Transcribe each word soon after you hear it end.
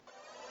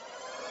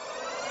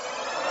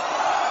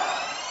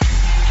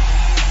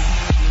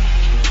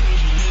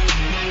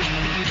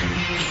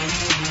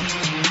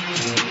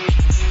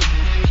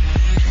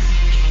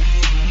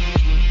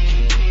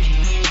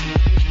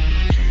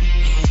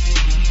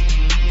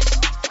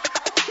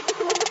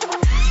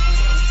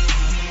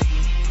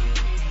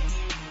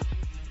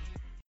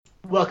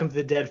Welcome to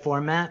the Dead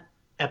Format,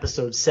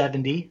 episode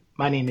 70.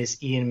 My name is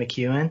Ian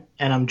McEwen,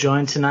 and I'm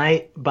joined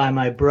tonight by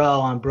my bro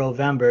on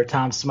Brovember,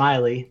 Tom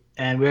Smiley,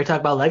 and we're talking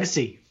about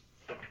legacy.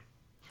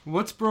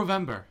 What's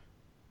Brovember?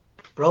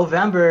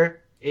 Brovember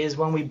is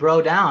when we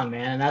bro down,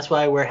 man, and that's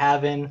why we're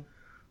having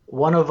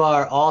one of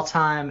our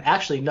all-time,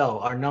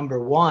 our number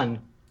one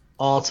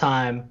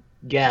all-time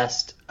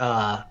guest,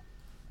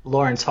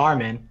 Lawrence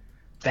Harmon,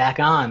 back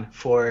on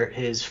for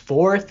his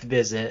fourth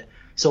visit.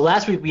 So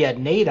last week we had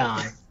Nate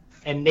on,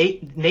 and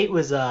Nate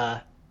was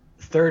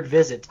third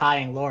visit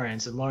tying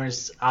Lawrence, and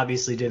Lawrence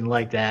obviously didn't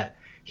like that.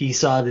 He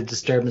saw the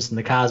disturbance in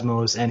the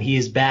cosmos, and he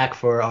is back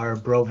for our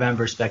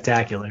Brovember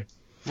Spectacular.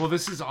 Well,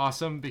 this is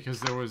awesome because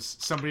there was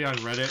somebody on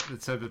Reddit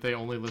that said that they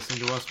only listen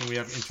to us when we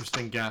have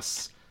interesting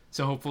guests.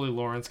 So hopefully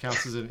Lawrence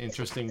counts as an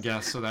interesting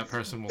guest, so that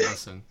person will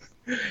listen.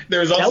 There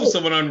was also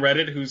someone on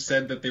Reddit who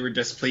said that they were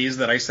displeased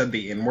that I said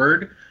the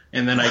N-word,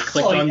 and then I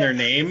clicked on their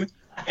name,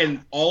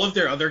 and all of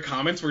their other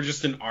comments were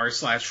just an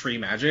r/free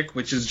magic,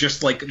 which is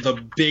just like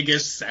the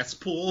biggest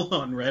cesspool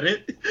on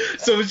Reddit.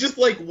 So it's just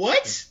like,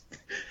 what?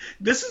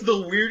 This is the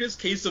weirdest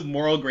case of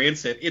moral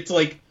grandstand. It's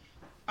like,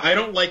 I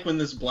don't like when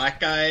this black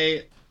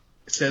guy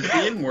says the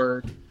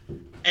N-word,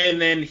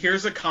 and then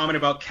here's a comment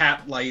about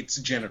Cat Light's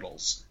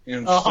genitals.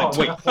 And it's like,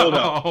 wait, hold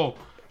up.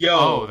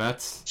 Yo,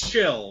 that's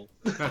chill.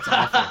 That's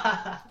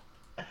awful.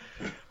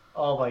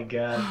 Oh my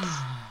god.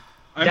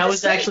 That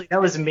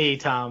was me,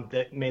 Tom,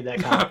 that made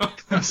that comment.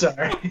 I'm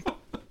sorry.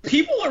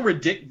 People are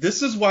ridiculous.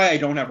 This is why I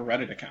don't have a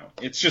Reddit account.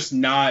 It's just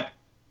not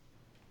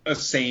a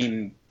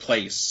sane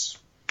place.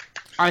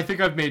 I think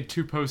I've made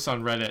 2 posts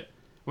on Reddit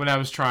when I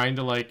was trying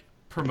to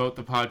promote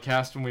the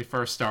podcast when we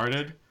first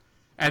started.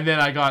 And then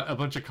I got a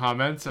bunch of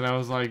comments, and I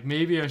was like,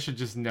 maybe I should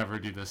just never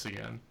do this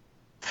again.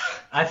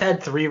 I've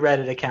had 3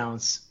 Reddit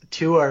accounts.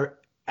 2 are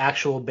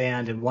actual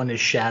banned, and 1 is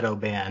shadow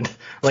banned.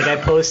 I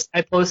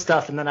post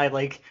stuff, and then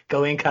I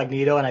go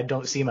incognito, and I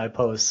don't see my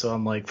posts. So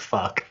I'm like,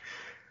 fuck.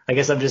 I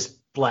guess I'm just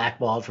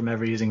blackballed from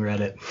ever using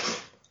Reddit.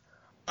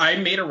 I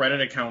made a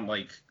Reddit account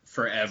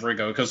forever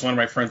ago because one of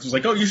my friends was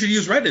like, "Oh, you should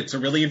use Reddit. It's a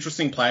really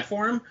interesting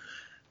platform."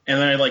 And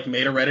then I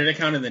made a Reddit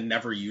account and then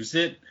never used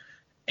it.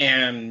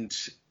 And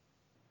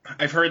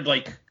I've heard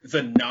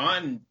the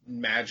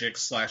non-magic /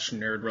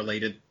 nerd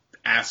related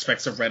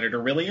aspects of Reddit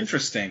are really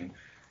interesting,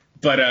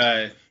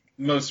 but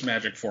most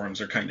magic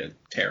forums are kind of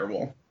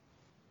terrible.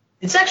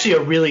 It's actually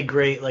a really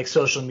great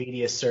social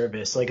media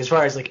service. As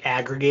far as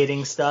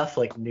aggregating stuff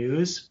like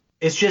news,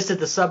 it's just that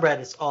the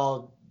subreddits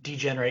all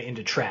degenerate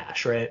into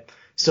trash, right?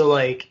 So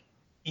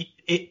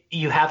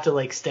you have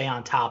to stay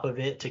on top of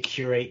it to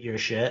curate your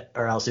shit,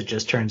 or else it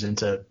just turns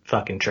into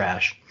fucking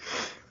trash.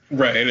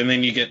 Right, and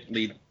then you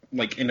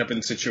end up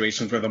in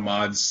situations where the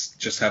mods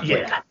just have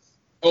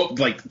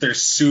they're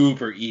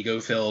super ego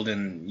filled,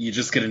 and you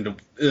just get into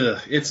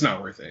it's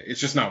not worth it. It's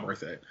just not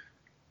worth it.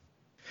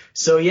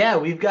 So yeah,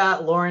 we've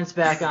got Lawrence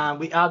back on.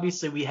 We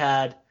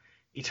had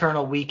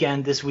Eternal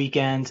Weekend this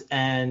weekend,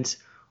 and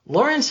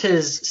Lawrence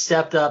has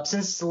stepped up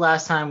since the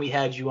last time we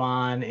had you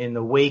on in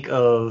the wake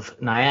of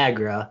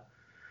Niagara.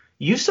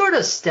 You sort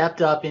of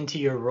stepped up into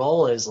your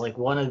role as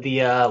one of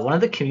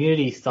the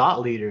community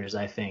thought leaders.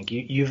 I think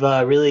you've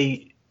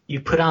really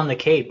put on the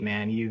cape,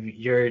 man.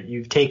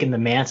 You've taken the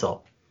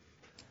mantle.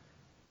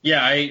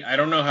 Yeah, I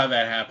don't know how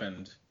that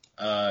happened.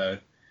 I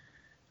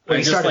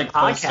just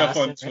post stuff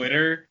on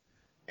Twitter,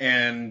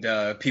 and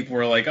people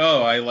were like,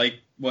 "Oh, I like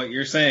what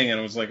you're saying," and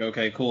I was like,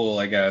 "Okay, cool,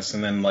 I guess."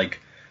 And then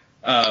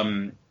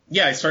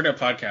I started a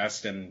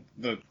podcast, and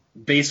the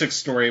basic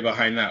story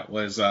behind that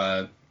was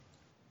I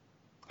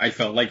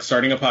felt like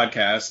starting a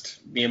podcast.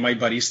 Me and my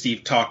buddy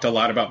Steve talked a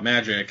lot about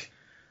magic,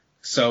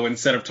 so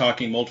instead of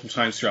talking multiple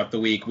times throughout the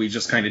week, we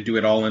just kind of do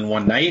it all in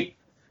one night,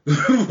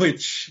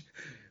 which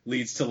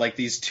leads to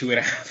these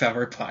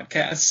 2.5-hour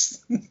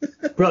podcasts.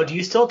 Bro, do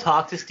you still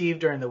talk to Steve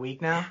during the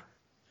week now?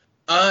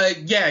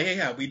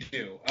 Yeah, we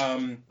do.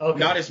 Okay.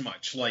 Not as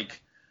much.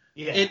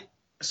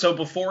 So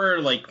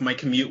before, my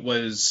commute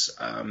was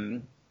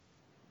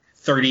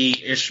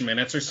 30-ish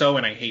minutes or so,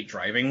 and I hate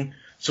driving.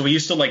 So we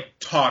used to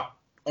talk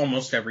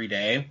almost every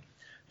day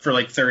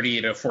for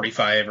 30 to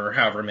 45 or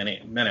however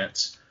many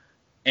minutes.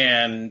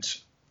 And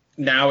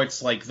now it's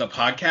the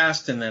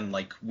podcast and then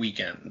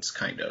weekends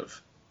kind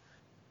of.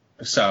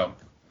 So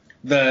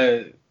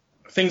the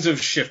things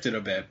have shifted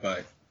a bit,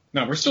 but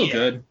no, we're still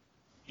good.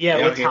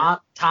 Yeah,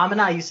 Tom and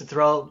I used to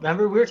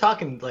remember we were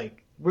talking we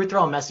were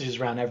throwing messages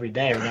around every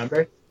day,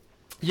 remember?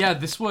 Yeah,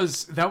 that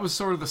was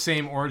sort of the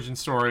same origin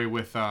story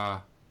with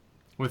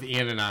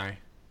Ian and I.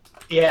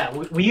 Yeah,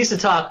 we used to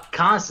talk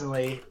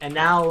constantly, and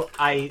now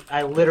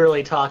I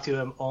literally talk to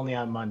him only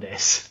on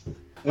Mondays.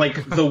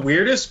 The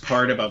weirdest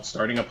part about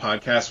starting a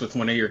podcast with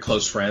one of your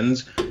close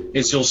friends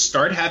is you'll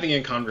start having a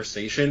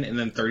conversation, and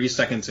then 30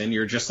 seconds in,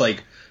 you're just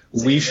like,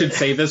 we should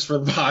say this for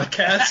the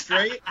podcast,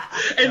 right?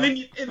 And then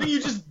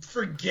you just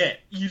forget.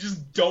 You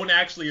just don't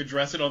actually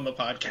address it on the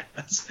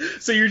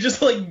podcast. So you're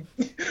just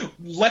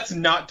let's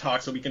not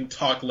talk so we can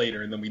talk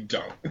later, and then we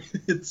don't.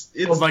 It's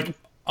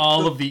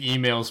all of the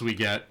emails we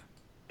get.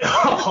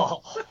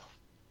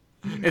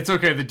 It's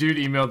okay. The dude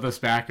emailed us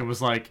back and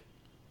was like,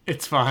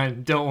 "It's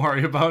fine. Don't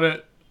worry about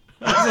it."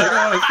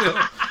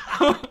 I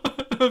was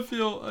like,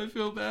 "Oh, I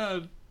feel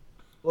bad."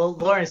 Well,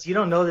 Lawrence, you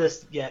don't know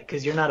this yet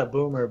because you're not a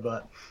boomer,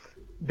 but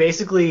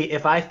basically,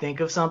 if I think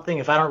of something,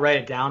 if I don't write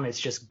it down, it's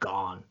just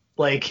gone.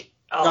 Like,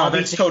 no,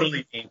 that's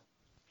totally me.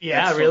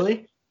 Yeah, that's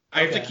really?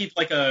 I have to keep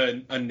like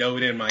a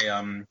note in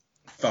my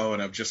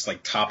phone of just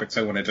like topics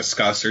I want to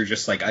discuss or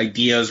just like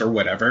ideas or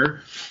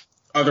whatever.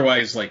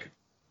 Otherwise, like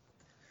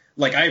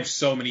I have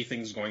so many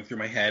things going through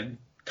my head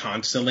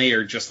constantly,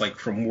 or just like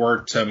from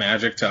work to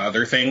Magic to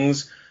other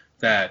things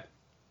that,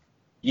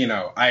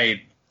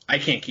 I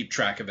can't keep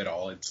track of it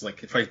all. It's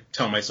like if I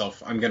tell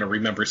myself I'm going to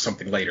remember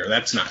something later,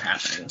 that's not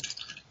happening.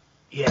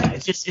 Yeah, it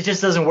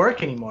just doesn't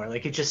work anymore.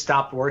 Like it just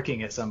stopped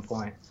working at some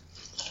point.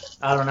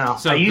 I don't know.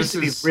 So I used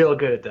to be real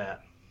good at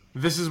that.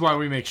 This is why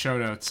we make show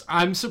notes.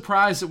 I'm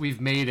surprised that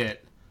we've made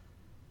it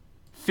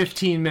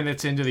 15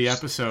 minutes into the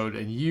episode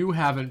and you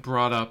haven't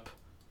brought up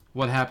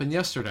what happened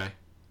yesterday.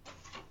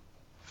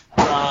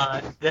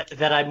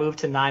 That I moved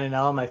to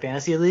 9-0 in my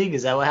fantasy league.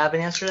 Is that what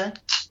happened yesterday?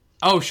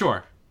 Oh,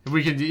 sure.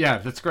 We can. Yeah,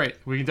 that's great.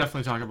 We can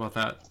definitely talk about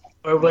that.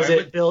 Or was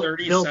it Bill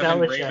 37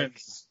 Belichick?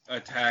 Ravens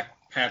attack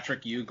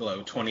Patrick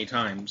Uglow 20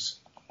 times.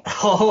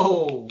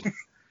 Oh.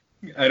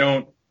 I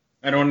don't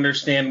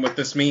understand what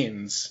this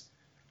means.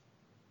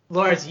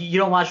 Lawrence, you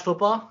don't watch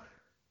football?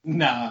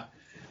 Nah.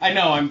 I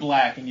know I'm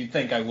black and you'd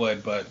think I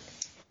would, but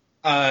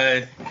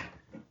I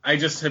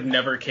just have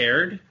never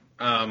cared.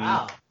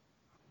 Wow.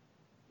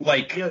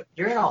 Like you're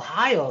in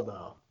Ohio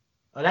though.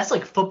 Oh, that's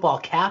like football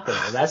capital.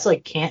 That's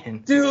like Canton.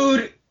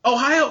 Dude,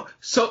 Ohio.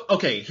 So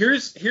okay,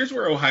 here's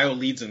where Ohio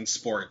leads in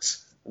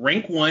sports.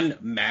 Rank 1,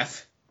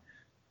 meth.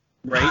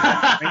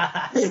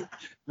 Right?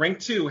 Rank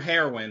 2,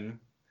 heroin.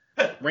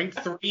 Rank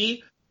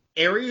 3,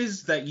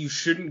 areas that you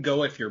shouldn't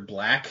go if you're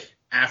black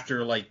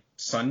after like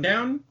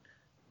sundown.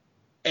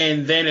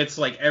 And then it's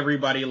like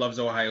everybody loves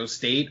Ohio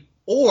State,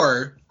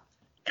 or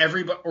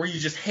you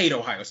just hate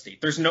Ohio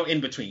State. There's no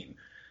in between.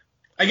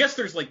 I guess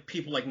there's like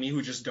people like me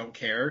who just don't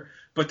care,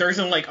 but there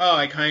isn't like, oh,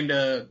 I kind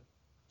of,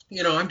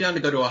 I'm down to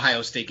go to an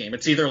Ohio State game.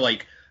 It's either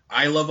like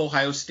I love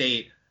Ohio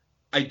State,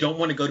 I don't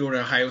want to go to an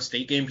Ohio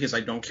State game because I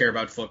don't care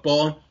about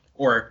football,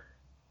 or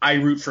I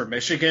root for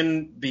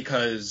Michigan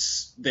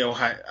because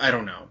I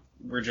don't know.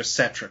 We're just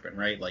set tripping,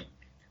 right? Like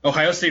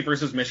Ohio State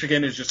versus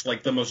Michigan is just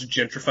like the most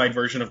gentrified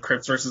version of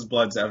Crips versus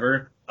Bloods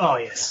ever. Oh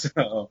yes.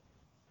 So.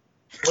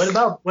 What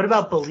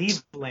about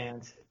Believe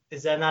Land?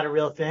 Is that not a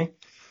real thing?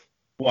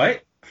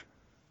 What?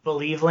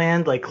 Believe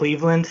Land, like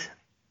Cleveland,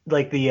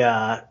 like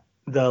the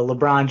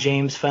LeBron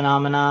James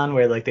phenomenon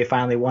where like they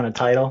finally won a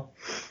title.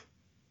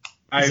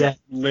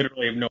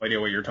 Literally have no idea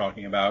what you're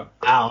talking about.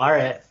 Wow, all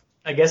right.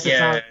 I guess it's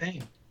not a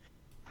thing.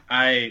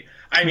 I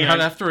mean,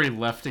 not after he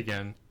left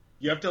again.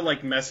 You have to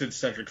like message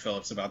Cedric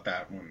Phillips about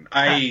that one.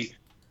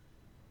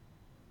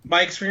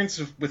 My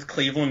experience with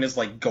Cleveland is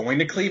like going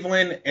to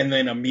Cleveland and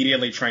then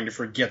immediately trying to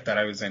forget that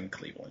I was in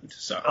Cleveland.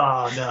 So.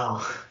 Oh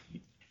no.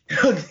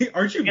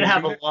 Aren't you? I'm gonna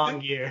have a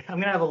long year. I'm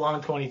gonna have a long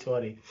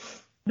 2020.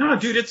 No,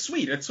 dude, it's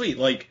sweet. It's sweet.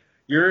 Like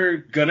you're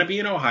gonna be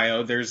in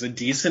Ohio. There's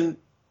not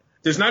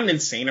an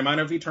insane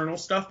amount of Eternal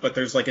stuff, but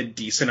there's like a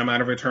decent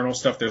amount of Eternal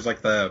stuff. There's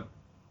like the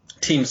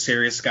Team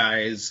Serious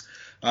guys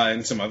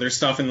and some other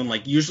stuff, and then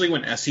like usually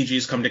when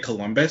SCGs come to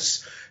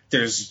Columbus,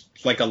 there's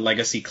like a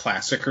Legacy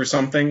Classic or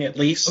something at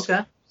least.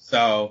 Okay.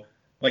 So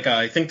like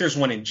I think there's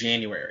one in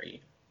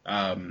January.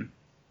 Because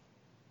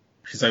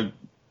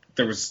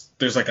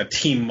there's like a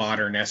Team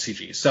Modern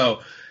SCG.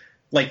 So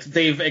like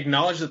they've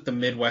acknowledged that the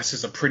Midwest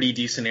is a pretty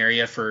decent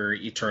area for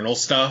Eternal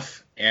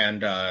stuff,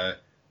 and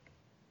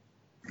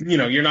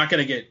you're not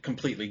gonna get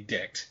completely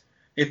dicked.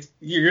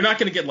 You're not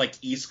gonna get like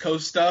East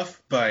Coast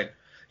stuff, but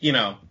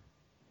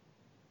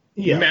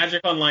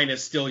Magic Online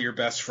is still your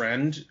best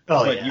friend,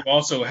 but you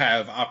also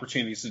have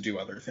opportunities to do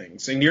other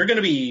things, and you're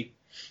gonna be.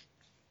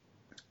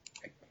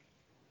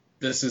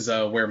 This is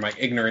where my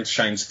ignorance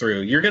shines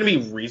through. You're gonna be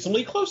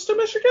reasonably close to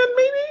Michigan,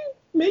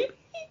 maybe.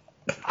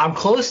 I'm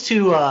close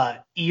to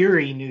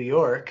Erie, New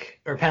York,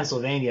 or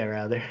Pennsylvania,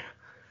 rather.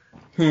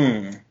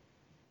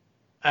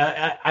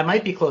 I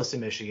might be close to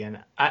Michigan.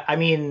 I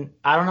mean,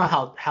 I don't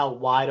know how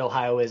wide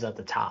Ohio is at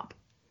the top.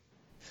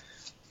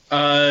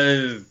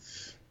 Find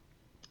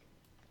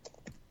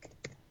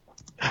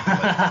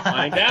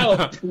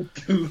out.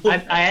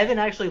 I haven't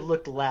actually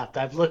looked left.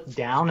 I've looked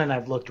down and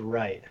I've looked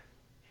right,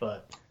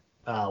 but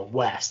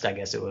west, I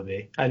guess it would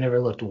be. I've never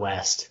looked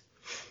west.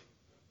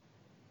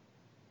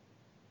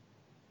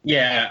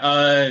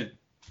 Yeah.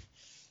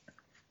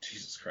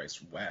 Jesus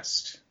Christ,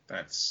 west.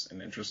 That's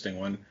an interesting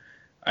one.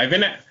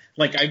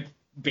 I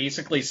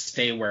basically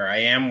stay where I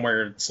am,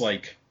 where it's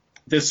like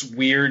this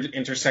weird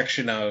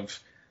intersection of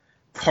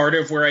part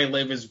of where I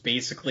live is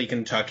basically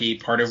Kentucky,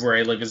 part of where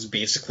I live is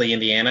basically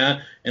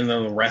Indiana, and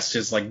then the rest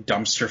is like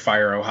dumpster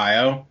fire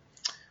Ohio.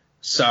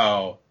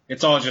 So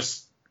it's all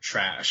just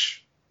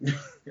trash.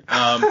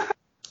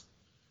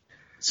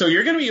 So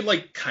you're going to be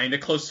like kind of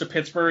close to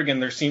Pittsburgh,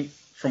 and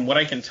from what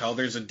I can tell,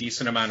 there's a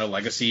decent amount of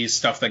legacy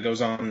stuff that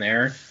goes on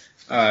there.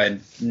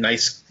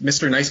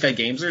 Mr. Nice Guy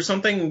Games or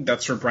something.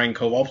 That's where Brian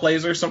Koval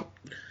plays or something.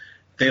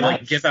 They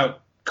like give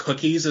out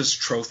cookies as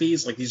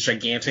trophies, like these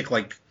gigantic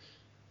like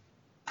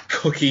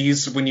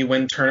cookies when you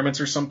win tournaments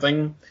or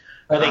something.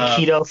 Are they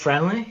keto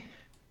friendly?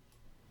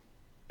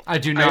 I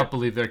do not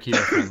believe they're keto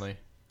friendly.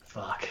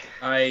 Fuck.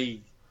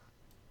 I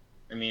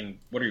mean,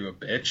 what are you, a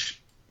bitch?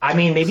 I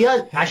mean, maybe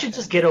I should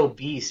just get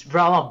obese.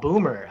 Bro, I'm a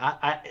boomer.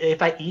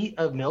 If I eat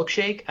a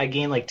milkshake, I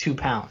gain like 2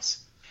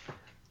 pounds.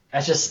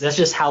 That's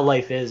just how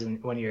life is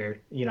when you're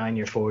in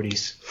your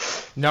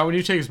 40s. Not when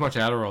you take as much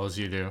Adderall as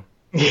you do.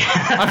 Yeah.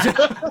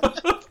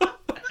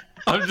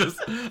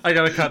 I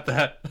gotta cut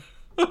that.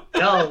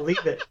 No,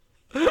 leave it.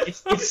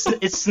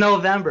 It's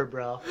November,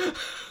 bro.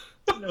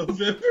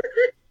 November?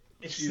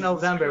 It's Jesus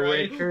November. Christ.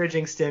 We're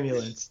encouraging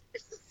stimulants.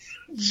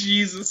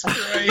 Jesus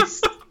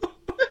Christ.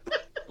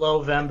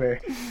 November.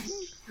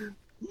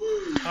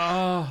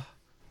 Oh.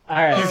 All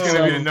right. He's going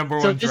to be the number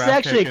one this draft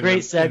is actually pick a great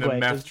segue. in the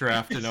meth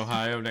draft in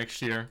Ohio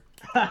next year.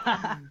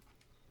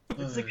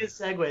 It's a good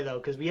segue, though,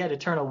 because we had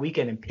Eternal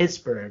Weekend in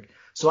Pittsburgh.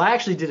 So I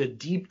actually did a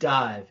deep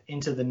dive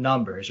into the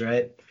numbers,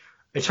 right?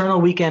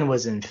 Eternal Weekend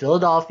was in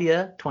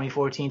Philadelphia,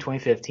 2014,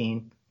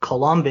 2015,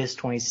 Columbus,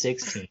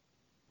 2016,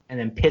 and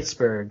then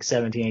Pittsburgh,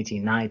 17,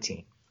 18,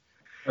 19.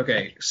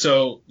 Okay,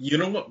 so you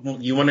know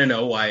what? You want to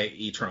know why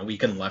Eternal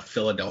Weekend left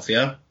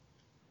Philadelphia?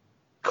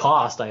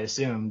 Cost, I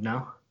assume,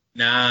 no?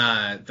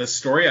 Nah, the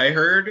story I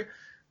heard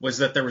was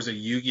that there was a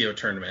Yu-Gi-Oh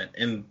tournament,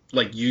 and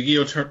like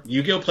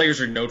Yu-Gi-Oh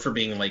players are known for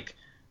being like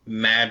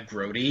mad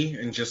grody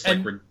and just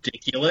like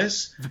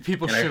ridiculous. The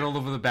people shit all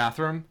over the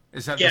bathroom.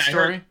 Is that the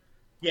story?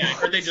 I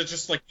heard they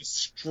just like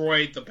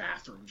destroyed the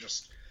bathroom,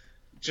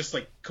 just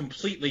like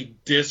completely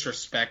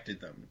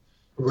disrespected them.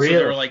 Really? So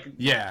they were like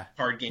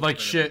card game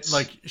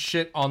tournaments.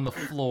 shit on the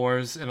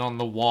floors and on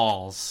the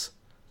walls.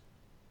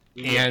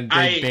 And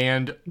they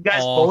banned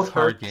all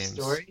card games.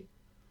 Story?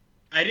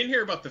 I didn't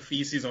hear about the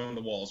feces on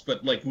the walls,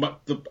 but like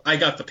I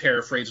got the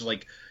paraphrase.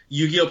 Like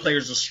Yu-Gi-Oh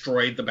players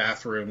destroyed the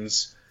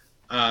bathrooms.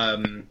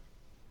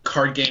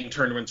 Card game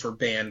tournaments were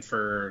banned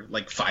for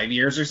like 5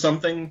 years or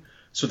something.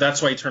 So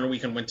that's why Eternal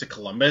Weekend went to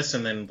Columbus,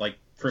 and then like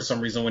for some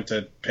reason went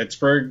to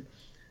Pittsburgh.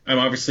 I'm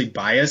obviously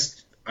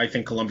biased. I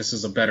think Columbus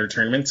is a better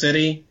tournament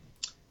city.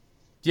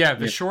 Yeah,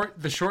 the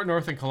short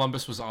north in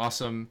Columbus was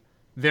awesome.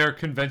 Their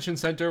convention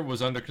center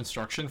was under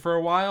construction for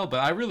a while, but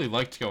I really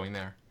liked going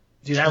there.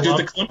 Dude,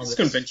 the Columbus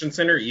Convention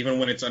Center, even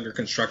when it's under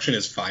construction,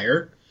 is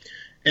fire.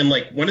 And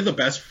like one of the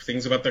best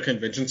things about the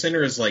convention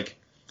center is like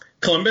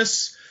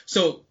Columbus.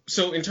 So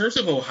in terms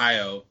of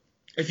Ohio,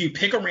 if you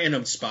pick a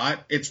random spot,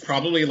 it's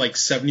probably like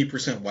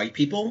 70% white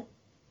people,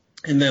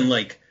 and then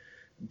like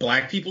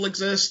black people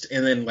exist,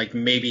 and then like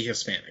maybe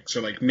Hispanics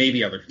or like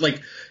maybe other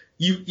like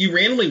you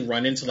randomly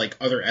run into like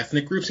other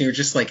ethnic groups, and you're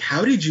just like,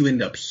 how did you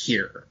end up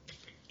here?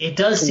 It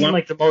does seem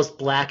like the most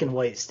black and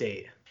white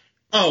state.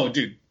 Oh,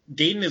 dude.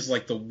 Dayton is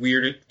like the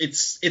weirdest.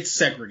 It's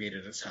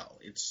segregated as hell.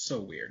 It's so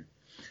weird.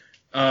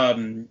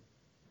 But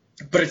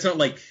it's not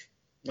like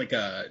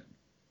a,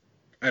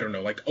 I don't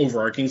know, like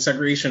overarching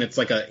segregation. It's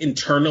like a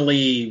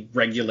internally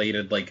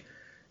regulated, like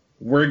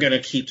we're gonna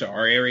keep to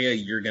our area,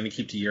 you're gonna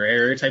keep to your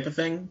area type of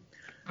thing.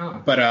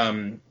 Oh. But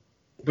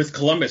with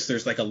Columbus,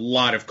 there's like a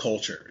lot of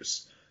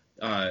cultures.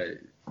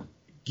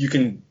 You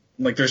can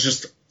like there's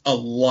just a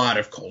lot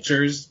of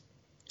cultures.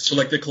 So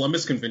like the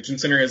Columbus Convention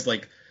Center has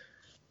like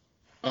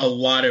a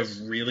lot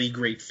of really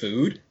great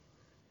food,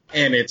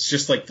 and it's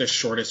just like the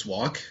shortest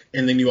walk.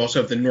 And then you also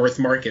have the North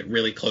Market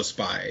really close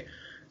by.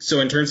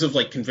 So in terms of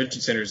like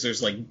convention centers,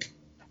 there's like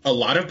a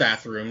lot of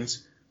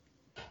bathrooms,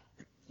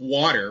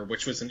 water,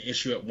 which was an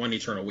issue at one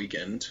Eternal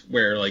Weekend,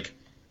 where like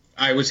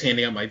I was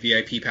handing out my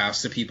VIP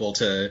pass to people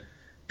to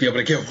be able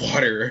to get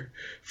water.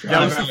 That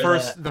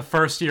was the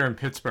first year in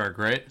Pittsburgh,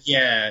 right?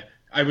 Yeah,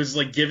 I was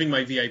like giving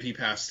my VIP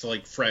pass to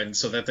like friends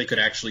so that they could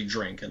actually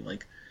drink, and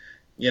like,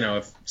 you know,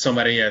 if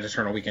somebody at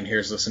Eternal Weekend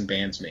hears this and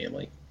bans me,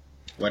 like,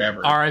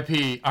 whatever.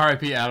 R.I.P.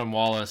 Adam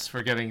Wallace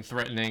for getting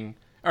threatened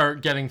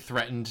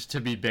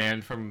to be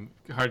banned from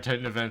Hard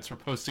Titan events for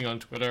posting on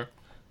Twitter.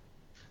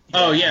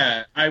 Oh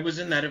yeah, I was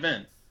in that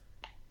event.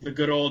 The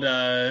good old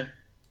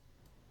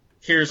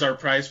here's our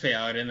prize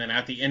payout, and then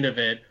at the end of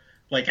it,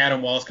 like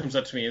Adam Wallace comes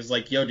up to me and is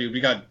like, yo dude,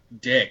 we got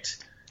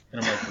dicked.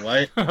 And I'm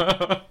like,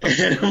 what?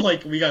 And I'm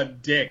like, we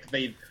got dicked.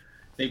 They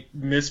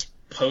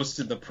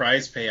misposted the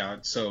prize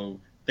payout, so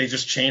they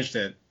just changed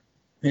it.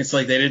 And it's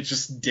like they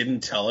just didn't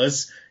tell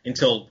us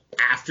until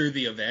after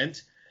the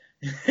event.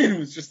 And it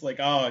was just like,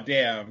 oh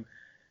damn,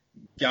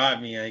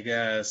 got me, I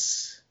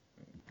guess.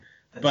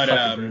 But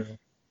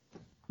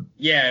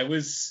yeah, it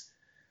was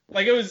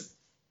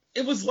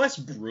less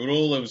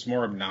brutal. It was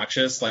more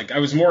obnoxious. Like I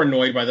was more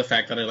annoyed by the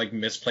fact that I like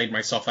misplayed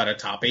myself out of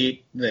top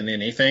 8 than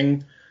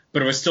anything.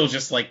 But it was still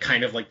just like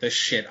kind of like the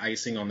shit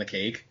icing on the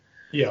cake.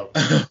 Yeah.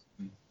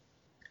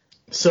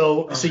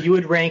 So you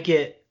would rank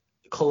it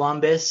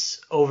Columbus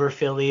over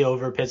Philly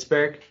over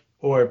Pittsburgh,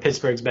 or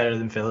Pittsburgh's better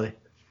than Philly?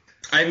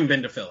 I haven't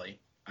been to Philly.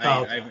 Okay.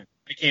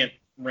 I can't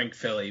rank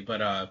Philly,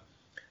 but I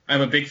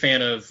I'm a big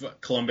fan of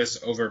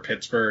Columbus over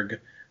Pittsburgh.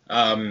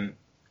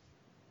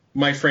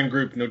 My friend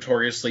group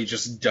notoriously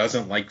just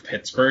doesn't like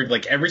Pittsburgh.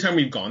 Like, every time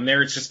we've gone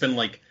there, it's just been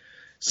like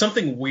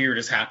something weird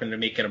has happened to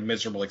make it a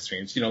miserable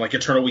experience. You know, like a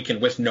Turtle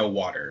Weekend with no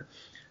water,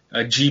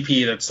 a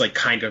GP that's like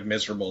kind of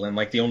miserable, and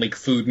like the only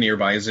food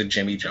nearby is a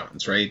Jimmy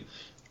John's, right?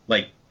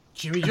 Like,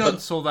 Jimmy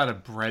John's sold out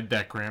of bread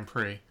that Grand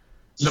Prix.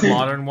 The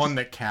modern one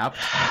that capped.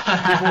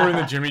 People were in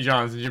the Jimmy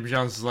John's, and Jimmy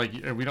John's is like,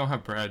 we don't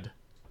have bread.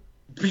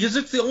 Because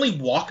it's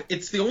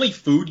the only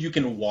food you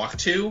can walk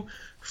to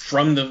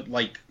from the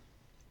like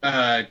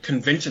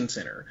convention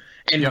center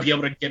and be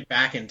able to get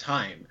back in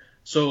time.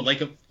 So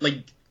like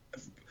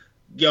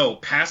yo,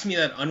 pass me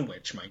that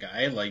unwich, my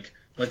guy. Like,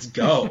 let's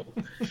go.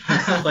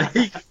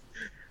 like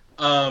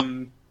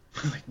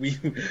we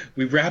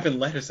wrapping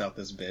lettuce out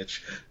this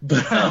bitch.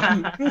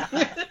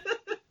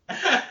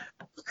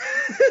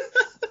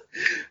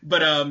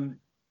 But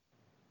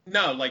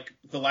no, like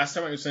the last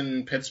time I was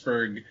in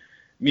Pittsburgh,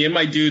 me and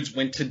my dudes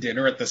went to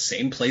dinner at the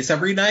same place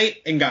every night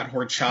and got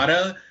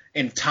horchata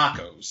and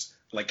tacos.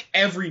 Like,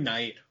 every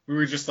night, we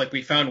were just like,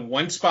 we found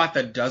one spot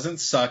that doesn't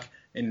suck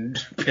in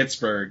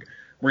Pittsburgh.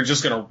 We're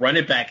just going to run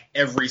it back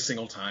every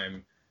single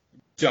time.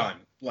 Done.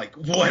 Like,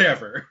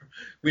 whatever.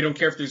 We don't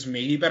care if there's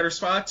maybe better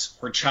spots.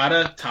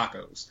 Horchata,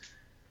 tacos.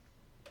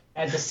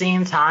 At the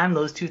same time,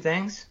 those two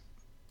things?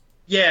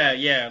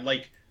 Yeah.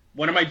 Like,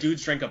 one of my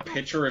dudes drank a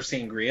pitcher of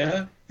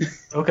sangria.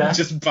 Okay.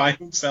 Just by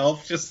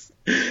himself. Just,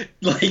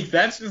 like,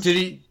 that's just...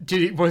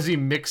 Was he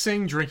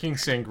mixing drinking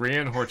sangria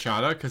and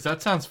horchata? Because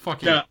that sounds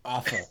fucking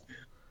awful.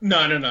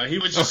 No. He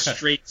was just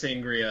straight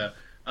sangria.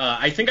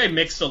 I think I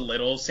mixed a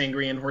little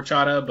sangria and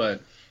horchata,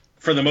 but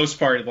for the most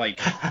part, like,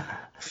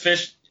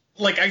 fish...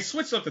 Like, I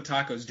switched up the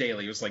tacos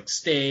daily. It was, like,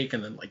 steak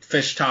and then, like,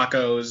 fish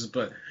tacos,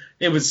 but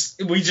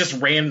we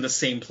just ran the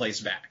same place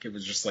back. It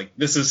was just like,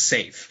 this is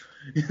safe.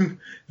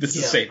 This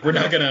is safe. We're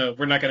not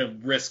gonna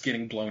risk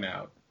getting blown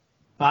out.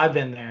 I've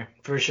been there,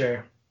 for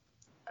sure.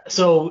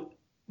 So,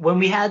 when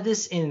we had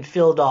this in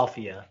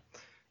Philadelphia,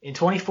 in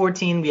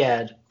 2014, we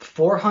had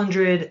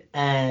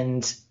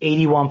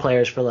 481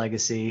 players for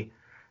Legacy.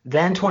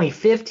 Then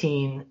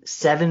 2015,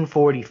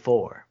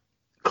 744.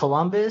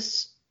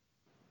 Columbus,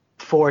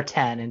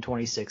 410 in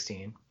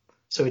 2016.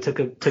 So we took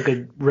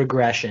a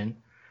regression.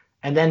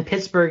 And then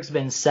Pittsburgh's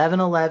been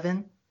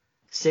 711,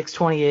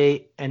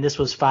 628, and this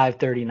was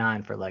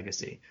 539 for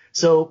Legacy.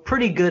 So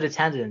pretty good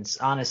attendance,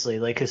 honestly.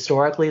 Like,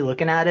 historically,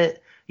 looking at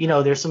it, you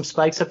know, there's some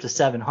spikes up to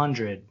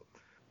 700.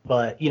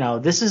 But, you know,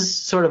 this is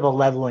sort of a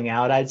leveling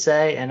out, I'd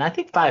say. And I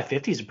think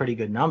 550 is a pretty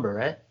good number,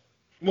 right?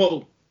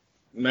 Well,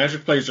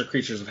 Magic players are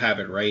creatures of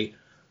habit, right?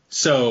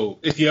 So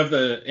if you have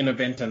an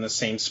event in the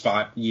same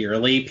spot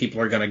yearly, people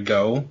are going to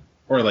go.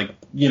 Or, like,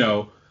 you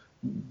know,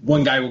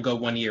 one guy will go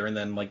one year and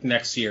then, like,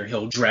 next year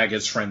he'll drag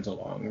his friends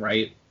along,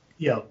 right?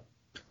 Yep.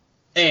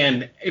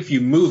 And if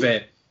you move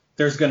it,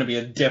 there's going to be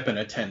a dip in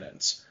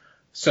attendance.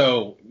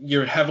 So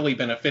you're heavily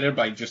benefited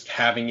by just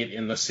having it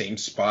in the same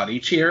spot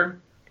each year.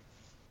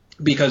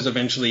 Because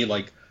eventually,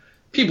 like,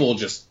 people will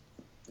just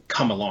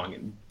come along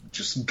and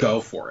just go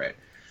for it.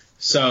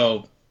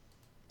 So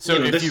you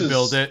know, if you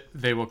build it,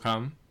 they will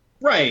come?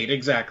 Right,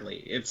 exactly.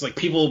 It's like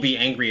people will be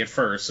angry at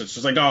first. It's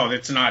just like, oh,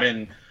 it's not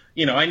in...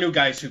 You know, I knew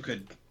guys who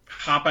could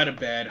hop out of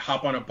bed,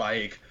 hop on a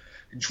bike,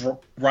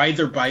 ride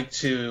their bike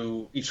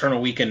to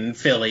Eternal Weekend in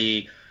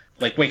Philly,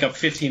 like, wake up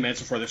 15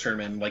 minutes before the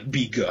tournament and, like,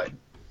 be good.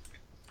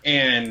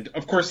 And,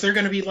 of course, they're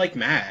going to be, like,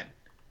 mad.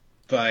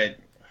 But,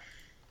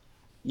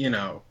 you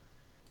know,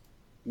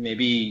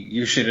 maybe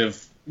you should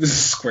have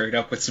squared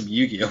up with some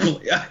Yu-Gi-Oh!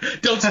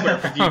 Don't square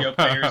up with Yu-Gi-Oh!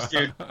 Players,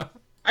 dude.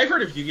 I've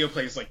heard of Yu-Gi-Oh!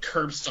 Players, like,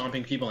 curb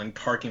stomping people in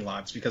parking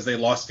lots because they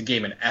lost the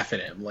game and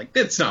effing him. Like,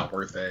 it's not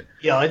worth it.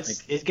 Yo,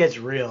 it gets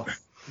real.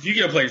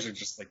 Yu-Gi-Oh! Players are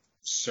just like,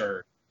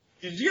 sir,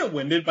 did you get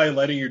winded by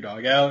letting your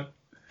dog out?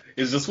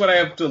 Is this what I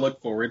have to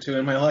look forward to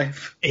in my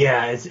life?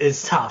 Yeah,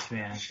 it's tough,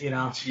 man. You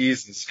know?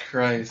 Jesus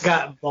Christ. I've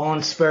got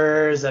bone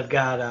spurs. I've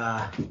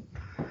got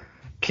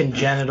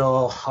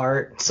congenital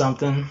heart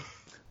something.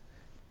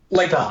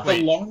 Like, what?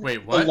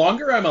 The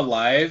longer I'm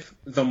alive,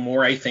 the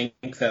more I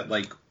think that,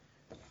 like,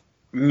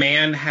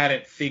 man had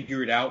it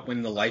figured out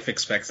when the life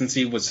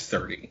expectancy was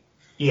 30.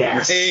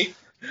 Yes. Right?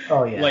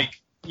 Oh, yeah.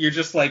 Like, you're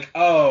just like,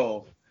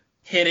 oh,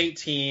 hit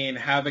 18,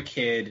 have a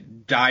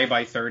kid, die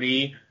by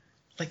 30.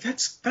 Like,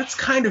 that's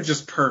kind of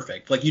just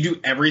perfect. Like, you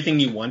do everything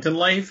you want in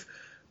life,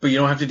 but you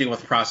don't have to deal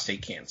with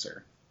prostate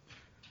cancer.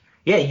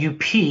 Yeah, you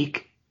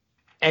peak,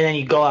 and then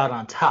you go out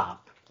on top.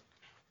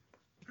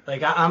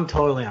 Like, I'm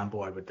totally on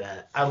board with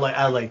that. I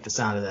like the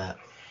sound of that.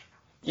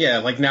 Yeah,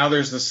 like, now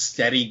there's this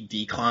steady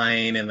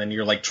decline, and then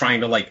you're, like,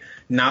 trying to, like,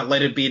 not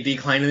let it be a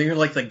decline, and then you're,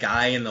 like, the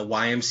guy in the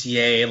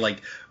YMCA,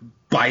 like,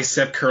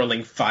 bicep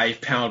curling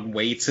 5-pound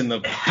weights in the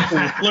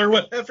pool or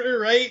whatever,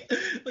 right?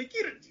 Like,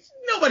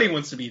 nobody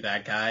wants to be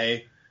that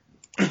guy.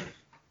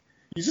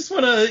 You just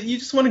want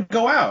to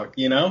go out,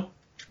 you know?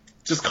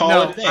 Just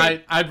call it a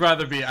day. I'd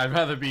rather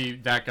be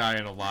that guy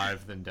and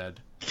alive than dead.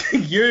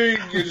 You're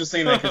just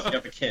saying that because you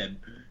have a kid.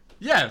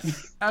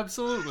 Yes,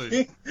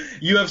 absolutely.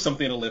 You have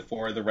something to live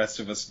for, the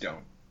rest of us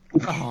don't.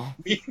 Oh.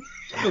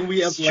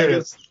 we have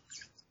legacy.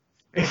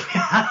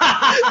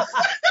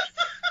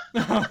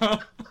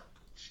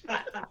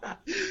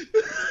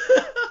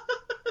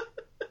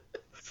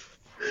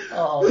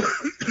 Oh,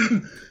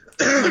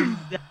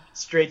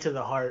 straight to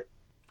the heart.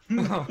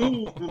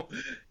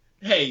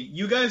 Hey,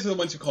 you guys are the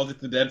ones who called it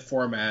the dead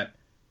format,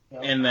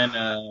 and then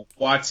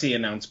WotC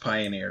announced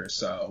Pioneer,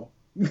 so...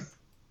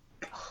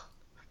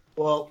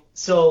 Well,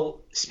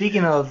 so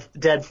speaking of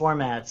dead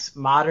formats,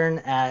 Modern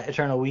at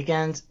Eternal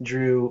Weekend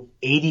drew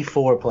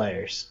 84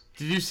 players.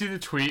 Did you see the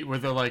tweet where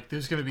they're like,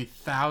 there's going to be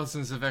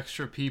thousands of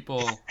extra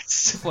people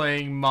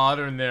playing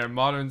Modern there.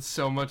 Modern's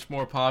so much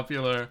more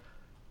popular.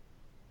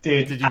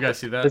 Dude, did you guys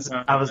see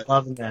that? I was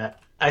loving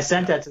that. I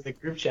sent that to the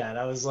group chat.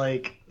 I was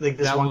like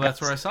this one.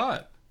 That's where I saw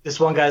it. This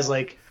one guy's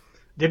like,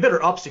 they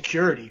better up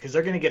security because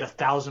they're going to get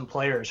 1,000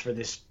 players for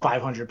this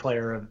 500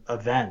 player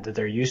event that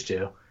they're used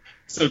to.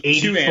 So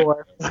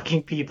 84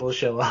 fucking people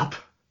show up.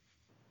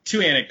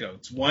 2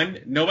 anecdotes. One,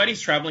 nobody's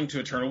traveling to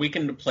Eternal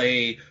Weekend to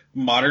play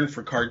Modern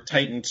for Card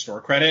Titan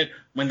store credit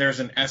when there's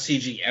an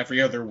SCG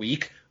every other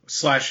week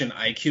 / an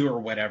IQ or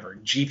whatever.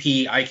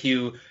 GP,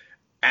 IQ,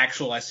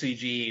 actual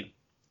SCG,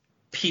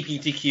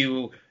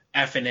 PPTQ,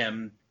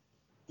 FNM.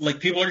 Like,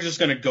 people are just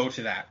going to go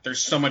to that.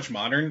 There's so much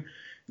Modern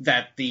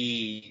that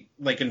the,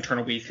 like,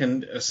 Eternal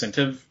Weekend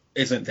incentive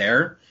isn't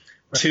there.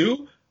 Right.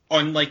 2,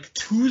 on, like,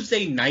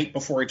 Tuesday night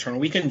before Eternal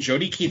Weekend,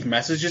 Jody Keith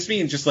messages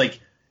me and just like,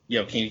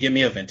 yo, can you give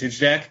me a vintage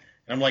deck?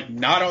 And I'm like,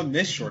 not on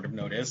this short of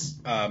notice.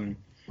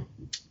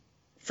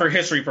 For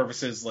history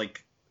purposes,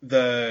 like,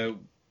 the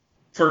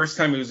first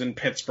time it was in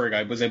Pittsburgh,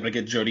 I was able to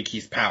get Jody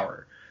Keith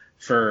Power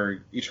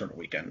for Eternal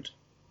Weekend.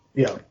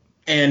 Yeah.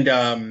 And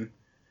I'm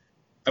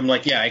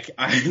like, yeah,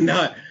 I'm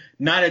not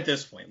at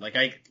this point.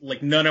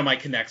 Like none of my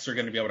connects are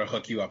going to be able to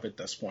hook you up at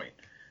this point.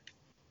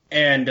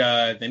 And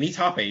then he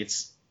top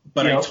 8s,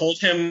 but I told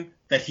him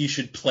that he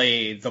should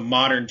play the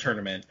Modern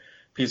tournament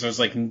because I was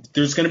like,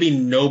 there's going to be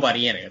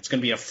nobody in it. It's going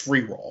to be a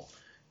free roll.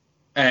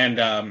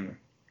 And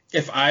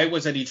if I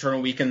was at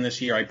Eternal Weekend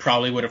this year, I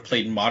probably would have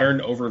played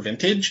Modern over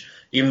Vintage,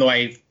 even though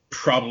I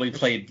probably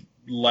played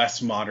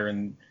less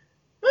Modern.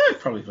 I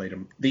probably played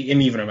an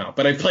even amount,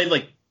 but I played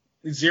like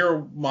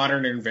 0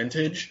 Modern and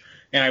Vintage,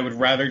 and I would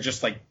rather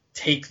just like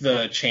take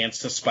the chance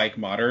to spike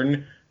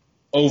Modern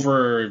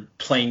over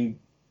playing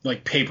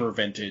like paper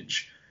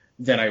Vintage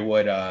than I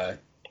would,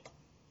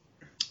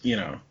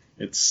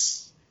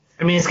 it's...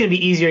 I mean, it's going to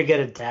be easier to get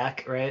a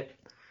deck, right?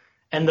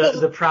 And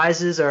the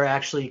prizes are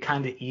actually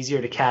kind of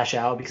easier to cash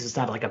out because it's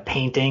not like a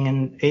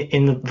painting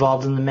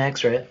involved in the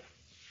mix, right?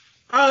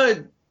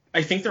 I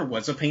think there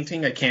was a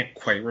painting. I can't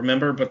quite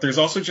remember, but there's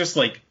also just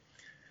like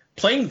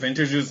playing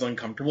Vintage is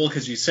uncomfortable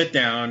because you sit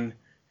down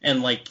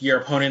and like your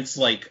opponent's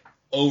like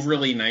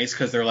overly nice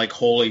because they're like,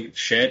 holy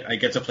shit, I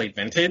get to play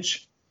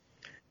Vintage.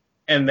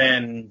 And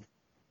then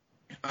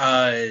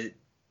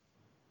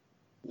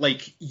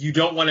like you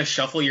don't want to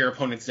shuffle your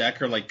opponent's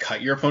deck or like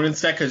cut your opponent's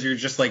deck because you're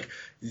just like,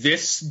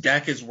 this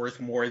deck is worth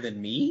more than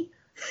me.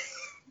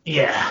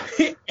 Yeah.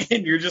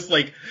 And you're just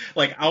like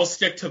I'll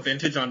stick to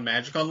Vintage on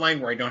Magic Online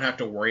where I don't have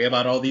to worry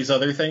about all these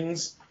other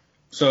things.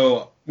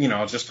 So,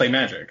 I'll just play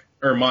Magic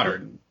or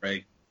Modern,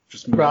 right?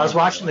 Bro, I was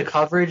watching the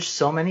coverage.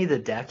 So many of the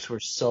decks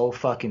were so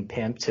fucking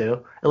pimped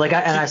too. Like,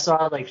 I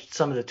saw like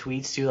some of the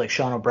tweets too, like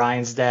Sean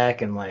O'Brien's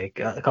deck and like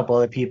a couple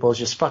other people's,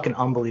 just fucking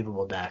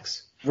unbelievable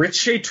decks. Rich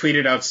Shea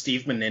tweeted out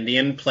Steve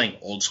Menendian playing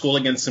Old School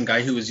against some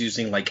guy who was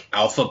using like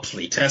alpha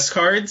playtest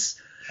cards.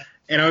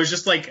 And I was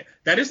just like,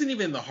 that isn't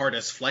even the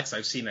hardest flex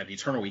I've seen at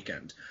Eternal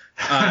Weekend.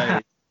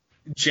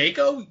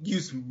 Jaco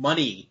used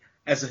money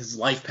as his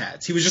life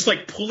pads. He was just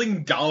like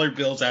pulling dollar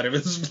bills out of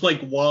his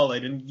like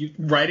wallet and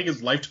writing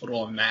his life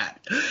total on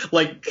that.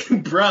 Like,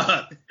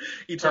 bruh,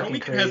 Eternal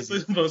Weekend has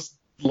the most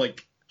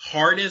like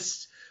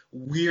hardest,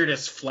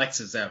 weirdest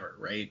flexes ever,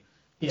 right?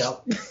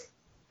 Yep.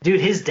 Dude,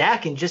 his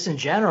deck and just in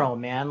general,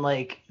 man,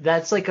 like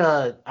that's like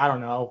a, I don't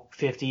know,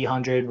 $50,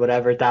 $100,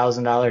 whatever,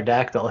 $1,000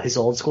 deck, his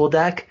Old School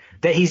deck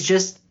that he's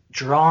just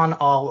drawn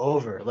all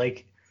over.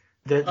 Like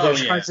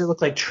there's cards that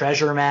look like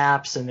treasure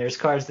maps, and there's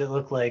cards that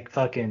look like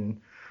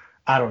fucking,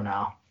 I don't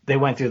know, they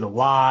went through the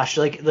wash.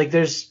 Like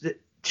there's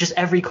just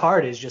every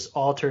card is just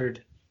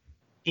altered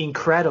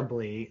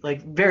incredibly,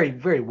 like very,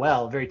 very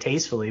well, very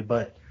tastefully,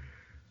 but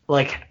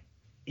like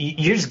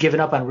you're just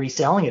giving up on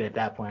reselling it at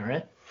that point,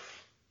 right?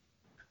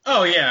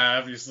 Oh yeah,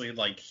 obviously,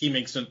 like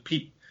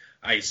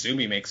I assume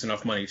he makes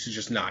enough money to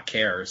just not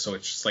care. So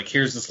it's just like,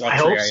 here's this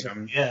luxury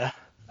item. So. Yeah,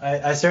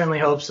 I certainly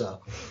hope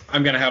so.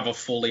 I'm gonna have a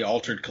fully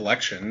altered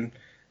collection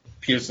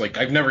because like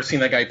I've never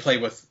seen that guy play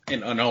with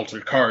an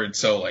unaltered card.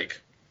 So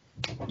like,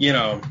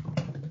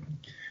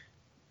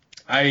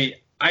 I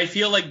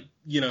feel like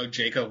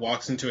Jacob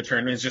walks into a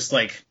tournament is just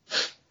like,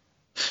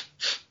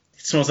 it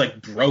smells like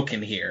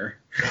broken here.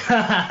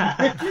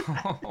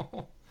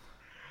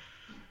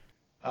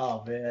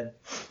 Oh, man.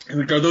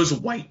 Are those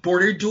white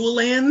border dual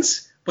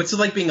lands? What's it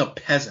like being a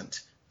peasant?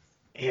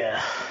 Yeah.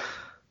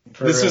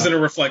 This isn't a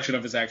reflection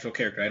of his actual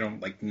character. I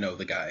don't, know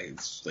the guy.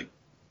 It's,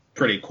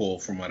 pretty cool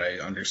from what I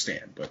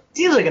understand. But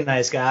seems like a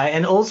nice guy.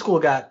 And Old School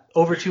got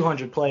over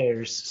 200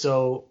 players,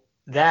 so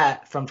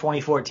that from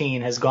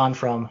 2014 has gone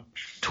from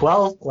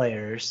 12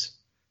 players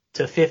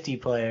to 50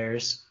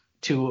 players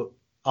to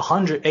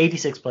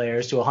 186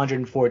 players to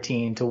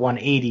 114 to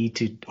 180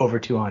 to over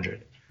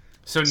 200.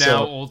 So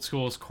now Old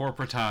School is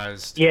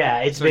corporatized. Yeah,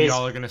 it's so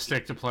y'all are gonna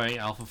stick to playing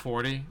Alpha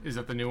 40. Is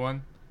that the new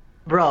one?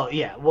 Bro,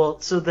 yeah. Well,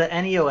 so the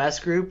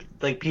NEOS group,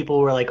 like people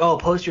were like, "Oh,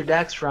 post your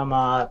decks from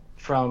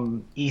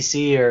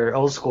EC or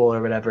Old School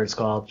or whatever it's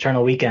called,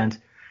 Eternal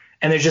Weekend,"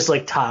 and they're just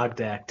like Tog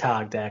deck,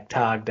 Tog deck,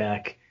 Tog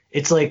deck.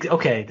 It's like,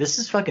 okay, this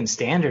is fucking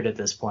standard at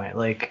this point.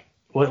 Like,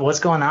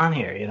 what's going on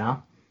here? You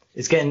know,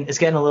 it's getting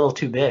a little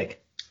too big.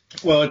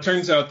 Well, it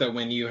turns out that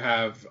when you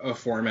have a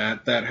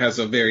format that has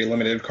a very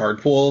limited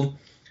card pool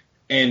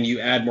and you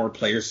add more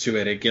players to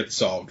it, it gets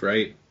solved,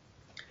 right?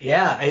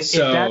 Yeah, that's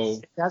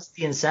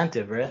the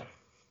incentive, right?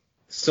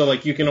 So,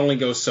 like, you can only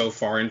go so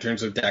far in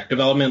terms of deck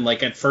development.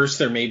 Like, at first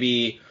there may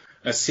be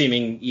a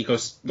seemingly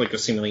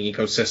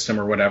ecosystem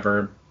or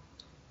whatever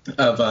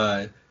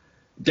of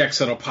decks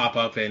that'll pop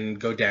up and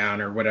go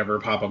down or whatever,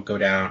 pop up, go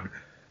down.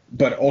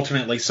 But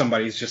ultimately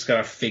somebody's just got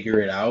to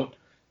figure it out.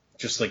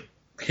 Just like,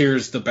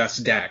 here's the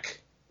best deck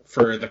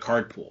for the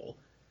card pool.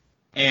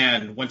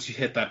 And once you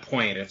hit that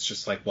point, it's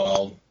just like,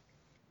 well,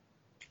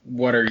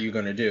 what are you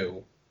going to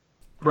do?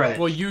 Right.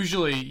 Well,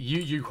 usually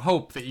you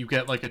hope that you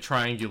get like a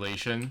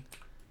triangulation.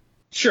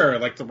 Sure,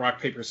 like the rock,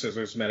 paper,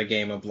 scissors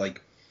metagame of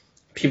like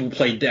people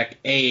play deck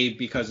A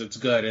because it's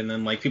good, and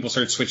then like people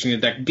start switching to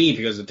deck B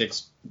because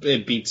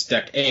it beats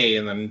deck A,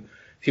 and then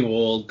people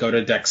will go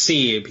to deck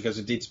C because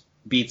it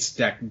beats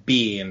deck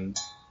B, and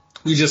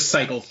you just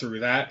cycle through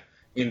that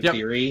in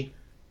theory.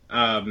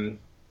 But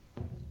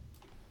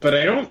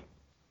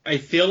I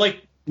feel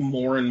like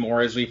more and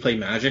more as we play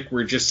Magic,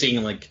 we're just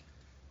seeing like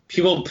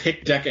people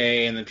pick deck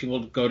A and then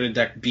people go to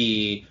deck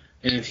B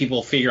and then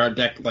people figure out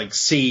deck like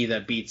C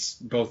that beats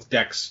both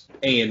decks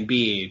A and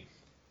B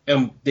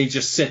and they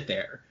just sit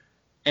there.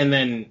 And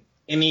then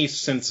any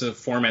sense of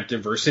format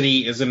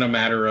diversity isn't a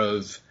matter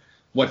of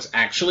what's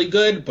actually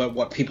good, but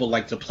what people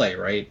like to play,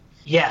 right?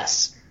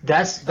 Yes.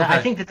 I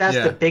think that's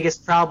the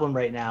biggest problem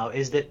right now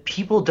is that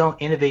people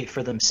don't innovate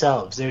for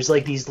themselves. There's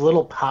like these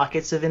little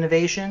pockets of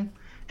innovation,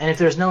 and if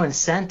there's no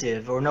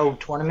incentive or no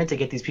tournament to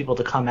get these people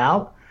to come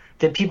out,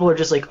 then people are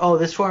just like, oh,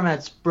 this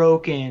format's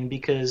broken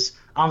because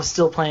I'm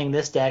still playing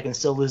this deck and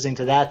still losing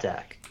to that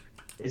deck.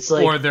 It's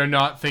like, or they're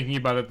not thinking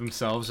about it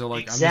themselves. They're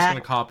like, exactly. I'm just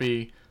going to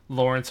copy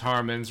Lawrence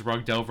Harmon's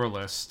Rug Delver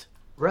list.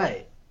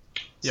 Right.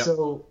 Yep.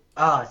 So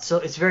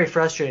it's very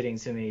frustrating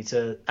to me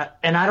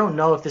and I don't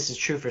know if this is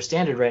true for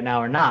Standard right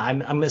now or not.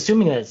 I'm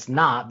assuming that it's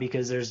not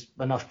because there's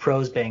enough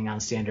pros banging on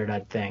Standard,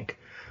 I'd think.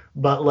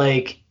 But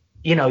like,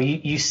 you know,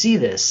 you see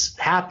this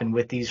happen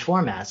with these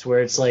formats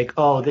where it's like,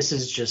 oh, this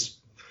is just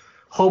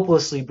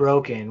hopelessly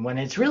broken when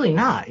it's really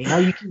not. You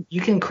know,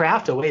 you can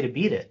craft a way to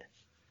beat it.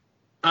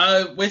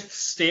 With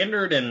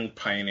Standard and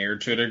Pioneer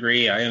to a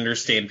degree, I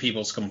understand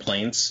people's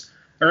complaints.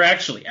 Or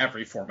actually,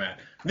 every format.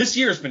 This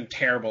year has been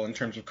terrible in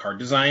terms of card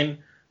design.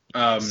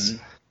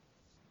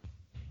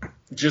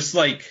 Just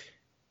like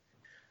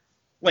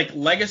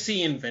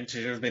Legacy and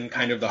Vintage have been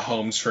kind of the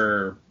homes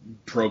for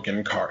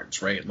broken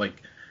cards, right?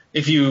 Like,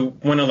 if you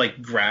want to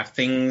like graph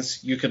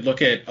things, you could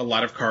look at a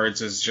lot of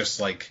cards as just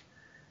like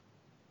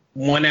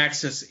one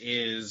axis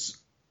is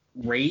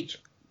rate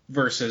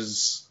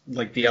versus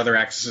like the other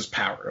axis is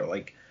power.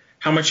 Like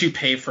how much you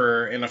pay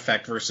for an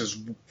effect versus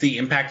the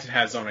impact it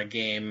has on a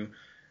game,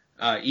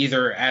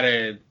 either at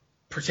a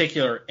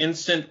particular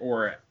instant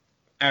or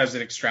as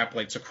it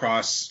extrapolates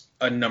across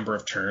a number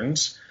of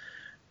turns.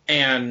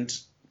 And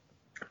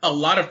a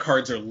lot of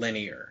cards are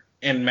linear.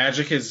 And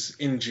Magic is,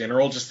 in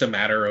general, just a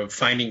matter of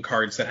finding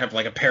cards that have,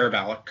 like, a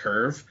parabolic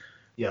curve.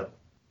 Yep.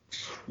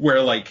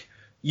 Where, like,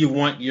 you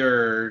want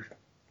to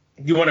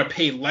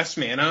pay less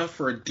mana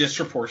for a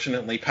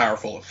disproportionately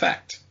powerful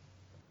effect.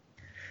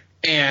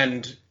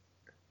 And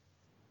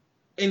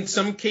in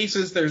some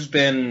cases, there's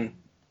been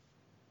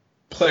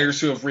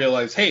players who have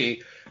realized,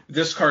 hey,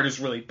 this card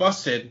is really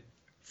busted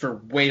for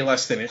way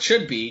less than it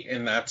should be,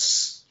 and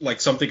that's,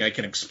 like, something I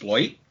can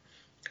exploit.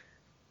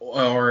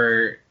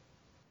 Or,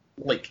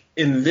 like,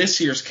 in this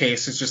year's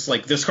case, it's just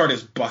like, this card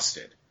is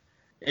busted.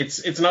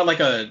 It's not like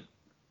a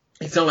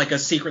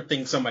secret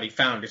thing somebody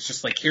found. It's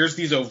just like, here's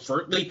these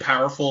overtly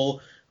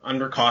powerful,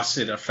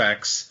 undercosted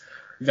effects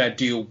that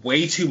do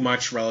way too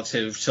much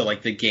relative to,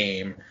 like, the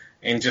game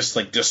and just,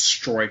 like,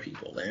 destroy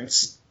people. And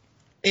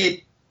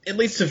it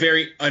leads to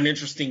very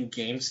uninteresting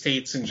game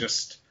states and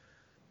just,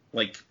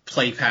 like,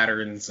 play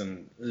patterns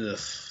and ugh.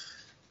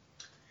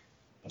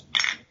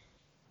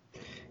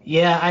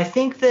 Yeah, I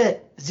think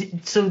that.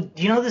 So,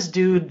 you know this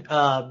dude,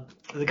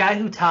 the guy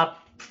who top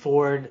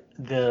forward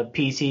the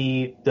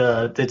PT,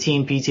 the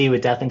team PT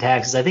with Death and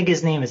Taxes? I think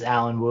his name is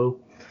Alan Wu.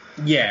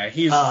 Yeah,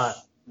 he's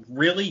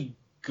really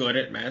good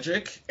at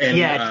Magic,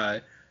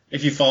 and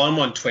if you follow him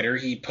on Twitter,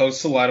 he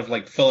posts a lot of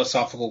like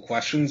philosophical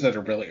questions that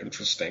are really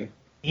interesting.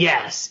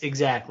 Yes,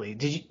 exactly.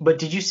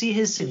 Did you see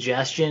his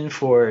suggestion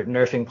for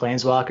nerfing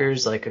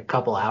planeswalkers like a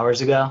couple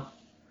hours ago?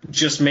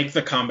 Just make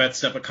the combat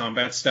step a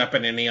combat step,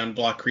 and any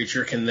unblocked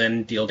creature can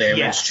then deal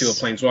damage to a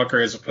Yes.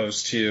 planeswalker, as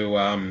opposed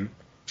to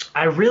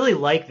I really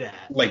like that.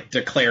 like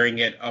declaring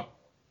it up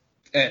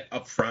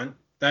front.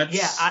 Yeah,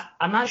 That's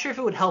I'm not sure if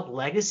it would help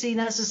Legacy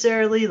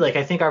necessarily. Like,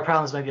 I think our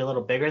problems might be a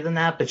little bigger than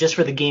that, but just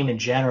for the game in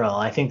general,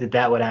 I think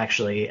that would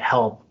actually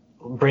help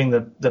bring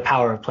the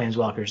power of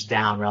planeswalkers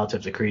down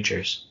relative to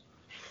creatures.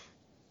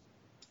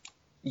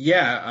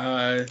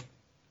 yeah.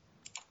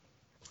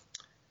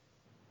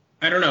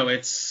 I don't know.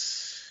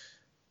 It's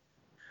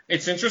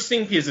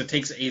interesting because it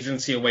takes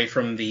agency away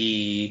from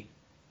the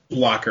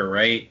blocker,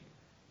 right?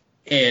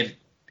 It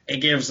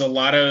gives a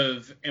lot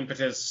of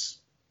impetus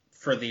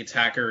for the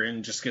attacker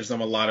and just gives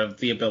them a lot of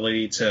the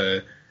ability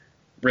to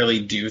really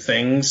do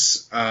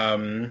things.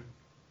 But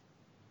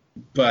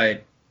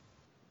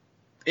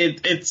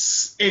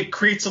it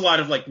creates a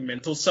lot of like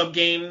mental sub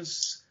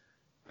games,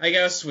 I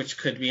guess, which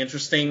could be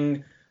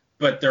interesting.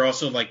 But they're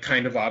also like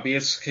kind of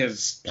obvious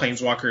because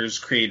planeswalkers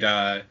create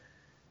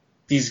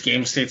these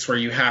game states where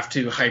you have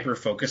to hyper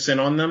focus in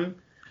on them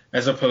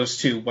as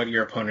opposed to what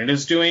your opponent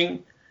is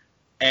doing,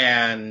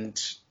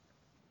 and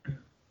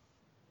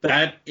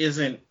that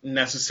isn't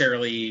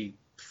necessarily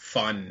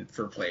fun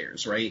for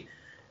players, right?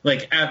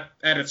 Like at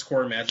its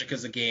core, Magic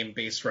is a game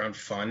based around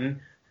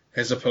fun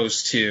as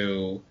opposed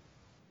to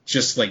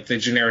just like the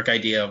generic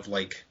idea of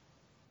like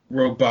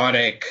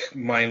robotic,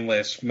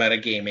 mindless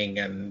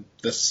metagaming and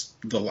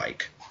the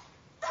like.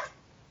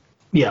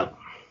 Yeah.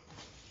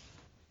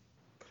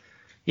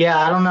 Yeah,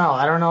 I don't know.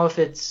 I don't know if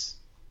it's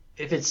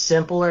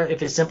simpler,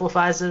 if it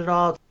simplifies it at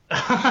all.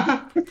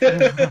 All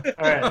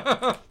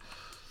right.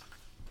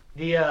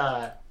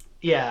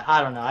 Yeah,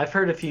 I don't know. I've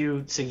heard a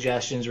few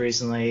suggestions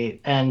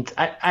recently, and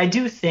I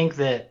do think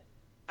that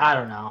I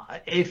don't know.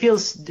 It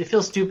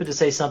feels stupid to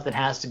say something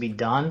has to be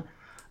done,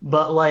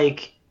 but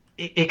like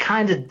it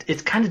kind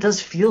of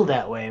does feel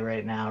that way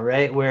right now,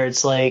 right? Where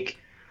it's like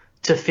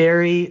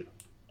Teferi,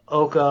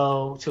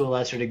 Oko to a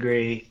lesser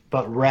degree,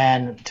 but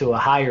Ren to a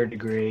higher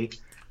degree,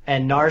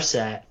 and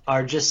Narset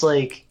are just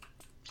like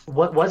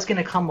what's going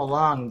to come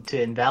along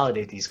to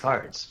invalidate these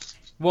cards?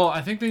 Well,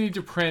 I think they need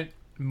to print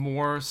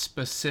more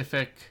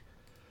specific,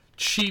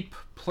 cheap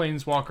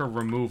planeswalker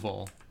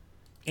removal.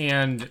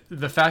 And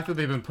the fact that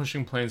they've been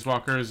pushing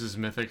planeswalkers as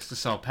mythics to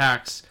sell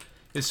packs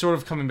is sort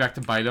of coming back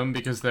to bite them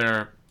because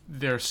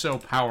they're so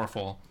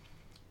powerful.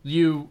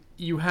 You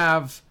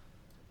have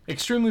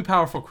extremely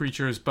powerful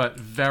creatures, but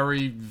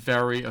very,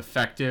 very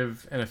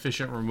effective and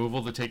efficient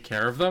removal to take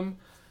care of them.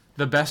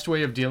 The best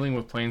way of dealing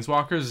with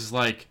planeswalkers is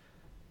like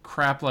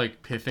crap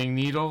like Pithing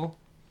Needle.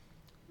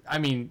 I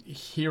mean,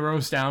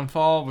 Hero's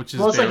Downfall, which is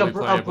well, it's like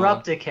playable.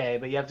 Abrupt Decay,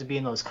 but you have to be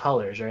in those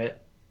colors, right?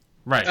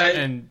 Right,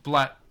 and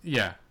black,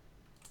 yeah.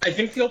 I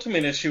think the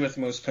ultimate issue with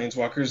most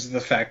planeswalkers is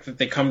the fact that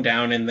they come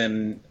down and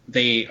then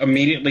they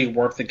immediately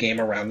warp the game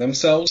around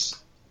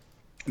themselves.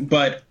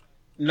 But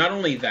not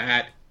only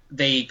that,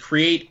 they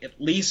create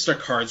at least a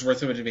card's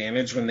worth of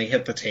advantage when they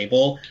hit the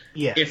table,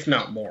 if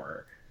not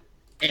more.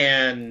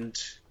 And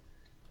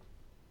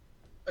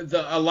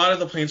a lot of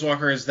the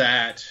planeswalkers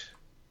that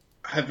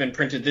have been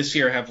printed this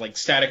year have like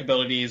static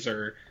abilities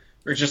or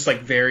just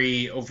like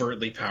very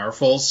overtly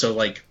powerful. So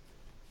like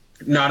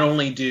not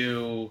only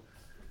do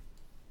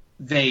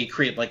they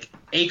create like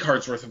a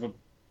card's worth of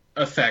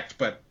effect,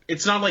 but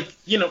it's not like,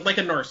 like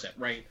a Narset,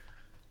 right?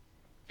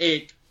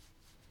 It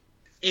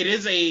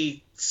is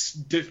a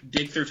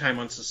dig through time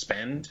on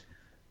suspend,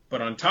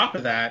 but on top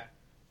of that,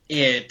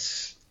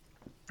 it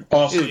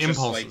also just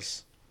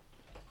impulses.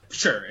 Like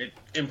sure, it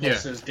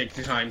impulses, dig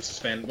through time,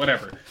 suspend,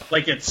 whatever.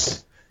 Like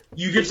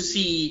you get to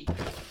see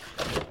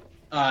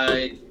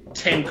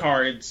 10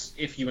 cards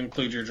if you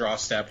include your draw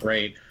step,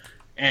 right?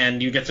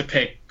 And you get to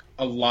pick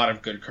a lot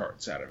of good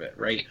cards out of it,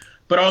 right?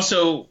 But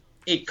also,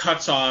 it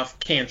cuts off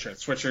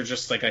cantrips, which are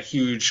just like a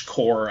huge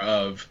core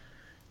of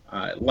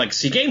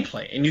legacy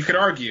gameplay. And you could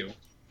argue,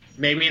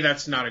 maybe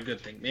that's not a good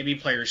thing. Maybe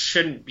players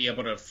shouldn't be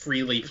able to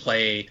freely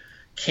play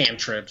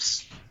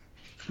cantrips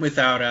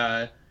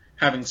without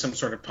having some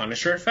sort of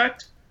punisher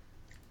effect.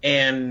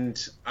 And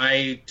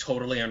I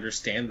totally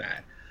understand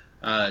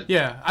that.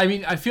 Yeah, I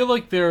mean, I feel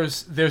like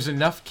there's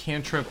enough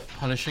cantrip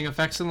punishing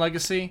effects in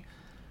Legacy.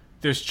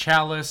 There's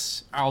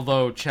Chalice,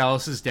 although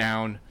Chalice is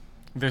down.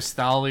 There's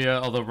Thalia,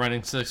 although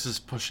running 6 is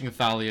pushing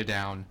Thalia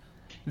down.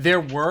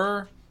 There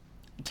were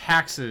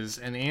taxes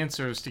and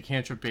answers to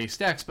cantrip-based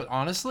decks, but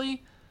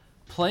honestly,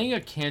 playing a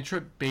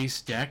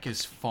cantrip-based deck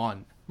is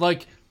fun.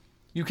 Like,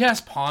 you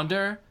cast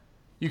Ponder,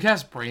 you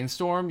cast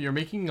Brainstorm, you're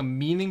making a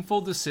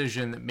meaningful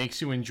decision that makes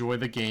you enjoy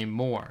the game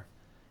more.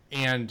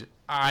 And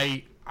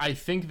I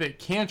think that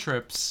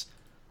cantrips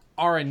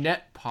are a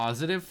net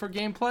positive for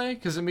gameplay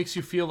because it makes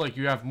you feel like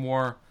you have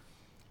more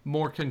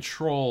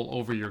control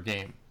over your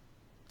game.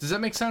 Does that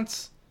make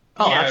sense?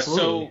 Oh, yeah,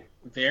 absolutely. So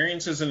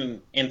variance is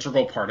an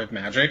integral part of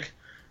Magic.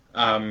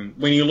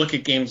 When you look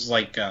at games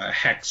like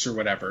Hex or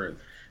whatever,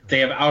 they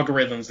have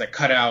algorithms that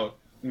cut out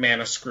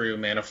Mana Screw,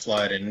 Mana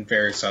Flood, and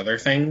various other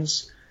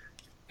things.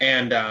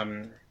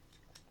 And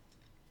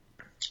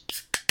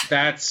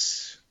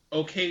that's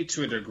okay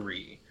to a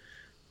degree.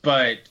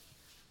 But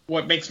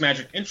what makes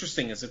Magic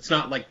interesting is it's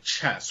not like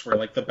chess, where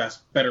like the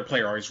better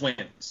player always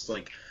wins.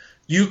 Like,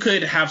 you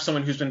could have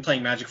someone who's been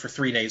playing Magic for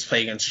 3 days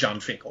play against John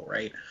Finkel,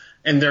 right?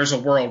 And there's a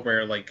world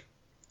where like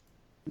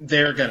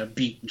they're gonna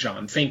beat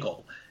John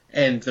Finkel,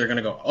 and they're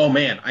gonna go, "Oh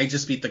man, I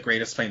just beat the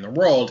greatest player in the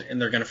world," and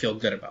they're gonna feel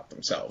good about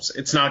themselves.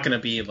 It's not gonna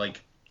be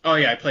like, "Oh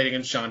yeah, I played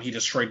against John, he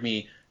destroyed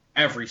me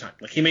every time."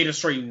 Like, he may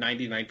destroy you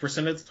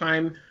 99% of the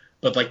time,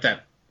 but like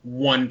that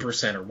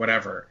 1% or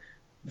whatever,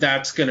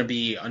 that's going to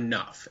be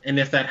enough. And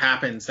if that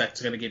happens,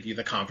 that's going to give you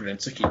the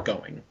confidence to keep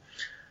going.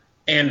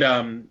 And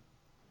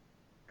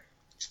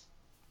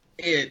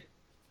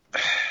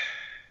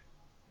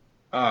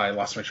I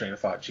lost my train of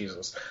thought.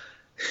 Jesus.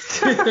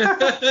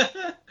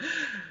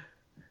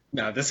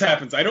 No, this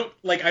happens. I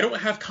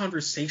don't have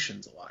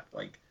conversations a lot.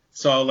 Like,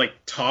 so I'll like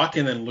talk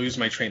and then lose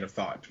my train of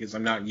thought because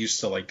I'm not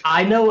used to like.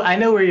 I know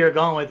where you're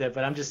going with it,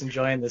 but I'm just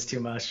enjoying this too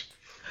much.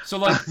 So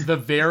like the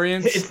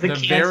variance, the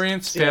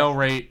variance fail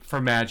rate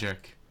for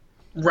Magic,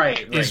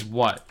 right, is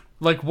what?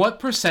 Like, what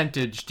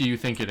percentage do you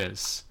think it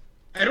is?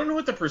 I don't know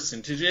what the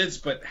percentage is,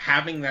 but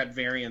having that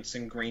variance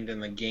ingrained in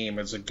the game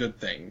is a good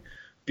thing,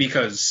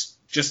 because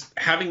just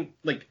having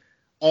like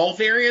all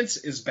variance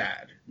is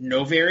bad.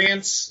 No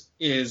variance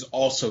is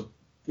also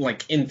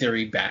like in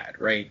theory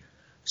bad, right?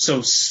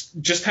 So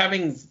just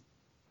having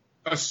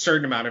a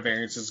certain amount of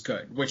variance is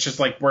good, which is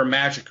like where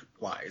Magic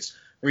lies,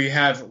 where you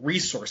have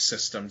resource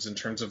systems in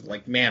terms of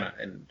like mana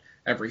and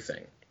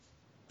everything.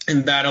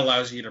 And that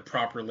allows you to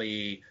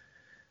properly,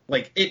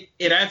 like,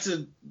 it adds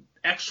an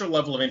extra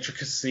level of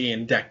intricacy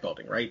in deck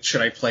building, right?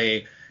 Should I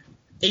play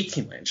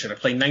 18 lands? Should I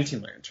play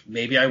 19 lands?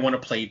 Maybe I want to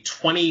play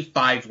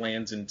 25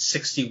 lands and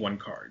 61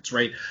 cards,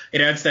 right?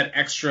 It adds that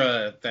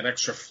extra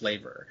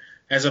flavor,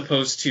 as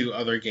opposed to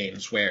other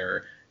games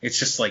where it's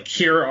just like,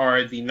 here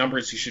are the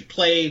numbers you should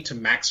play to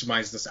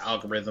maximize this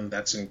algorithm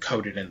that's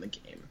encoded in the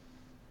game.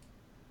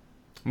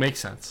 Makes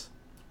sense.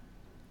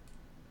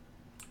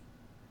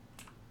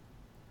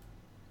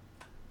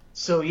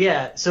 So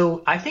yeah,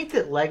 so I think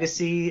that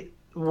Legacy,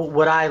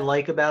 what I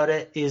like about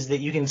it is that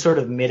you can sort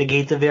of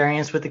mitigate the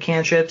variance with the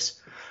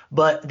cantrips,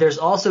 but there's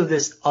also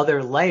this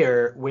other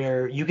layer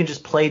where you can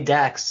just play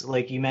decks,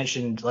 like you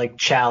mentioned, like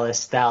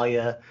Chalice,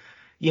 Thalia,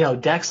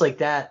 decks like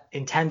that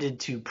intended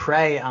to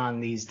prey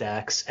on these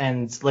decks.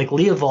 And like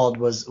Leovold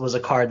was a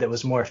card that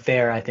was more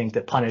fair, I think,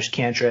 that punished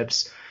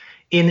cantrips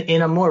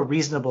in a more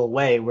reasonable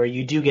way, where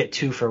you do get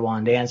 2 for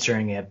 1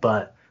 answering it,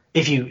 but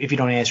if you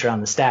don't answer it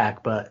on the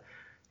stack, but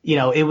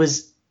it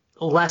was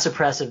less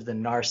oppressive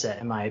than Narset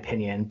in my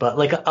opinion, but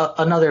like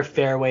another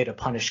fair way to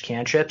punish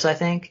cantrips, I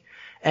think.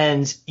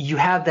 And you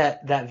have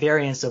that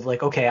variance of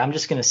like, okay, I'm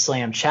just going to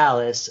slam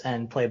Chalice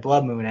and play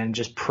Blood Moon and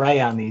just prey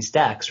on these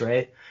decks,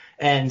 right?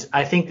 And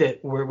I think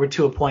that we're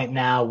to a point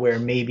now where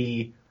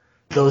maybe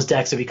those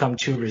decks have become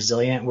too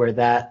resilient, where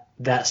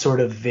that sort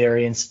of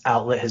variance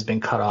outlet has been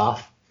cut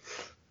off.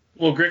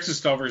 Well,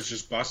 Grixis Delver is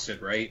just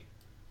busted, right?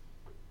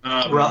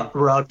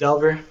 Rug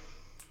Delver?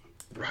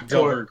 Rug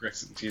Delver,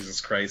 Grixis, Jesus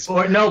Christ.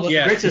 Or no, but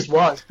yeah. Grixis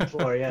was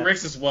before, yeah.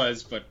 Grixis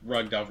was, but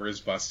Rug Delver is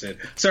busted.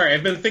 Sorry,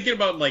 I've been thinking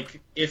about, like,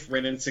 if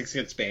Wrenn and 6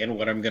 gets banned,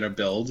 what I'm going to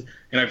build.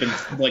 And I've been,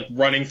 like,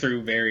 running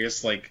through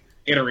various, like,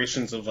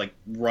 iterations of, like,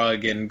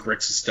 Rug and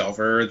Grixis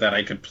Delver that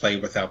I could play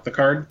without the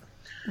card.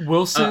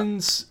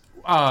 Wilson's,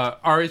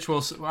 R.H.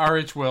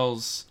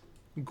 Will's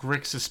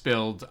Grixis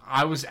build,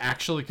 I was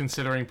actually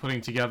considering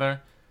putting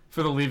together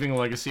for the Leaving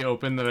Legacy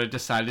Open that I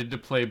decided to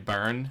play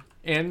Burn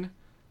in.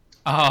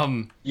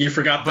 You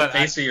forgot the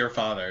face of your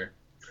father.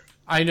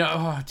 I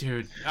know,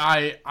 dude.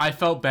 I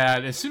felt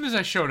bad as soon as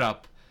I showed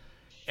up,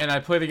 and I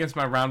played against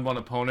my round 1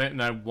 opponent,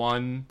 and I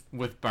won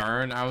with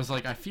Burn. I was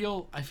like, I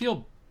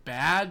feel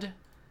bad,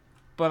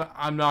 but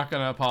I'm not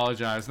gonna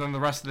apologize. And then the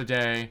rest of the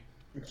day,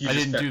 I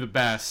didn't do the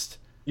best.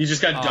 You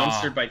just got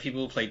dumpstered by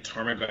people who played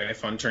Torment by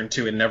Fun Turn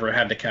 2 and never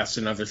had to cast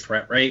another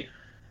threat, right?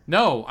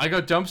 No, I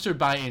got dumpstered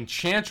by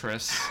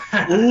Enchantress.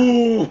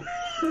 Ooh.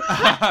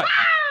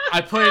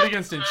 I played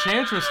against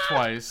Enchantress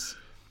twice.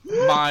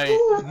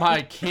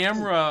 My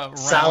camera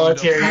round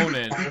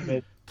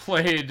opponent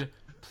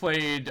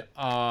played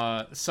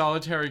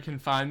Solitary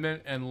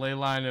Confinement and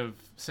Leyline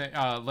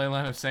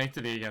of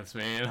Sanctity against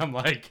me, and I'm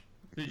like,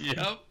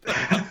 yep,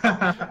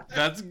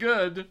 that's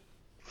good.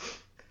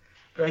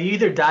 Bro, you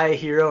either die a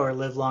hero or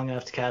live long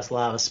enough to cast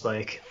Lava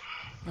Spike.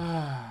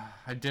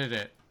 I did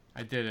it.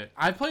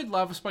 I played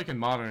Lava Spike in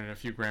Modern in a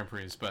few Grand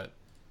Prix, but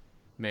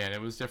man,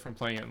 it was different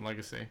playing it in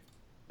Legacy.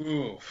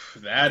 Oof,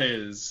 that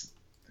is...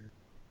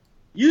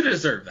 You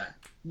deserve that.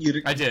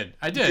 I did.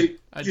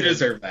 You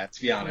deserve that,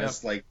 to be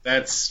honest. Yep. Like,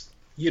 that's...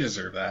 You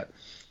deserve that.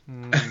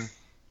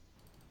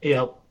 Yep.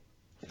 All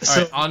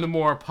right, on to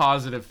more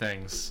positive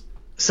things.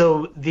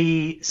 So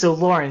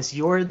Lawrence,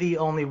 you're the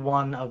only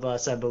one of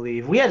us, I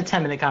believe. We had a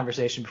 10-minute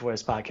conversation before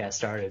this podcast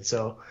started,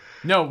 so...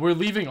 No, we're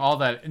leaving all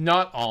that...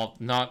 Not all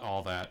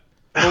that.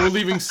 But we're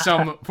leaving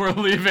some. We're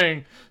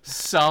leaving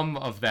some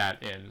of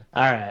that in.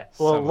 All right.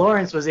 Well,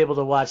 Lawrence was able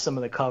to watch some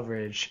of the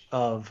coverage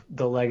of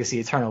the Legacy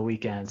Eternal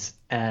weekends,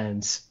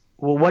 and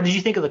well, what did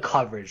you think of the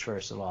coverage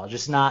first of all?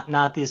 Just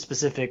not the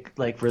specific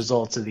like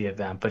results of the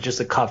event, but just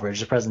the coverage,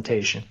 the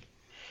presentation.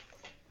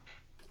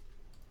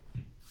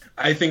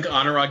 I think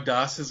Anurag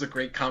Das is a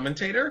great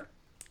commentator.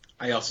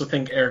 I also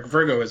think Eric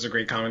Virgo is a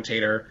great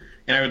commentator,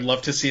 and I would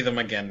love to see them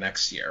again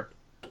next year.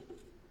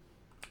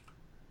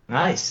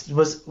 Nice.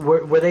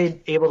 Were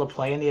they able to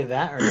play in the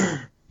event or no?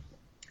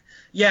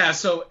 Yeah,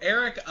 so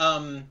Eric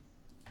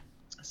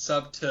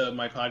subbed to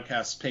my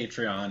podcast's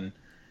Patreon,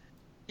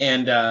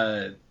 and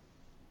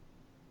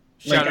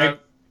shout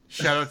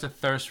out to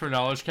Thirst for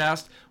Knowledge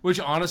Cast, which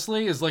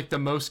honestly is like the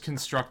most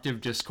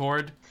constructive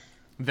Discord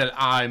that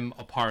I'm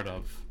a part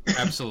of.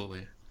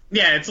 Absolutely.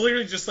 Yeah, it's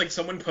literally just like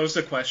someone posts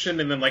a question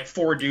and then like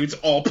 4 dudes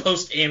all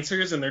post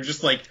answers and they're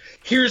just like,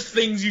 here's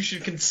things you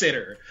should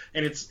consider.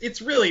 And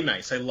it's really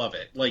nice. I love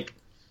it. Like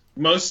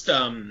most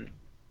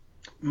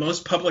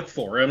public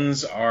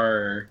forums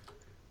are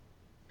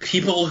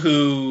people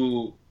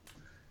who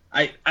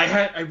I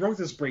wrote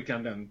this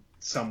breakdown down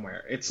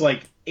somewhere. It's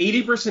like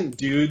 80%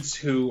 dudes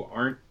who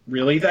aren't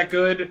really that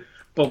good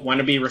but want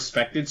to be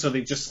respected, so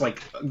they just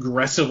like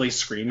aggressively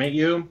scream at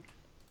you.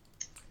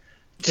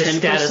 Just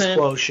status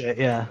quo shit,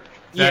 yeah.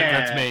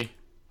 That's me.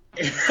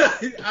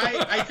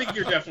 I think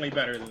you're definitely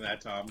better than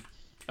that, Tom.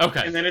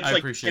 Okay, and then it's I like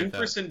appreciate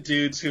 10% that.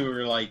 dudes who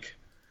are like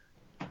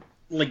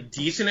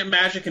decent at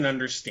Magic and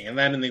understand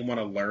that, and they want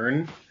to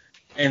learn,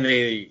 and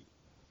they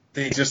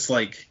just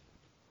like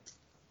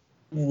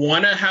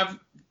want to have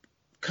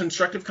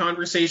constructive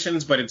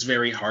conversations, but it's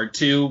very hard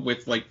to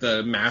with like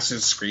the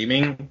masses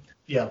screaming.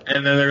 Yeah.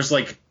 And then there's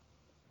like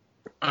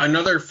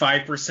another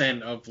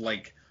 5% of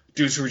like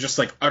dudes who are just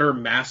like utter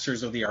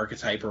masters of the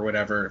archetype or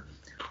whatever,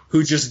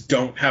 who just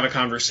don't have a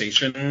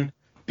conversation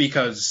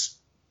because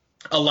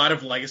a lot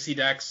of legacy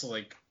decks,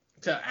 like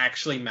to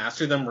actually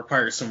master them,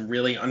 requires some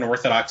really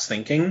unorthodox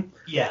thinking.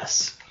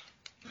 Yes.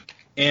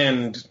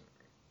 And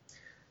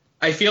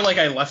I feel like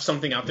I left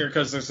something out there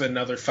because there's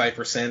another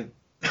 5%.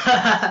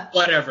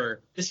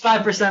 Whatever. There's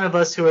 5% of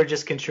us who are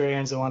just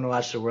contrarians and want to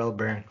watch the world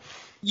burn.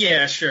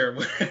 Yeah, sure,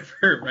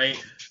 whatever,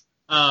 right?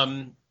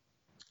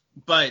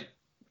 But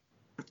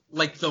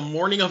like the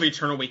morning of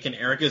Eternal Weekend,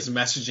 Eric is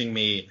messaging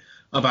me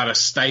about a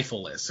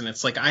Stifle list, and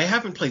it's like, I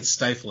haven't played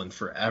Stifle in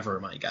forever,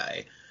 my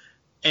guy.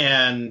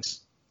 And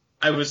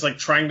I was like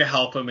trying to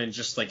help him and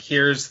just like,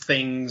 here's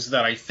things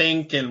that I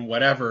think and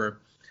whatever.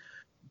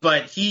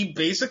 But he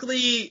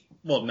basically,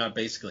 well, not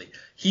basically,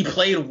 he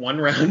played one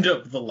round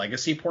of the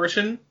Legacy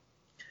portion.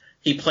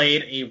 He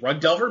played a Rug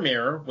Delver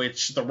Mirror,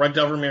 which the Rug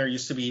Delver Mirror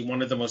used to be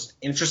one of the most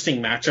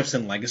interesting matchups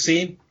in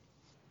Legacy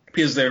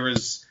because there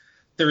was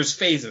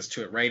phases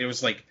to it, right? It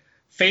was like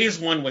phase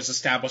 1 was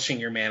establishing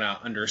your mana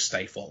under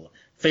Stifle.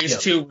 Phase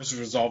 2 was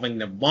resolving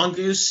the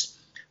Mongoose.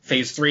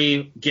 Phase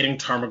 3, getting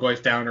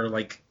Tarmogoyf down, or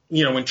like,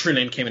 you know, when True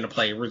Name came into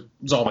play,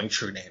 resolving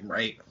True Name,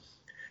 right?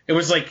 It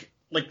was like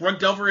Rug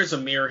Delver as a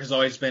mirror has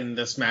always been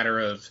this matter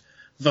of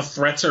the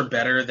threats are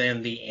better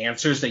than the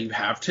answers that you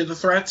have to the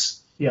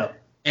threats. Yeah.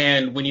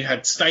 And when you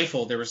had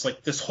Stifle, there was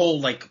like this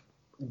whole like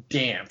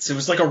dance. It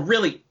was like a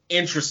really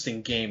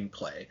interesting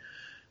gameplay.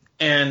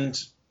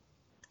 And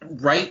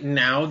right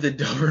now, the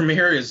Delver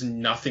Mirror is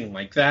nothing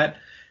like that.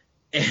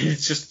 And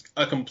it's just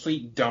a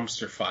complete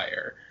dumpster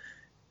fire.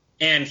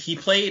 And he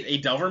played a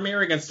Delver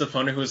Mirror against an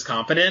opponent who was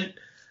competent,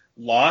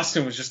 lost,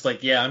 and was just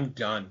like, yeah, I'm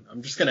done.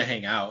 I'm just going to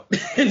hang out.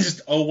 And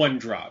just 0-1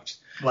 dropped.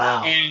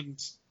 Wow.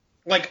 And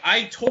like,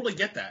 I totally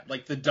get that.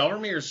 Like, the Delver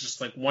Mirror is just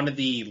like one of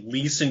the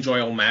least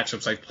enjoyable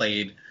matchups I've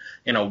played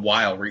in a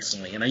while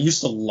recently. And I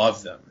used to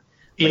love them.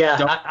 Like,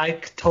 yeah, I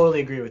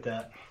totally agree with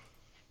that.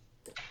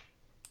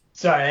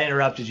 Sorry, I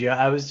interrupted you.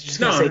 I was just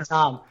going to say,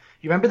 Tom,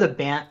 you remember the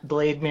Bant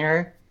Blade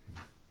Mirror?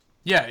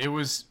 Yeah, it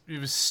was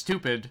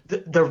stupid.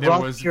 There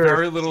was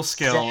very little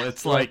skill.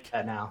 It's like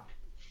that now.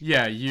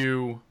 Yeah,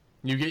 you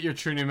get your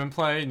True Name in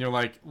play, and you're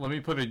like, let me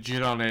put a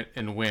Jit on it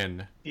and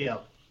win. Yeah.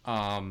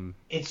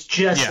 It's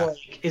just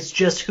it's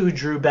just who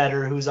drew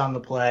better, who's on the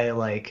play,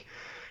 like,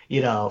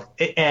 you know,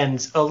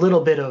 and a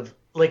little bit of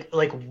like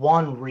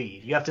one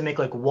read. You have to make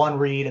like one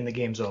read and the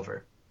game's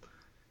over.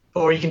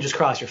 Or you can just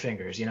cross your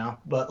fingers, you know.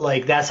 But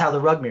like that's how the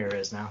Rug Mirror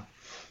is now.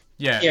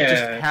 Yeah.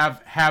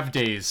 Just have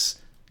days.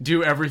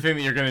 Do everything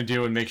that you're going to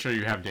do and make sure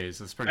you have days.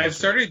 That's pretty. I've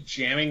started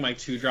jamming my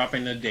 2-drop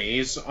into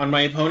days on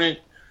my opponent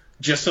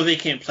just so they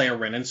can't play a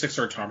Renin 6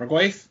 or a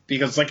Tarmogoyf.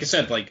 Because, like I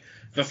said, like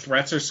the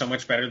threats are so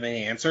much better than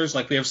the answers.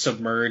 Like we have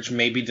Submerge,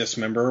 maybe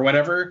Dismember or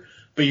whatever,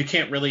 but you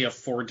can't really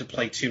afford to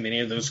play too many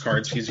of those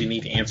cards because you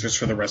need answers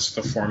for the rest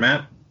of the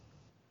format.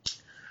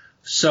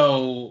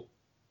 So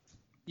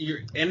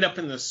you end up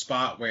in this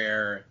spot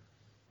where,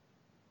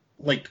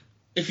 like,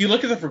 if you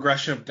look at the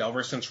progression of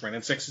Delver since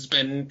Renin 6 has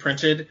been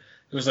printed,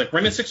 it was like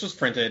Renin 6 was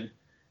printed,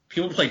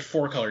 people played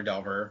 4-color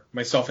Delver,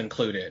 myself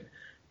included,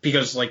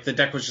 because like the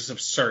deck was just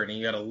absurd and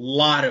you had a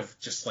lot of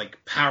just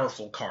like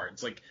powerful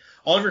cards. Like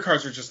all of your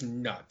cards were just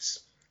nuts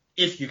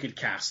if you could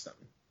cast them.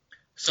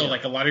 So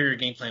like a lot of your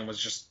game plan was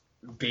just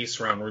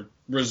based around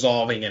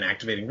resolving and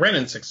activating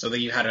Renin 6 so that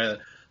you had a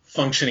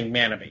functioning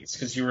mana base,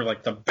 because you were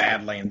like the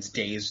Badlands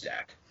Daze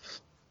deck.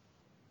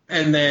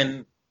 And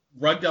then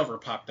Rug Delver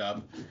popped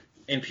up,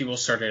 and people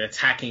started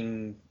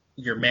attacking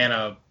your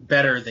mana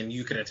better than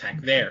you could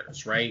attack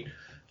theirs, right?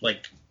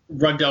 Like,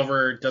 Rug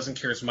Delver doesn't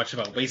care as much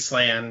about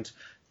Wasteland.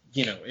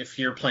 You know, if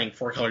you're playing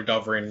 4-color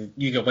Delver and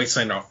you get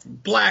Wasteland off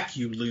black,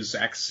 you lose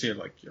access to,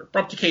 like, your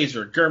Abrupt Decays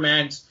or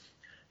Gurmags.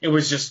 It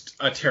was just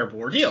a terrible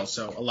ordeal.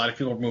 So a lot of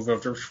people moved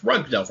over to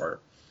Rug Delver.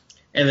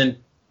 And then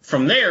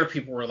from there,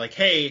 people were like,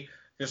 hey,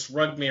 this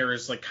Rug Mirror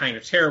is, like, kind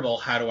of terrible.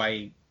 How do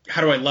I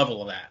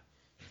level that?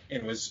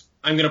 And it was,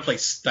 I'm going to play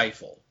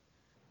Stifle.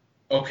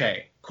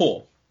 Okay,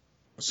 cool.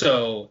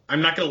 So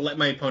I'm not going to let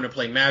my opponent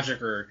play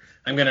Magic, or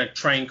I'm going to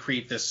try and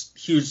create this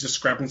huge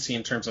discrepancy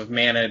in terms of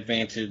mana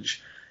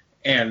advantage,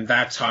 and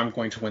that's how I'm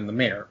going to win the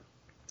mirror.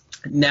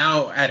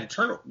 Now, at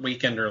Eternal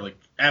Weekend, or like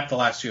at the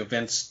last two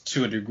events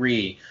to a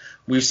degree,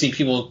 we've seen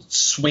people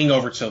swing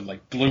over to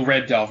like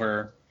Blue-Red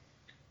Delver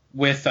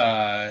with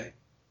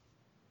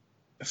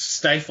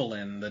Stifle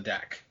in the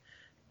deck.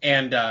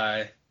 And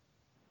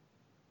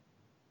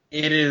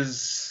it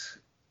is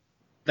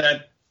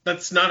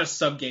that's not a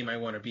sub-game I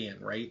want to be in,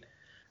 right?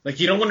 Like,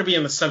 you don't want to be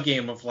in the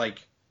sub-game of,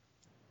 like,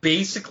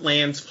 basic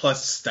lands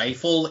plus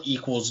Stifle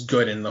equals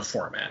good in the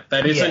format.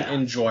 That isn't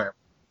enjoyable.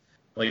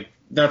 Like,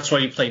 that's why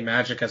you play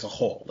Magic as a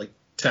whole, like,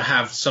 to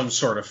have some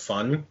sort of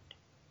fun.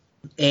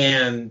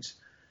 And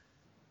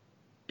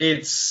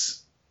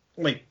it's,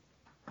 like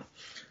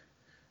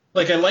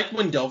I like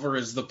when Delver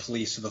is the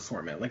police of the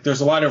format. Like,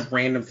 there's a lot of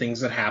random things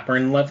that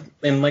happen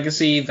in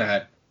Legacy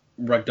that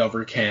Rug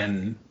Delver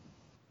can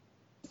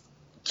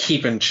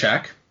keep in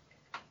check.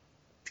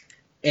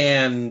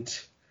 And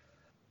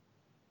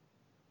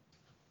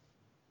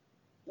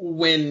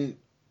when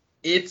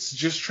it's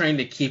just trying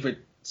to keep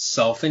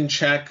itself in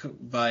check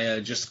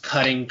via just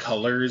cutting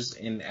colors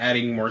and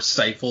adding more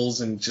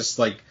stifles and just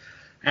like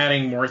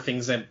adding more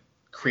things that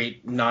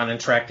create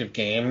non-interactive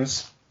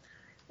games,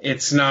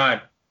 it's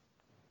not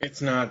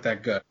that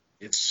good.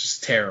 It's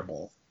just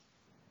terrible.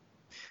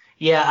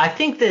 Yeah, I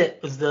think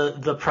that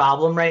the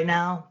problem right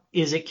now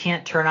is it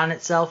can't turn on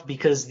itself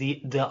because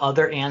the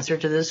other answer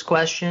to this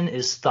question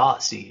is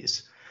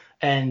Thoughtseize.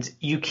 And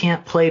you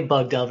can't play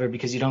Bug Delver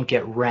because you don't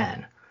get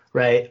Ren,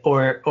 right?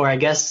 Or I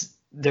guess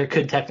there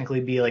could technically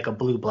be like a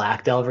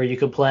Blue-Black Delver you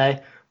could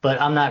play, but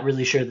I'm not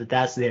really sure that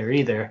that's there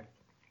either.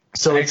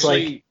 So it's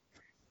like...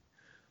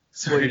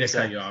 Sorry to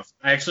cut you off.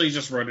 I actually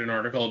just wrote an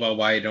article about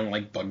why I don't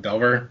like Bug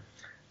Delver.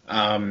 It's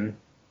on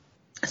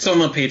the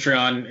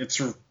Patreon.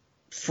 It's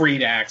free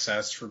to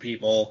access for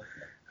people.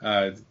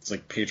 It's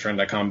like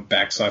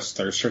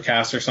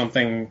patreon.com/thirstforcast or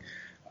something.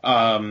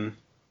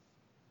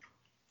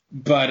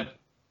 But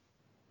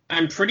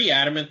I'm pretty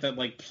adamant that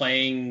like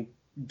playing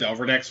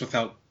Delver decks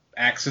without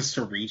access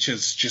to Reach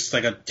is just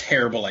like a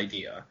terrible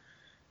idea.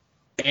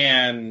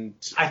 And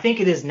I think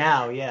it is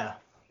now, yeah.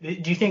 Do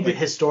you think that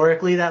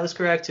historically that was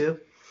correct too?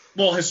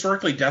 Well,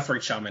 historically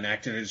Deathrite Shaman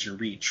acted as your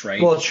Reach,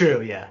 right? Well,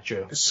 true, yeah,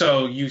 true.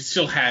 So you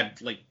still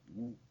had like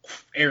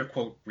air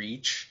quote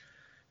Reach.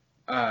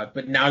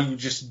 But now you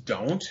just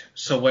don't.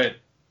 So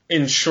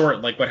in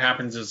short, like what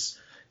happens is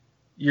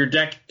your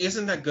deck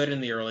isn't that good in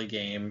the early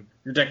game.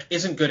 Your deck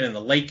isn't good in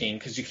the late game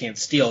because you can't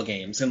steal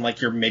games. And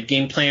like your mid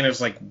game plan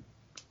is like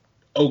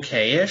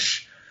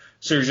okay-ish.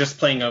 So you're just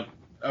playing a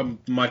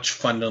much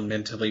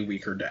fundamentally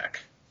weaker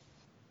deck.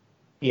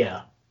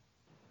 Yeah.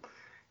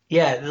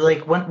 Yeah,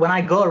 like when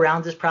I go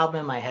around this problem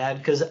in my head,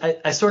 because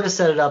I sort of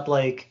set it up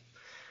like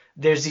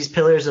there's these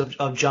pillars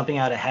of jumping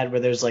out ahead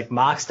where there's like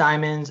Mox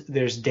Diamond,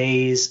 there's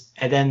Daze,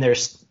 and then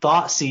there's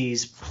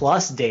Thoughtseize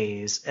plus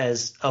Daze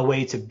as a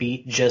way to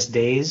beat just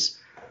Daze.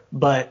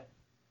 But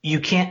you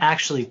can't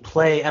actually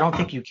play – I don't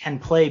think you can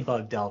play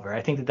Bug Delver.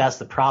 I think that that's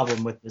the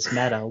problem with this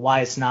meta,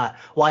 why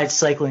it's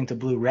cycling to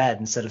Blue-Red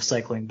instead of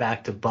cycling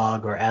back to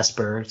Bug or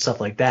Esper, stuff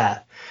like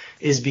that,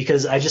 is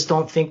because I just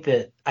don't think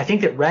that – I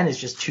think that Ren is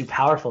just too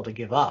powerful to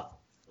give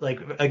up, like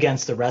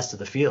against the rest of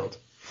the field.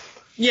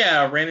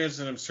 Yeah, Ren is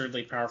an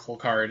absurdly powerful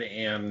card,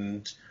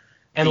 and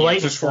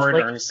Lightning Bolt,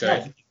 like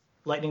good.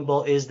 Lightning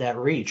Bolt is that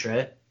Reach,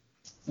 right?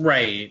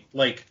 Right.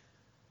 Like,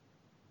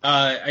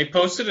 I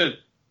posted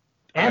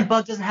and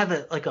Bug doesn't have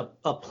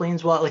a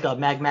Planeswalker, like a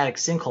Magmatic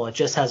Sinkhole. It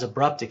just has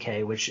Abrupt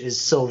Decay, which is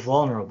so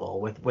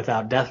vulnerable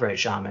without Deathrite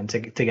Shaman to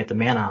get the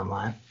mana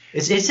online.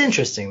 It's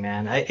interesting,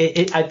 man.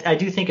 I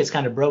do think it's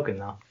kind of broken,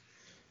 though.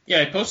 Yeah,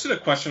 I posted a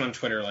question on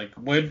Twitter, like,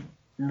 would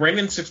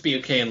Renin 6 be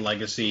okay in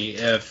Legacy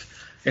if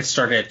it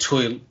started at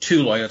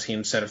two loyalty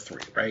instead of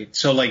 3, right?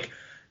 So, like,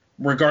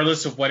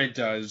 regardless of what it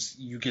does,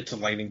 you get to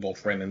Lightning Bolt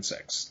Renin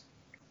 6.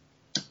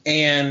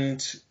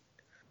 And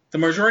the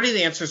majority of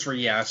the answers were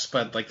yes,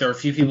 but, like, there are a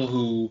few people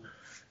who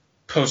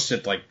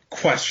posted, like,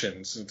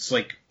 questions. It's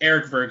like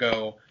Eric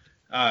Virgo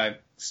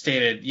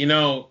stated,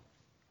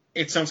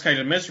 it sounds kind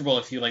of miserable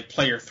if you, like,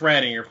 play your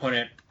threat and your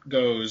opponent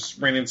goes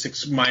Renin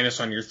 6 minus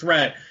on your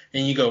threat,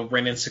 and you go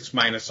Renin 6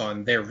 minus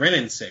on their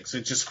Renin 6.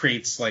 It just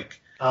creates, like,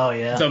 oh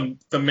yeah,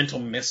 the mental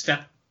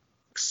misstep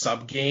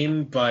sub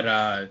game,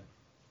 but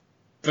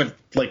but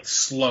like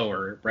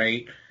slower,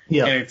 right?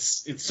 Yeah. And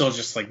it's still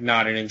just like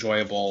not an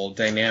enjoyable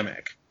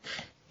dynamic.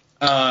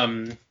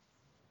 I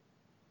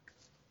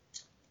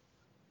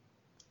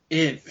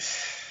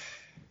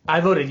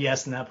voted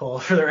yes in that poll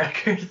for the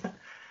record.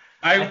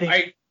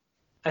 I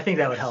think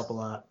that would help a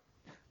lot.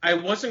 I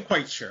wasn't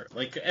quite sure.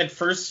 Like at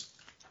first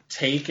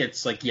take,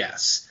 it's like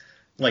yes,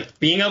 like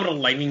being able to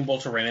lightning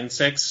bolt a Renin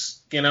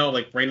 6. You know,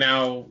 like right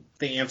now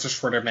the answers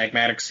for their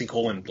magmatic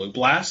sinkhole and blue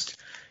blast.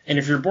 And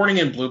if you're boarding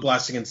in blue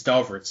blast against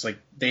Delver, it's like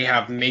they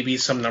have maybe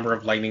some number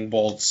of lightning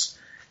bolts,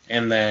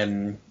 and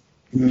then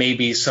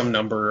maybe some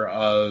number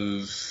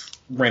of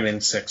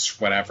Renin 6,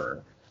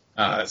 whatever.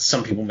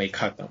 Some people may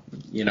cut them,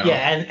 you know.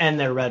 Yeah, and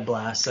their red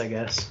blasts, I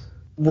guess.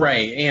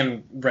 Right,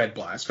 and red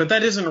blast, but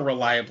that isn't a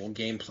reliable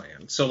game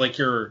plan. So like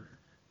the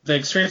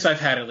experience I've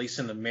had, at least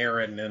in the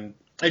Marin and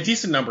a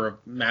decent number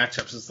of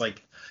matchups, is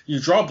like you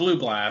draw blue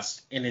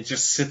blast and it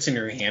just sits in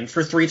your hand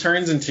for 3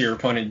 turns until your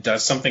opponent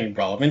does something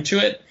relevant to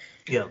it.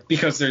 Yeah.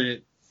 Because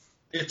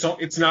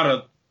it's not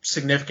a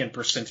significant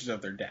percentage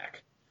of their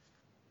deck.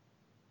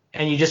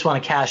 And you just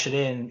want to cash it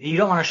in. You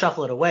don't want to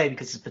shuffle it away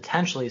because it's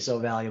potentially so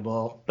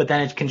valuable, but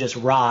then it can just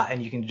rot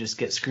and you can just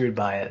get screwed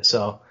by it.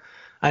 So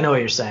I know what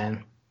you're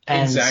saying.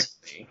 And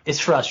exactly. It's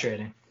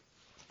frustrating.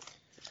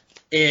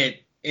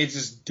 It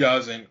just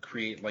doesn't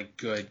create like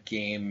good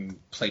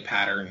game play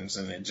patterns,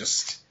 and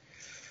it's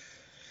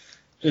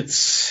a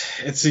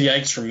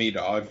yikes for me,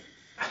 dog.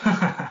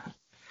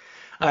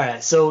 All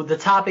right, so the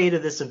top 8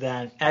 of this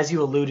event, as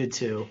you alluded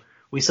to,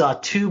 we saw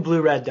 2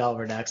 blue-red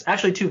Delver decks,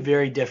 actually 2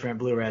 very different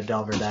blue-red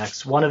Delver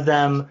decks. One of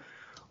them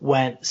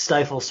went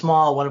Stifle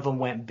Small, one of them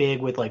went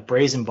big with like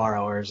Brazen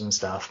Borrowers and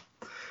stuff.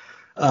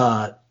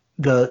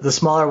 The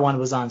smaller one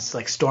was on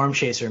like Storm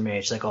Chaser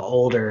Mage, like an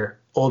older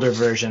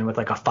version with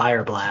like a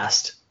Fire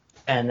Blast,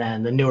 and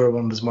then the newer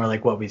one was more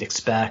like what we'd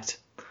expect.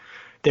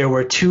 There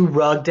were 2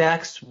 rug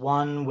decks,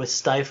 one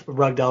with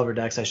rug Delver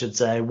decks, I should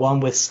say,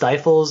 one with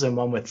Stifles and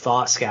one with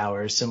Thought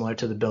Scours, similar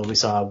to the build we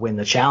saw win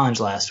the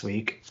challenge last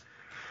week.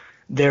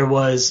 There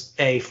was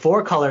a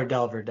 4-color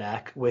Delver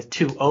deck with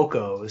 2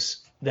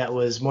 Okos that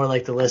was more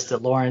like the list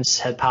that Lawrence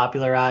had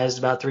popularized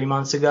about 3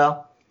 months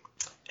ago.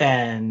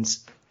 And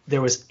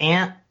there was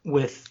Ant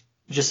with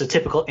just a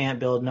typical Ant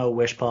build, no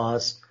Wish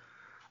Paws.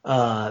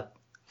 A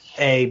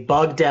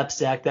Bug Depths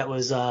deck that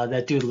was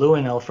that dude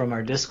Luinil from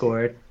our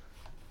Discord.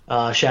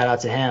 Shout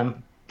out to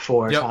him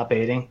for top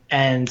 8ing.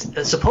 And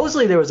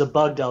supposedly there was a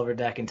Bug Delver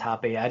deck in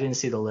top 8. I didn't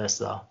see the list,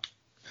 though.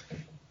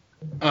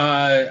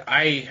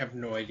 I have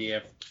no idea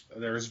if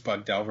there was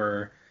Bug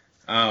Delver.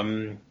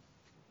 To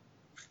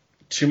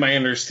my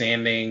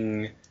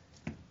understanding,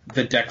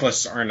 the deck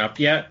lists aren't up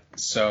yet,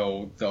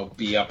 so they'll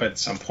be up at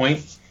some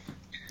point.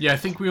 Yeah, I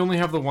think we only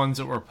have the ones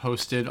that were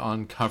posted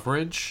on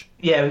coverage.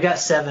 Yeah, we got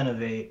 7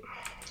 of 8.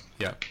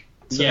 Yeah.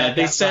 So yeah,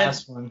 they said...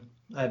 last one,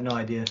 I have no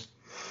idea.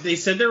 They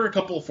said there were a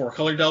couple of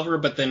 4-color Delver,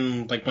 but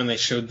then like when they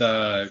showed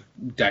the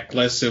deck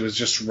list, it was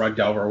just Rug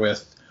Delver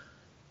with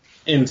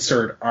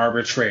insert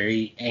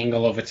arbitrary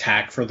angle of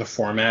attack for the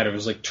format. It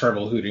was like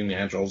Turtle Hooting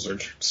Mandrills or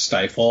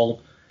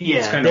Stifle.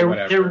 Yeah,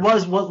 there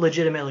was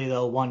legitimately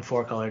though one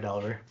 4-color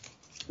Delver.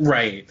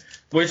 Right,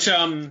 which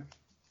I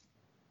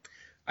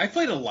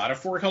played a lot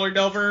of 4-color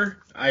Delver.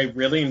 I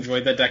really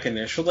enjoyed that deck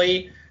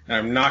initially, and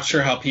I'm not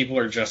sure how people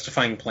are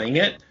justifying playing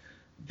it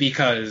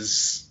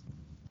because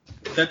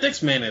that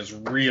deck's mana is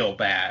real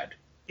bad.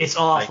 It's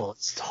awful. Like,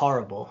 it's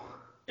horrible.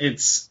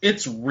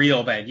 It's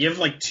real bad. You have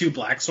like 2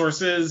 black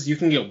sources. You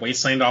can get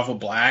Wasteland off of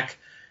black.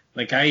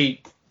 Like I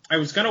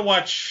was gonna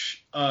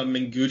watch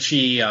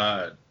Menguchi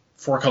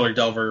 4-color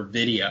Delver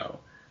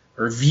video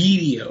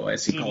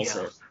as he calls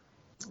it.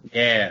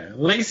 Yeah,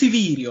 Legacy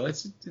video.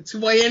 It's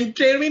who I am,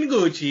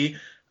 Menguchi.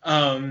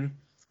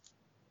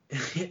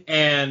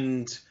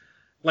 And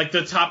like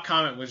the top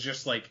comment was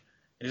just like,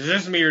 is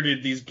this me or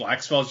did these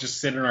black spells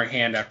just sit in our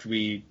hand after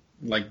we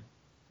like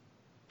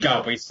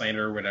got Wasteland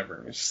or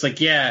whatever? It's just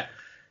like, yeah,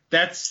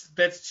 that's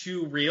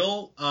too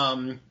real.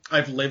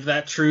 I've lived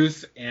that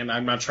truth and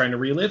I'm not trying to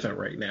relive it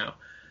right now.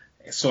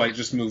 So I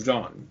just moved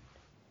on.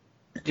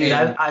 Dude,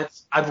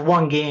 I've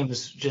won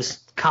games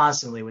just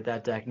constantly with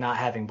that deck, not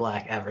having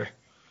black ever.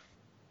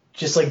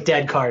 Just like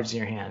dead cards in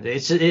your hand.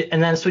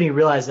 And that's when you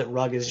realize that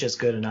Rug is just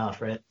good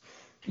enough, right?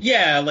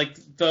 Yeah, like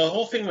the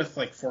whole thing with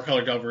like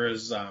 4-color Delver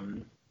is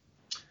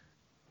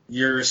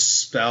your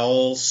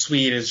spell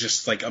suite is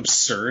just like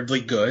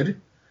absurdly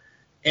good.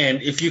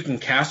 And if you can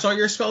cast all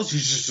your spells, you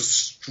just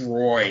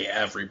destroy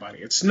everybody.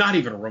 It's not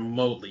even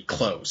remotely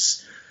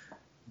close.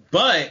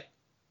 But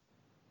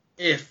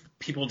if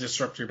people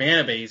disrupt your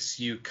mana base,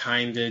 you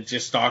kind of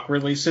just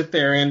awkwardly sit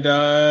there and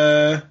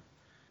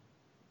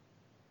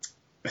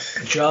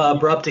draw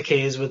Abrupt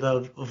Decays with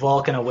a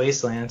Vulcan a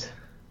Wasteland.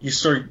 You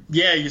start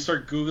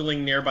Googling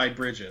nearby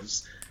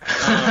bridges.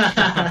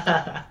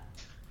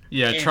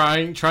 Yeah,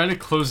 trying to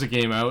close a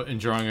game out and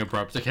drawing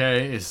Abrupt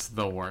Decay is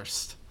the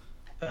worst.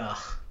 Ugh.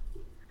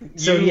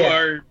 So you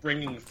are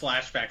bringing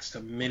flashbacks to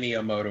many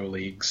Amoto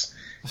leagues.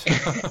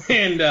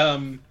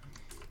 And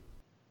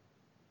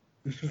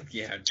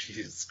Yeah,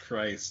 Jesus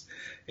Christ.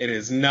 It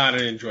is not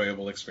an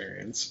enjoyable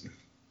experience.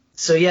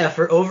 So yeah,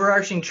 for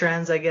overarching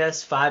trends, I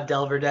guess 5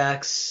 Delver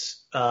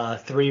decks,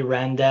 3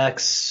 Ren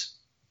decks,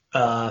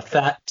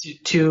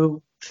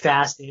 two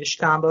fast-ish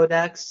combo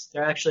decks.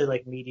 They're actually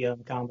like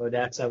medium combo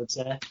decks, I would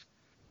say.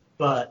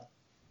 But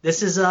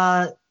this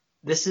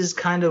is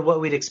kind of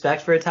what we'd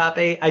expect for a top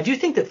 8. I do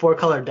think that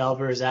 4-color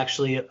Delver is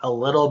actually a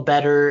little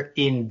better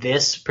in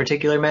this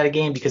particular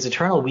metagame because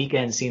Eternal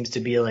Weekend seems to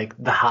be like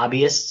the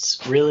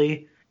hobbyists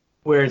really,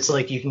 where it's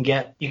like you can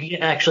get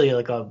actually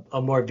like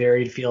a more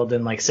varied field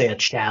than like say a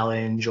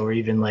challenge or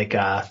even like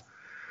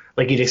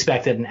you'd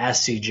expect at an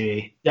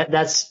SCG.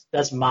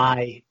 That's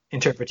my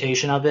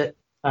interpretation of it.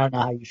 I don't know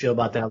how you feel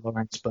about that,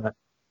 Lawrence, but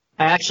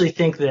I actually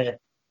think that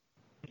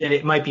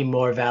it might be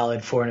more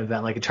valid for an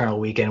event like Eternal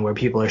Weekend where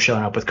people are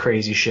showing up with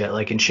crazy shit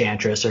like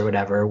Enchantress or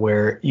whatever,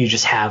 where you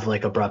just have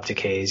like abrupt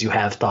decays, you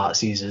have thought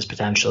seizes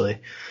potentially.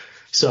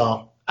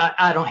 So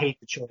I don't hate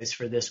the choice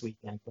for this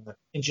weekend, but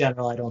in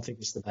general, I don't think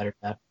it's the better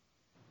bet.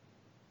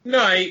 No,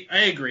 I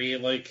agree.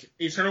 Like,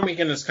 Eternal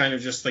Weekend is kind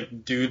of just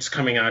like dudes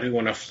coming out who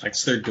want to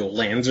flex their dual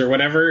lands or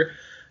whatever.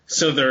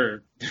 So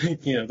they're,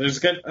 there's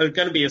going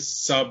to be a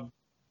sub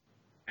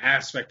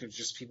aspect of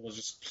just people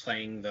just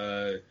playing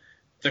the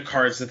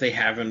cards that they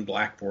have in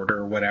Black Border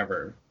or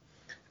whatever.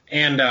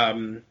 And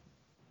I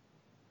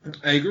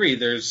agree.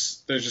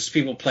 There's just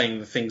people playing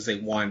the things they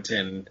want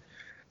and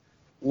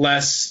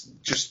less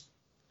just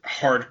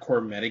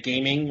hardcore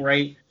metagaming,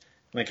 right?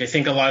 Like, I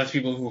think a lot of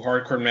people who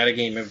hardcore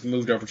metagame have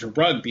moved over to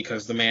Rug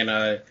because the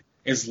mana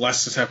is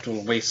less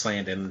susceptible to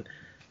Wasteland and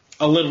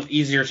a little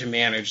easier to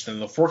manage than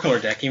the 4-color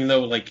deck, even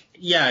though, like,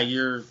 yeah,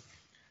 you're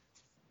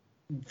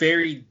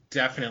very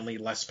definitely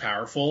less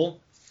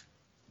powerful,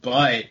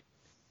 but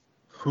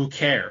who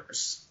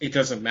cares? It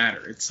doesn't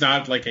matter. It's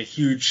not like a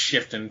huge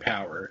shift in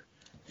power.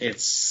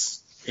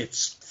 It's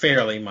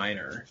fairly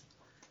minor.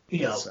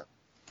 Yeah.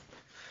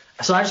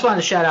 So I just wanted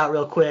to shout out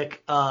real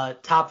quick,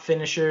 top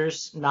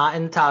finishers, not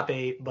in the top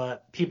 8,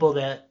 but people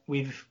that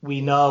we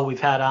know we've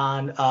had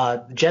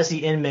on. Jesse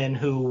Inman,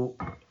 who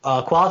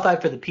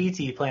qualified for the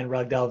PT playing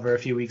Rug Delver a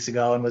few weeks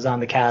ago and was on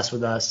the cast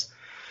with us.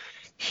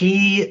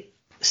 He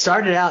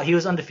started out, he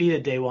was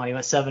undefeated day 1. He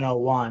went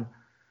 7-0-1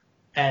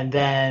 and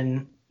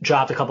then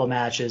dropped a couple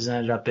matches and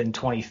ended up in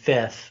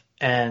 25th.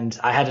 And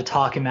I had to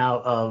talk him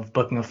out of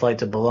booking a flight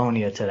to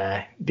Bologna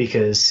today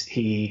because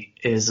he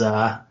is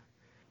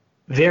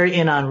very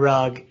in on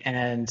Rug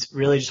and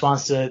really just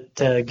wants to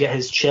get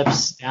his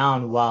chips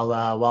down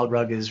while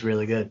Rug is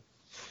really good.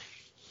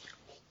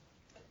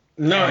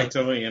 No, I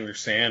totally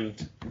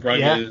understand. Rug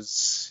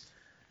is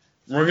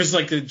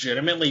like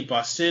legitimately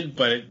busted,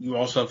 but you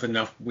also have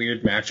enough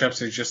weird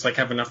matchups. You just like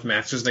have enough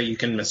matches that you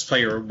can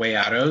misplay your way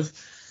out of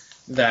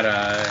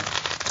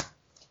that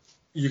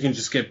you can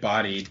just get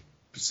bodied.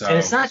 So. And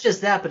it's not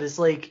just that, but it's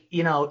like,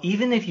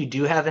 even if you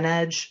do have an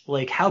edge,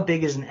 like how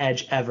big is an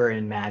edge ever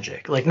in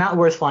Magic? Like not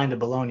worth flying to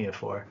Bologna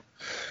for.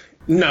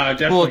 No,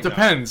 definitely Well, it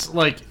depends. Not.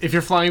 Like if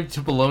you're flying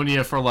to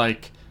Bologna for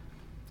like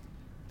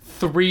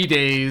 3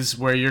 days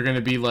where you're going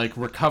to be like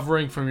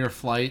recovering from your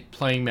flight,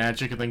 playing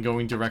Magic, and then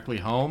going directly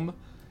home,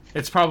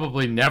 it's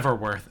probably never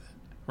worth it,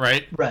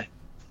 right? Right.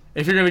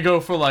 If you're going to go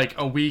for like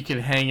a week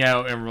and hang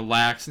out and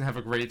relax and have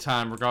a great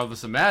time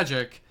regardless of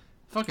Magic,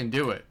 fucking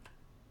do it.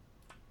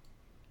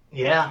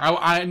 Yeah.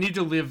 I need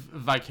to live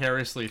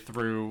vicariously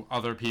through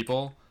other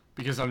people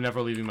because I'm never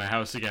leaving my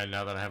house again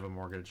now that I have a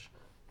mortgage.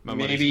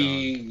 Maybe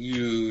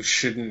you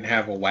shouldn't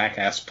have a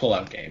whack-ass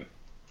pull-out game.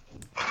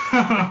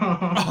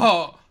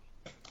 Oh!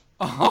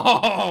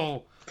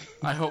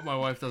 I hope my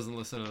wife doesn't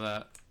listen to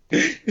that.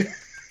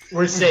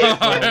 We're safe,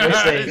 man. We're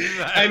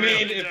safe. I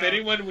mean, if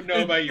anyone would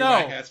know about your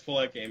whack-ass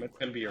pull-out game, it's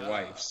going to be your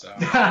wife, so.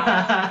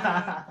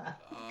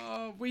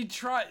 We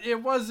tried.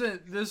 It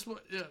wasn't this one.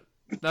 Yeah.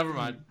 Never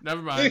mind.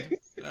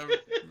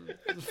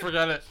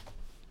 Forget it.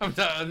 I'm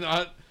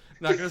not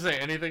going to say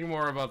anything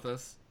more about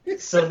this.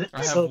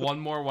 I have one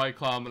more White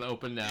Claw I'm going to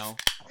open now.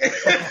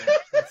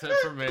 That's it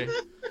for me.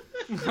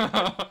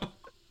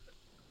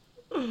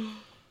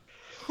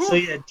 So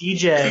yeah,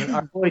 DJ,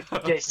 our boy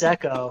DJ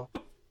Secco,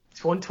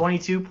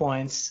 22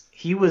 points.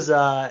 He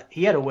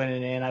had a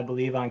winning in, I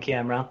believe, on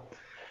camera.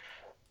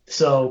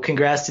 So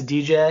congrats to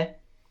DJ.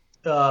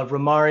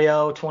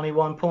 Romario,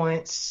 21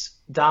 points.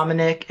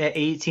 Dominic at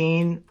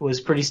 18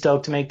 was pretty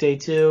stoked to make day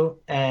 2,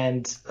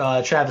 and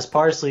Travis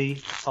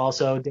Parsley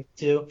also day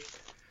 2.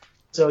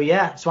 So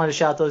yeah, just wanted to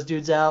shout those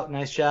dudes out.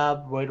 Nice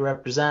job, way to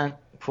represent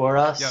for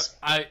us.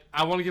 Yeah,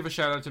 I want to give a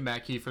shout out to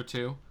Matt Kiefer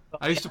too.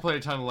 I used to play a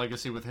ton of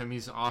Legacy with him.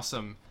 He's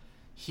awesome.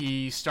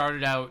 He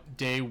started out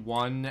day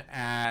 1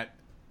 at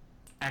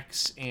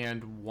X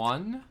and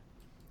 1,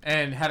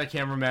 and had a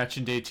camera match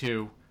in day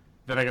 2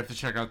 that I got to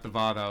check out the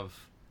VOD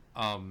of.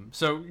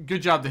 So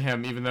good job to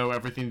him, even though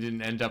everything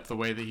didn't end up the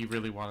way that he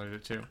really wanted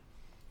it to.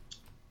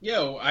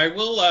 Yo, I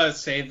will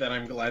say that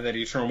I'm glad that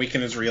Eternal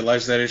Weekend has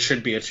realized that it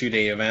should be a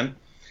 2-day event.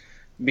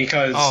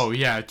 Because... Oh,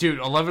 yeah, dude,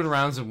 11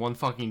 rounds in one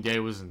fucking day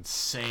was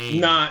insane.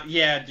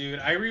 Yeah, dude,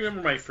 I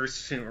remember my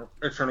first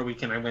Eternal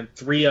Weekend, I went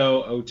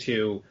 3-0,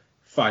 0-2,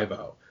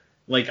 5-0.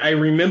 Like, I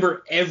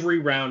remember every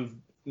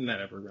round,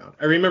 not every round.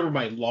 I remember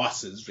my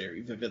losses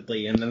very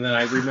vividly, and then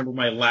I remember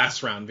my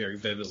last round very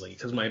vividly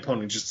because my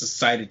opponent just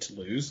decided to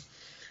lose.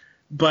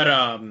 But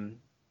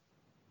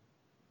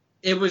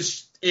there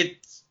was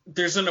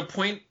a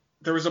point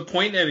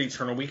at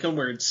Eternal Weekend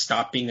where it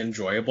stopped being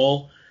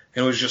enjoyable.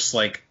 It was just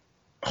like,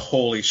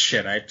 holy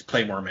shit, I have to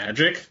play more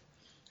Magic.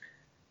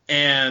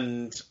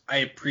 And I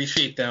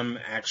appreciate them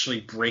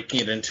actually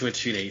breaking it into a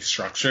 2-day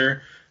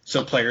structure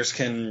so players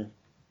can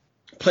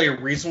play a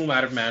reasonable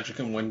amount of Magic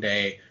in one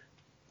day,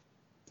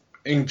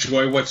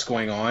 enjoy what's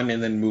going on,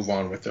 and then move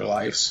on with their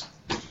lives.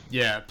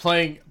 Yeah,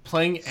 playing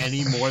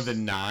any more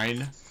than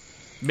 9,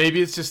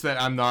 maybe it's just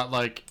that I'm not,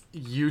 like,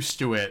 used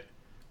to it,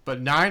 but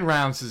 9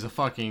 rounds is a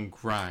fucking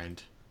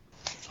grind.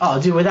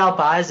 Oh, dude, without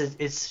buys,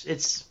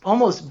 it's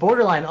almost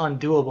borderline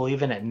undoable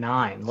even at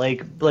 9.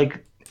 Like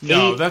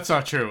no, that's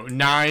not true.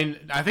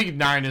 9, I think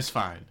 9 is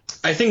fine.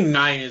 I think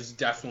 9 is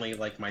definitely,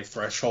 like, my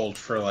threshold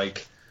for,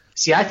 like,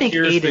 see, I think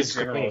 8 is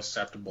great.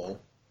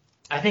 Acceptable.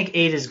 I think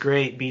 8 is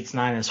great, beats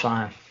 9 is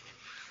fine.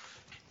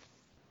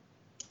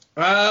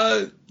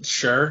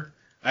 Sure.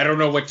 I don't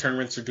know what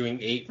tournaments are doing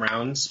 8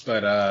 rounds,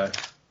 but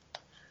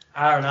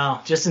I don't know.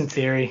 Just in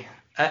theory.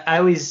 I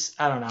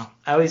don't know.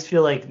 I always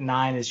feel like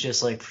 9 is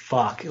just like,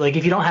 fuck. Like,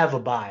 if you don't have a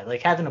bye,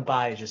 like, having a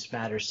bye just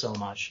matters so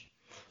much.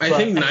 I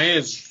think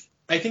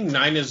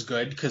 9 is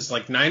good, because,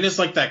 like, 9 is,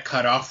 like, that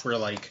cutoff where,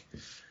 like,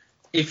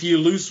 if you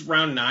lose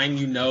round 9,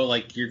 you know,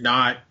 like, you're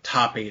not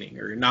top 8ing,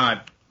 or you're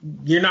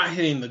not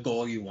hitting the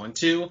goal you want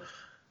to.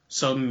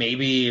 So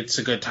maybe it's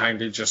a good time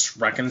to just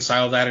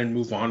reconcile that and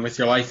move on with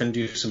your life and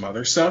do some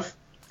other stuff.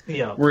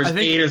 Yeah. Whereas I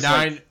think 8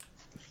 is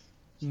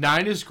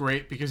 9 is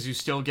great because you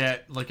still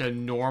get, like, a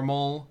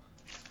normal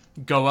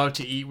go out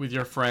to eat with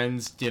your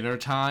friends dinner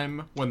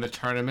time when the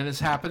tournament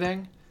is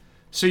happening.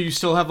 So you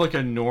still have, like,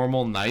 a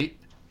normal night.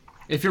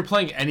 If you're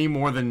playing any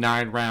more than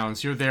 9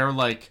 rounds, you're there,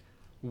 like,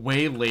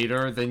 way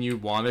later than you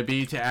want to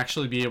be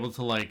actually be able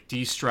to, like,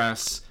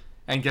 de-stress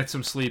and get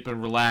some sleep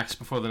and relax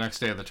before the next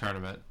day of the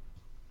tournament.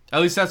 At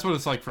least that's what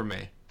it's like for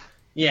me.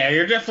 Yeah,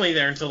 you're definitely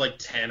there until, like,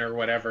 10 or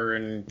whatever,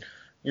 and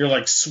you're,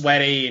 like,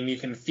 sweaty, and you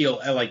can feel,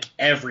 like,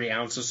 every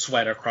ounce of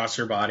sweat across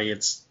your body.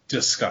 It's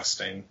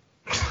disgusting.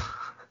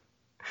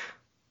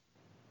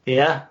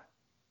 Yeah.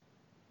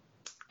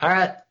 All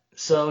right.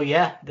 So,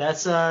 yeah,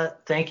 that's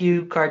thank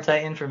you, Card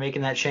Titan, for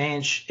making that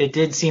change. It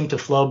did seem to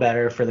flow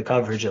better for the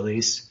coverage, at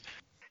least.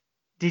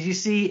 Did you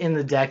see in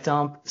the deck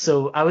dump?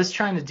 So I was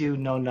trying to do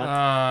No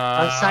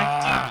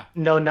Nut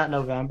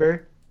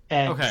November,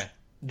 and okay.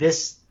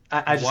 This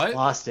I just what?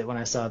 lost it when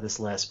I saw this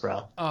list,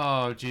 bro.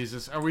 Oh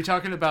Jesus! Are we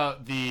talking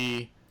about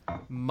the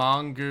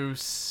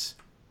Mongoose,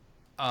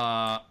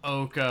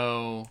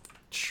 Oko,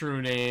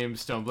 True Name,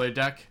 Stoneblade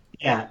deck?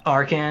 Yeah,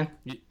 Arcan.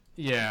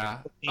 Yeah.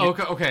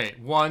 Oko. Okay.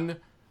 One,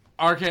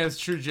 Arcan is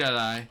True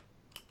Jedi,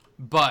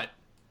 but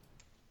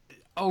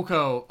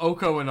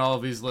Oko in all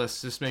of these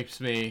lists just makes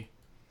me,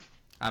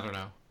 I don't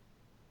know,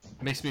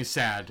 makes me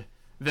sad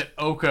that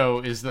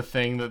Oko is the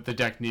thing that the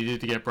deck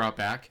needed to get brought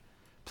back.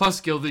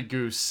 Plus Gilded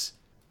Goose,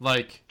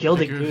 like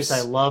Gilded Goose,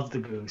 I love the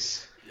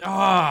Goose.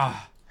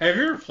 Ah. Have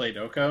you ever played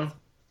Oko?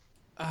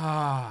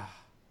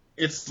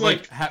 It's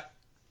like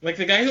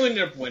the guy who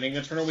ended up winning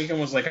Eternal Weekend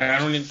was like, I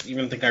don't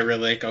even think I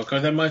really like Oko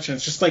that much. And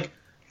it's just like,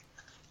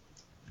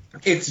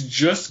 it's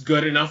just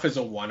good enough as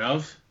a one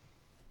of.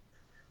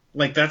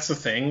 Like, that's the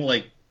thing.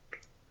 Like,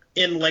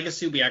 in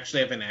Legacy, we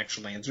actually have an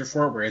actual answer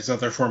for it, whereas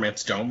other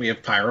formats don't. We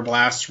have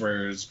Pyroblast,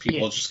 whereas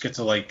people just get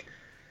to, like,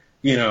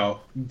 you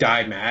know,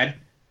 die mad.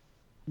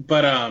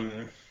 But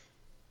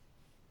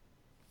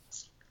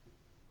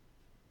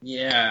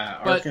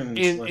yeah. But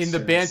in the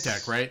Bant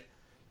deck, right?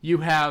 You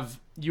have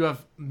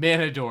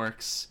mana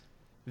dorks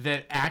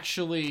that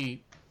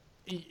actually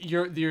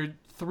your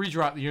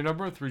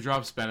number of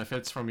 3-drops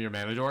benefits from your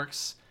mana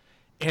dorks,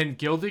 and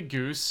Gilded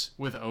Goose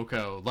with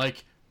Oko,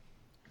 like,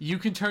 you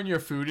can turn your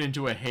food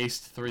into a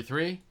haste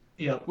 3/3.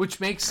 Yeah. Which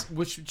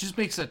just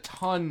makes a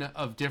ton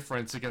of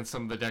difference against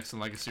some of the decks in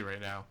Legacy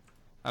right now.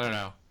 I don't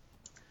know.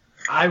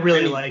 I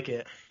really like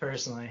it,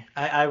 personally.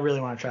 I really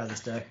want to try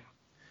this deck.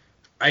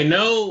 I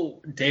know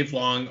Dave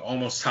Long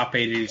almost top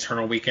 8 at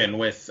Eternal Weekend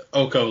with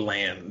Oko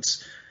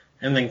lands.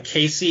 And then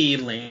Casey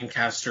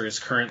Lancaster is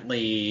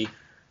currently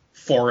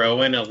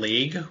 4-0 in a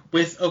league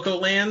with Oko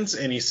lands,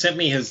 and he sent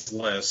me his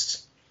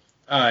list.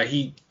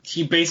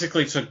 He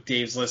basically took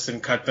Dave's list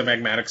and cut the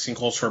Magmatic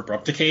Sinkholes for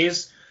Abrupt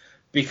Decays,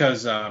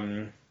 because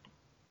Abrupt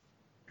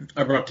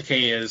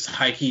Decay is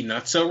high-key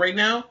nutso right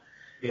now.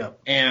 Yeah.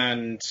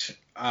 And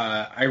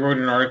I wrote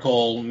an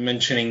article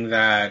mentioning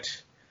that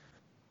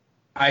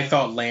I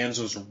thought lands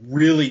was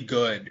really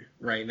good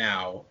right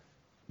now,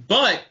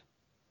 but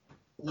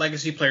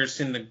Legacy players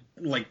tend to,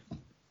 like,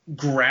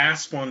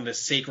 grasp on the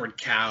sacred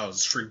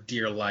cows for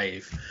dear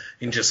life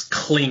and just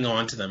cling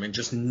on to them and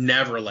just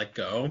never let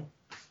go.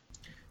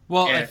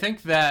 Well, I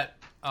think that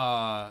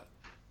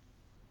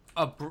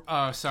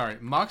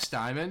Mox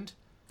Diamond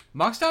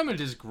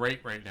is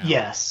great right now.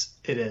 Yes,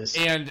 it is.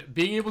 And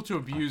being able to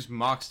abuse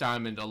Mox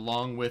Diamond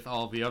along with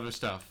all the other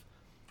stuff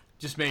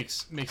just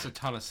makes a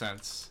ton of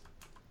sense.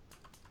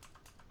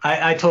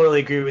 I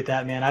totally agree with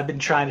that, man. I've been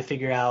trying to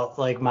figure out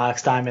like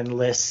Mox Diamond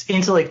lists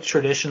into like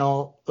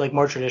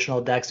more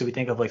traditional decks that we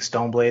think of like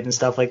Stoneblade and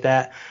stuff like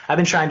that. I've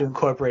been trying to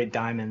incorporate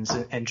diamonds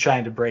and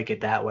trying to break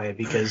it that way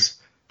because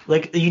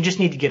like you just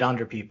need to get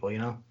under people, you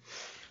know?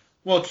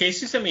 Well,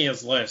 Casey sent me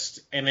his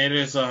list, and it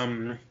is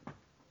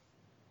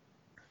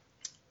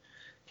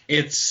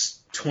it's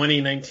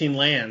 2019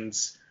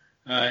 lands.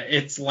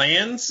 It's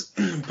lands,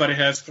 but it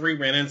has 3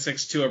 Ren and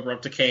 6/2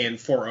 Abrupt Decay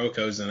and 4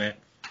 Okos in it.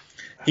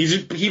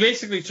 He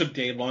basically took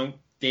Dave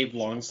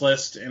Long's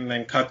list and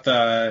then cut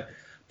the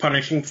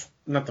Molten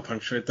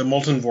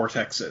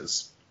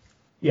Vortexes.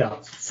 Yeah.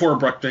 For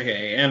Abrupt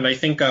Decay. And I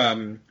think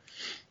a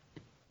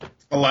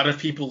lot of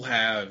people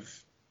have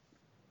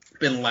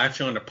been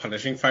latching on to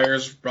Punishing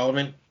Fire's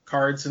relevant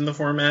cards in the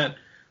format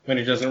when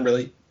it doesn't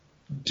really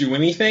do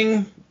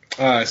anything.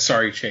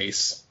 Sorry,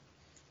 Chase.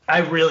 I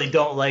really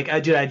don't like. I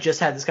just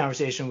had this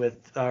conversation with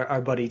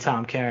our buddy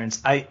Tom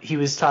Cairns. He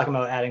was talking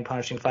about adding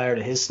Punishing Fire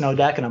to his snow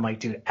deck, and I'm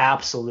like, dude,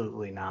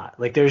 absolutely not.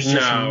 Like, there's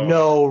just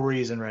no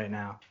reason right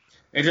now.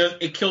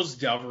 It kills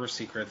Delver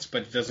Secrets,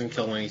 but it doesn't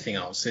kill anything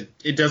else.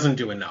 It doesn't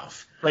do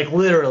enough. Like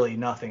literally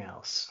nothing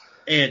else.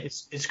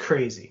 It's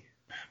crazy.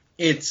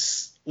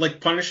 It's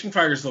like Punishing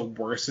Fire is the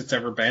worst it's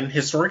ever been.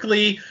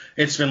 Historically,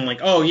 it's been like,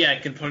 oh yeah, I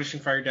can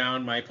Punishing Fire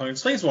down my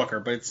opponent's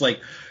Planeswalker, but it's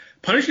like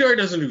Punishing Fire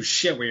doesn't do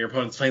shit when your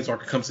opponent's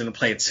Planeswalker comes into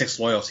play at 6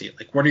 loyalty.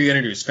 Like, what are you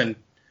gonna do? Spend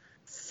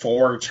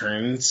 4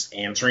 turns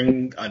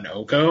answering an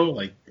Oko?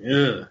 Like,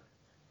 ugh.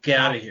 Get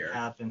out of here.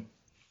 Happen.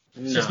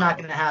 It's just not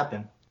gonna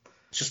happen.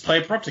 Just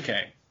play Abrupt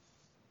Decay.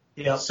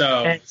 Yep.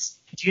 So, and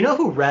do you know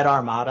who Red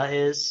Armada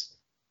is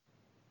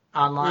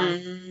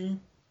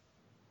online?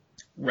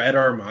 Red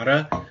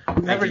Armada?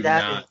 Whoever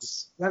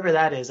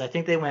that is, I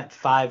think they went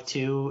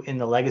 5-2 in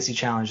the Legacy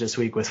Challenge this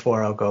week with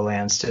 4 Oko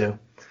lands too.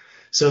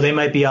 So they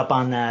might be up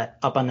on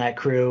that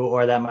crew,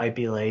 or that might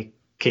be like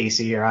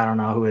Casey, or I don't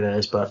know who it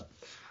is, but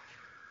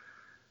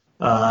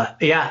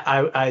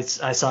yeah, I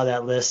saw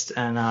that list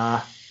and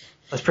I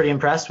was pretty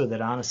impressed with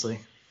it, honestly.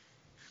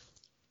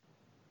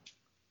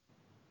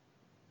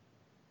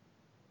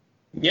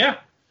 Yeah,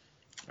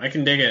 I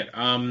can dig it.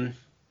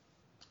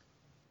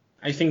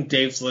 I think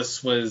Dave's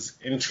list was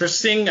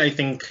interesting. I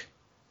think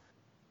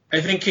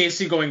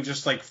Casey going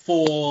just like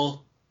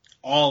full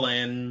all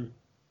in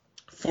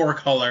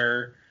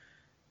 4-color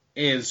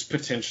is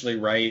potentially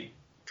right,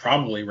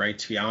 probably right,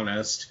 to be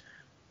honest.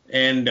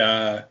 And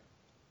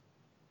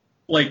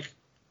like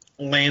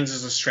lands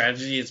as a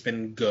strategy has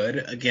been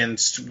good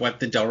against what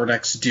the Delver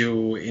decks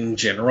do in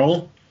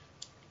general.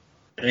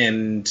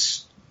 And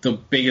the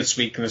biggest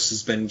weakness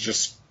has been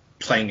just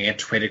playing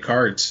antiquated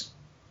cards.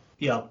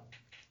 Yeah.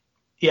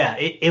 Yeah,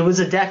 it was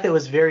a deck that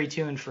was very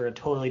tuned for a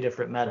totally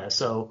different meta,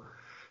 so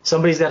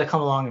somebody's got to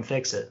come along and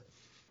fix it.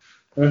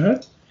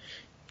 Mm-hmm.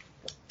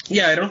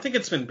 Yeah, I don't think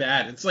it's been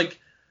bad. It's like,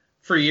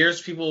 for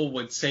years, people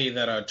would say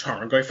that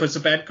Tarmogoyf was a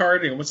bad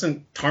card. It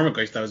wasn't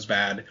Tarmogoyf that was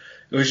bad.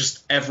 It was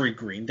just every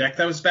green deck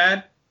that was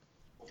bad.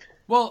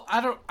 Well,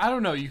 I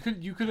don't know. You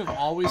could have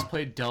always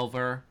played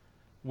Delver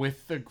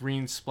with the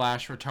green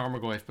splash for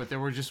Tarmogoyf, but there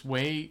were just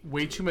way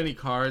too many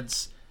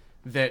cards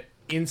that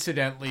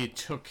incidentally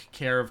took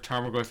care of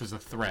Tarmogoyf as a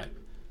threat.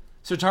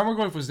 So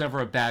Tarmogoyf was never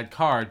a bad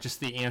card, just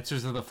the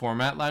answers of the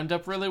format lined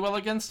up really well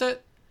against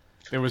it.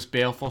 There was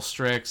Baleful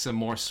Strix and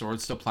more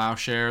Swords to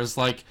Plowshares.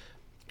 Like,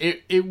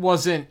 it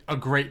wasn't a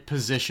great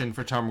position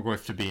for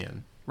Tarmogoyf to be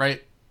in,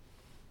 right?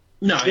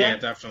 No, yeah,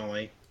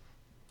 definitely.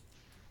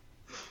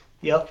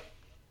 Yep.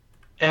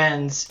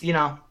 And, you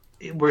know,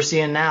 we're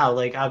seeing now,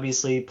 like,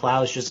 obviously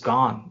Plow's just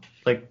gone.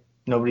 Like,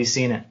 nobody's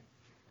seen it.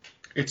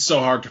 It's so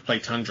hard to play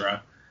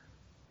Tundra.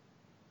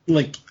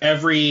 Like,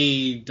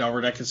 every Delver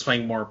deck is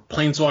playing more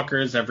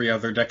Planeswalkers, every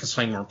other deck is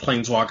playing more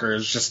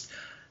Planeswalkers, just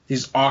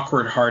these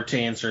awkward,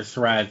 hard-to-answer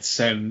threats,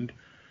 and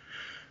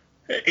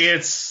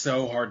it's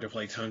so hard to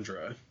play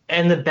Tundra.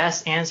 And the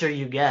best answer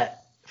you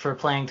get for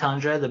playing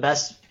Tundra, the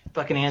best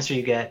fucking answer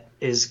you get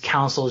is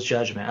Council's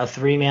Judgment, a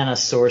 3-mana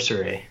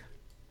sorcery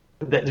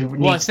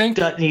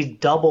that needs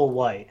double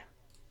white.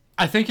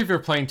 I think if you're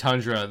playing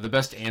Tundra, the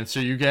best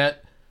answer you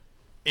get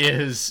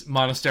is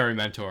Monastery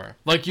Mentor.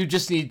 Like, you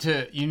need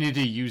to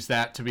use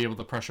that to be able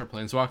to pressure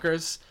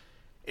Planeswalkers.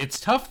 It's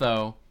tough,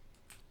 though,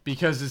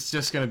 because it's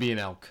just going to be an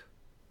elk.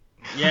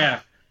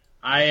 Yeah.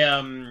 I've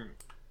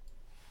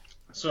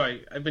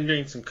been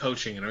doing some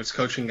coaching, and I was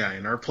coaching guy,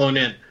 and our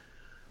opponent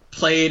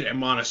played a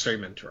Monastery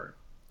Mentor.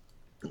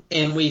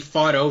 And we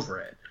fought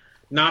over it.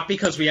 Not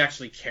because we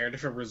actually cared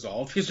if it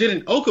resolved, because we had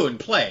an Oko in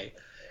play.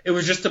 It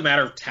was just a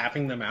matter of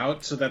tapping them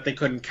out so that they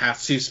couldn't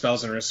cast 2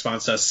 spells in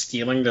response to us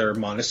stealing their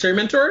Monastery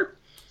Mentor.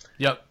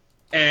 Yep.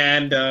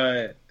 And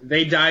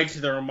they died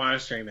to their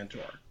Monastery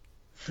Mentor.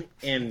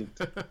 And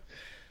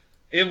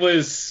it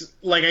was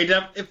like,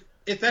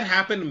 if that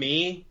happened to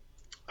me,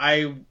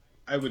 I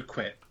would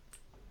quit.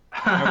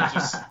 I would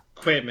just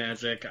quit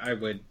Magic.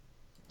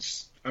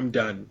 I'm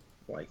done.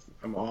 Like,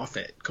 I'm off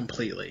it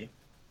completely.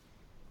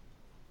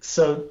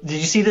 So, did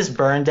you see this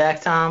burn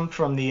deck, Tom,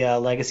 from the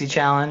Legacy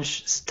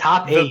Challenge? It's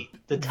top eight.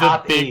 The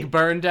top big eight.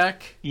 burn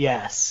deck?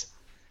 Yes.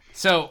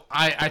 So,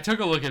 I took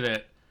a look at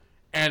it,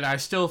 and I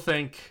still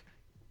think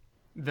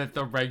that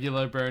the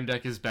regular burn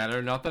deck is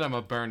better. Not that I'm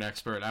a burn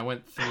expert. I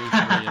went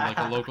 3-3 in like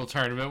a local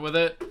tournament with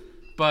it.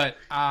 But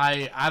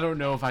I don't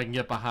know if I can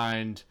get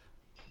behind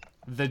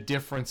the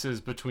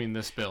differences between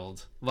this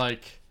build.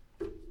 Like,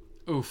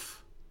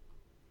 oof.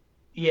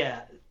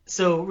 Yeah.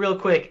 So, real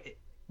quick,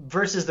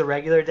 versus the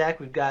regular deck,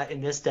 we've got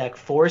in this deck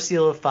 4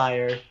 Seal of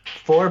Fire,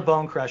 4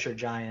 Bone Crusher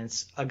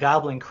Giants, a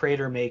Goblin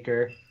Crater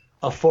Maker,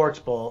 a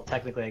Forked Bolt,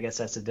 technically I guess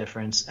that's the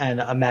difference, and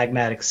a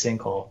Magmatic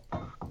Sinkhole.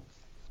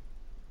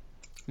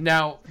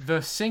 Now, the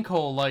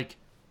Sinkhole, like,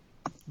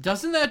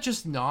 doesn't that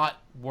just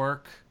not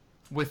work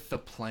with the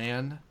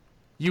plan?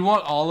 You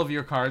want all of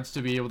your cards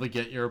to be able to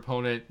get your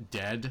opponent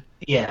dead.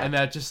 Yeah. And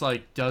that just,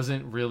 like,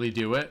 doesn't really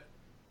do it.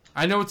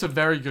 I know it's a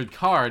very good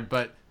card,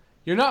 but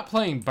you're not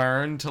playing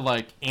Burn to,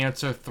 like,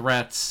 answer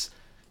threats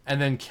and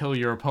then kill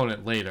your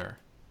opponent later.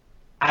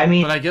 I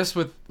mean... But I guess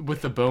with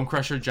the Bone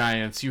Crusher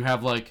Giants, you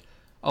have, like,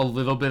 a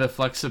little bit of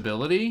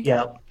flexibility.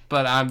 Yep.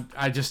 But I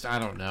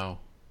don't know.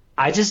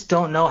 I just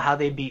don't know how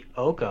they beat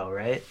Oko,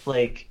 right?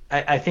 Like,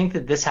 I think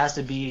that this has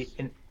to be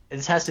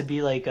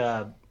like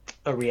a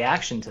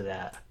reaction to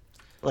that.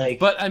 Like,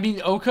 but I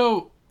mean,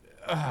 Oko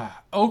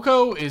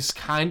is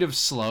kind of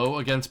slow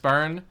against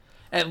Burn,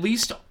 at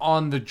least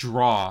on the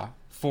draw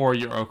for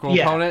your Oko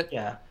opponent.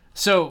 Yeah.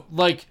 So,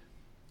 like,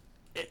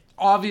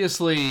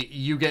 obviously,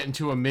 you get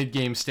into a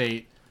mid-game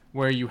state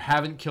where you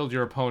haven't killed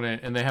your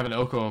opponent and they have an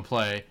Oko in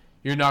play.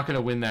 You're not going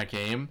to win that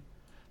game.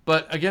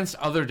 But against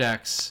other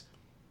decks,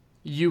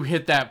 you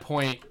hit that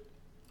point,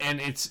 and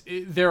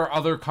there are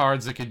other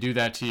cards that could do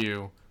that to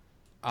you.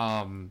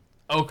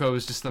 Oko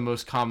is just the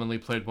most commonly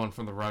played one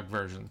from the Rug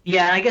version.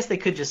 Yeah, I guess they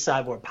could just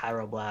sideboard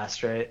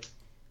Pyroblast, right?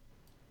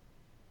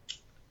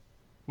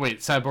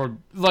 Wait, sideboard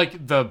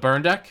like the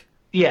burn deck?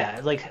 Yeah,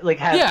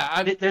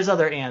 there's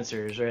other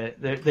answers, right?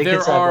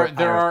 There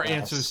are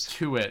answers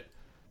to it,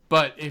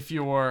 but if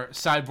you're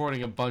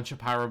sideboarding a bunch of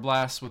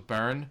Pyroblasts with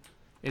burn,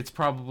 it's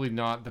probably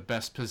not the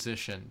best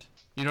positioned.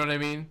 You know what I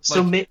mean?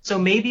 So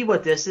maybe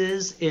what this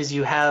is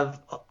you have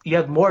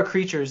more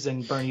creatures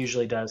than Burn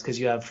usually does because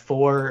you have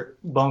 4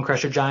 Bone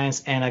Crusher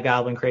Giants and a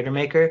Goblin Crater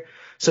Maker.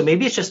 So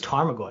maybe it's just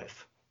Tarmogoyf.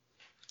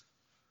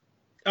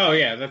 Oh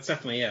yeah, that's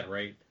definitely it,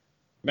 right?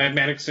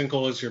 Magmatic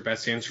Sinkhole is your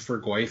best answer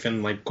for Goyf,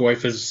 and like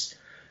Goyf is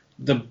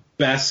the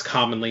best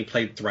commonly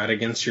played threat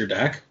against your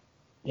deck.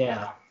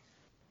 Yeah.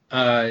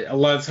 A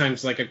lot of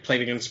times, like I've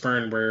played against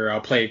Burn, where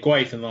I'll play a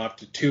Goyf and they'll have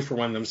to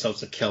 2-for-1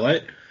 themselves to kill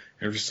it.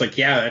 And I'm just like,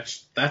 yeah,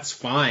 that's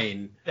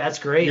fine. That's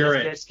great.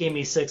 That just gave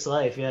me 6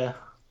 life, yeah.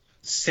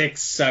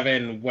 6,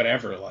 7,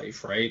 whatever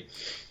life, right?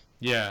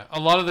 Yeah, a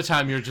lot of the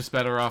time you're just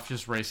better off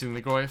just racing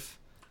the Goyf.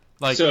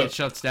 Like, it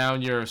shuts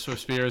down your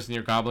Swift Spears and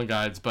your Goblin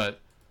Guides, but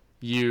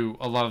you,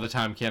 a lot of the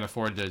time, can't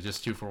afford to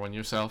just 2-for-1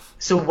 yourself.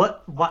 So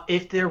what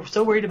if they're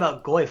so worried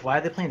about Goyf, why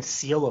are they playing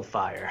Seal of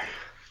Fire?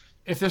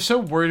 If they're so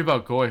worried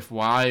about Goyf,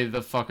 why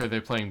the fuck are they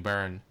playing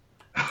Burn?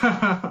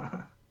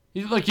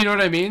 You know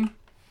what I mean?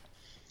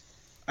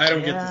 I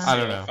don't get the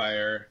Seal of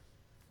Fire.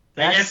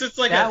 I guess it's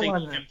like a thing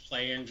you can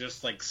play and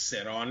just like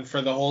sit on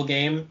for the whole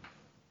game.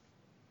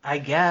 I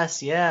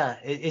guess, yeah.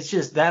 It's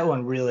just that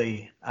one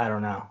really, I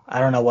don't know. I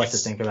don't know what to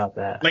think about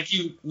that. Like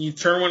you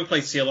turn 1,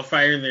 play Seal of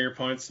Fire, and then your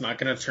opponent's not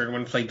going to turn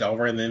 1, play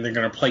Delver, and then they're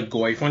going to play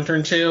Goyf on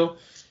turn 2.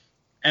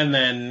 And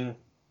then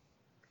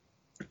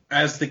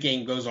as the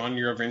game goes on,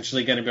 you're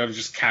eventually going to be able to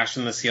just cash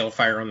in the Seal of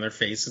Fire on their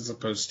face as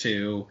opposed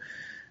to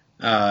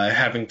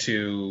having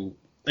to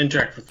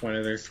interact with one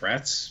of their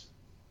threats.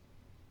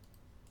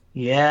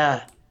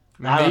 Yeah.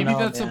 Maybe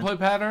that's a play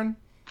pattern.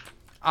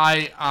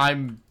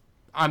 I'm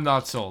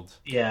not sold.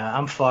 Yeah,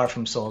 I'm far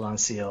from sold on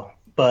Seal.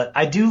 But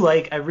I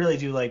really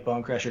do like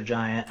Bone Crusher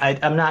Giant.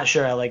 I'm not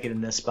sure I like it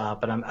in this spot,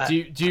 but Do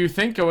you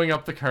think going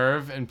up the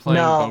curve and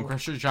playing Bone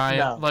Crusher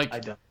Giant, I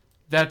don't.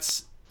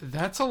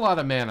 That's a lot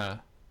of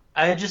mana.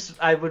 I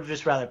would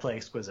just rather play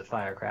Exquisite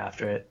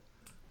Firecraft, right?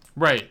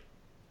 Right.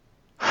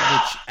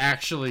 Which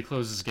actually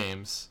closes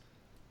games.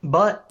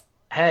 But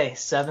hey,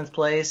 7th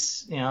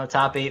place,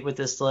 top 8 with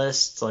this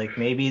list. Like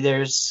maybe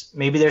there's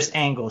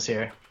angles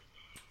here.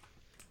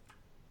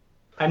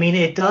 I mean,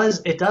 it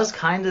does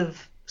kind of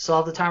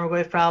solve the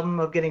Tarmogoyf problem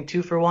of getting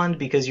 2-for-1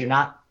 because you're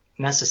not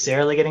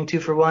necessarily getting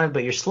 2-for-1,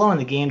 but you're slowing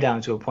the game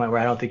down to a point where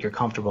I don't think you're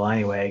comfortable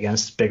anyway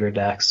against bigger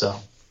decks. So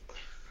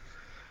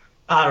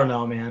I don't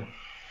know, man.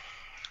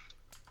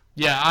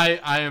 Yeah,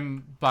 I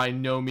am by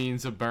no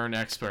means a Burn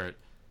expert,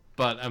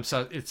 but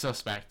it's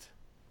suspect.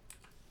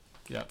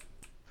 Yep.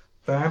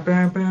 Burn,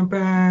 burn, burn,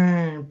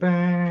 burn,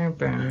 burn,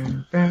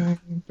 burn, burn,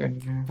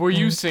 burn. Were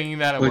you singing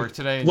that at work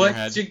today in your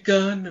head? What you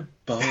gonna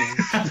bone?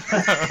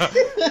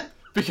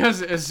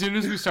 Because as soon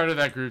as we started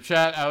that group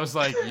chat, I was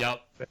like,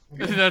 "Yep,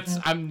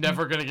 I'm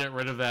never gonna get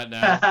rid of that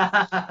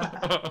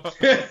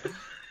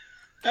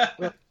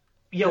now."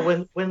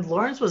 Yo, when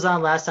Lawrence was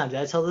on last time, did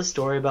I tell this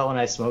story about when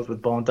I smoked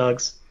with Bone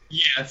Thugs?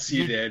 Yes,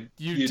 you did.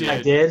 You did.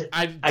 I did.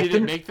 Did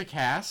it make the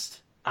cast?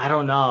 I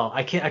don't know.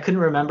 I couldn't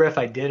remember if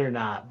I did or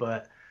not,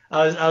 but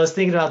I was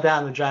thinking about that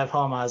on the drive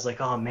home. I was like,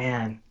 oh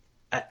man,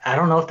 I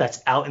don't know if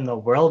that's out in the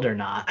world or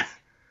not.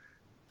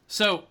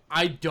 So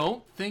I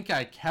don't think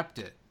I kept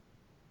it.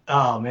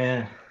 Oh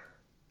man.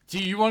 Do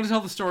you want to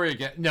tell the story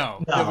again?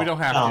 No, No, we don't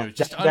have no, to.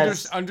 Just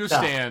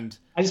understand. No.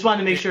 I just wanted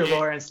to make sure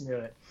Lawrence knew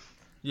it.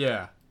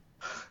 Yeah.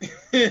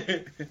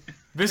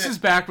 This is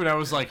back when I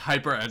was like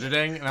hyper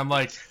editing, and I'm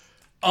like,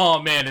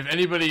 oh man, if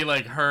anybody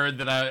like heard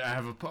that I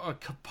have a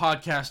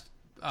podcast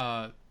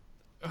a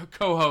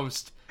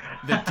co-host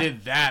that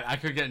did that, I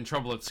could get in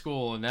trouble at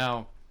school, and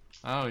now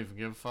I don't even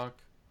give a fuck.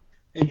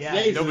 In Yeah,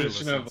 today's nobody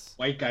edition of a listens.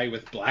 white guy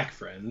with black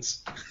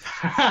friends.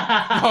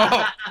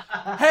 Oh,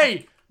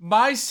 hey,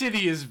 my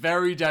city is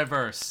very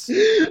diverse.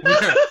 It's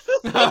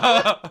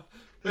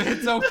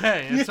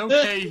okay. It's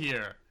okay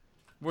here.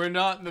 We're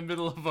not in the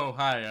middle of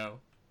Ohio.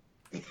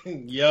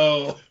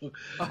 Yo. Oh,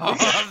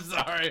 I'm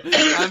sorry.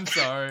 I'm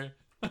sorry.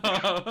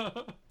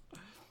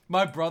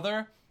 My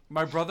brother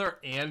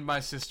and my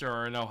sister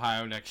are in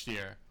Ohio next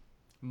year.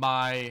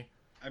 My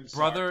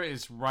brother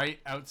is right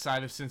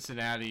outside of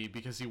Cincinnati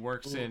because he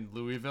works in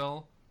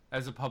Louisville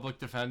as a public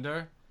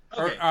defender.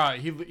 Okay. Or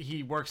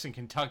he works in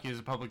Kentucky as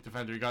a public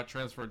defender. He got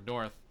transferred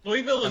north.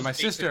 Louisville is And my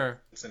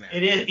sister. Cincinnati.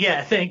 It is.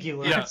 Yeah. Thank you,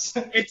 Lawrence.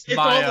 Yeah. It's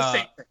My, all the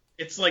same thing.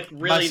 It's like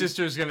really. My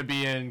sister's going to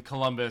be in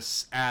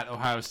Columbus at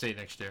Ohio State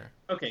next year.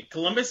 Okay,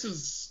 Columbus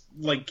is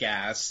like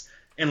gas,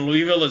 and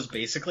Louisville is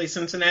basically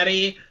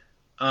Cincinnati.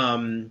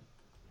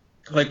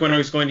 Like when I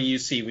was going to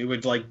UC, we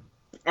would like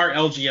our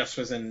LGS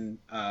was in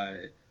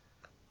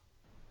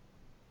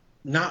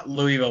not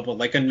Louisville, but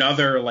like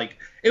another like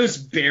it was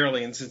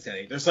barely in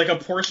Cincinnati. There's like a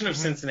portion of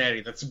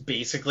Cincinnati that's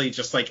basically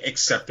just like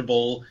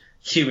acceptable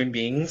human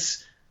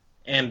beings,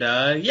 and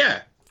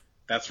yeah,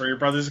 that's where your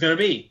brother's gonna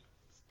be.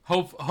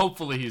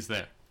 Hopefully he's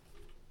there.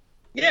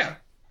 Yeah.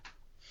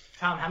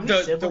 Tom, how many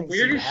siblings The do you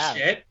weirdest have?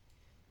 shit.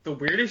 The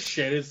weirdest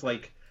shit is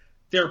like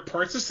there are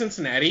parts of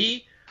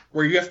Cincinnati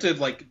where you have to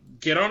like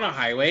get on a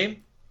highway,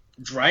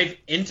 drive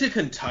into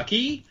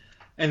Kentucky,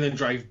 and then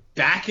drive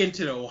back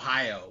into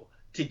Ohio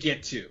to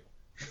get to.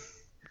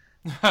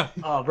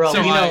 Oh, bro,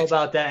 So we know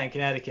about that in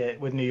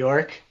Connecticut with New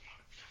York.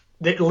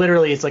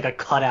 Literally, it's like a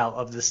cutout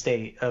of the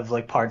state of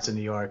like parts of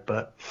New York.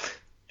 But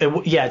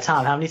yeah,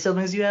 Tom, how many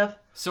siblings do you have?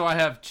 So I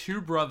have two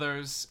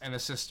brothers and a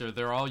sister.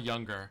 They're all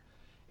younger.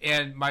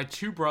 And my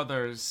two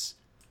brothers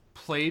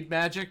played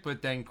Magic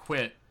but then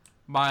quit.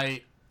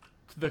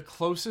 The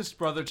closest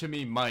brother to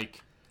me,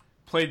 Mike,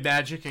 played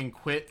Magic and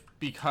quit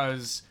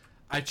because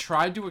I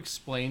tried to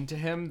explain to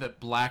him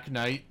that Black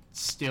Knight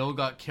still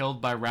got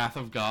killed by Wrath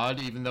of God,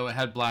 even though it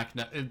had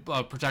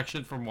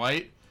protection from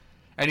white.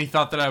 And he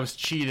thought that I was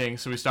cheating,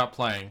 so he stopped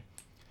playing.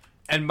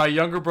 And my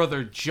younger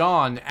brother,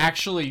 John,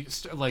 actually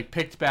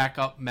picked back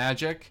up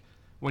Magic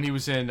when he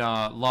was in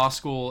law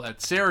school at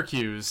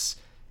Syracuse,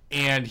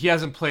 and he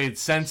hasn't played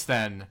since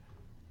then.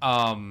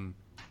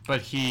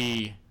 But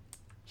he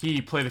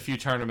played a few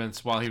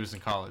tournaments while he was in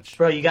college.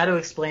 Bro, you got to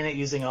explain it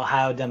using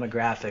Ohio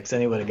demographics.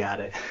 Then he would have got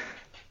it.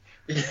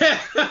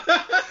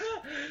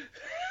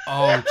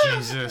 Oh,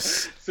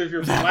 Jesus. So if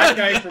your black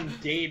guy from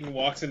Dayton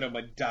walks into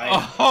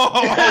Medina,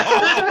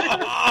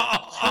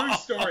 true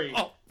story,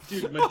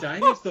 dude,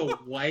 Medina's the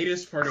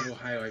whitest part of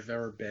Ohio I've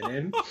ever been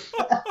in.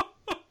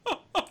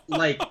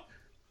 Like,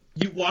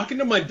 you walk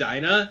into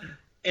Medina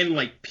and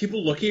like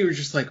people look at you and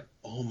just like,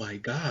 oh my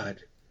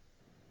god,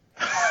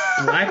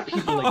 black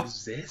people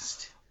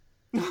exist.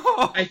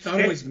 I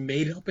thought it was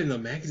made up in the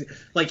magazine.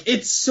 Like,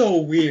 it's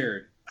so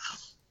weird.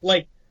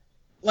 Like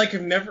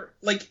I've never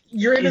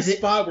you're in a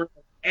spot where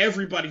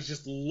everybody's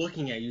just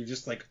looking at you,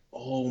 just like,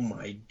 oh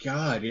my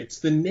god, it's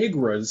the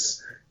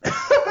Negras.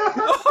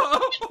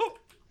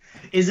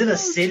 Is it a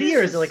city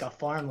or is it like a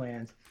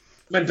farmland?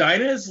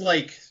 Medina is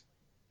like,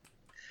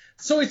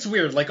 so it's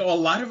weird. Like, a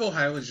lot of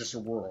Ohio is just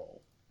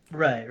rural.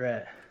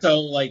 Right.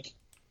 So like,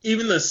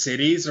 even the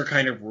cities are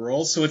kind of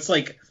rural. So it's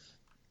like,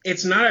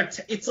 it's not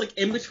it's like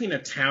in between a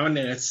town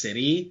and a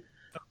city.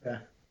 Okay.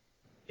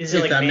 Is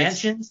it like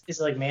mansions? Is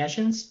it like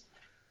mansions?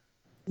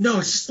 No,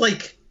 it's just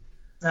like.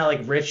 It's not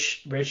like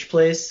rich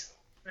place.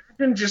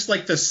 Imagine just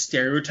like the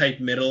stereotype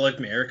middle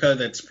America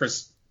that's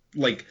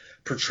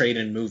portrayed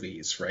in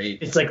movies, right?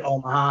 It's like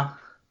Omaha.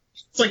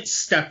 It's like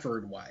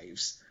Stepford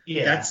Wives.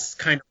 Yeah. That's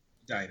kind of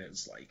what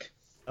Medina's like.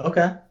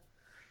 Okay.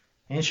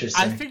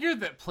 Interesting. I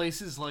figured that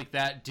places like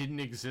that didn't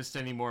exist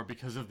anymore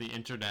because of the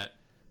internet.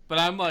 But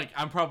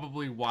I'm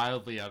probably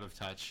wildly out of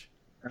touch.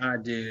 Ah,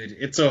 dude,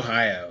 it's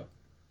Ohio.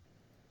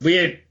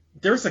 There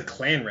was a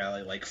Klan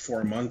rally like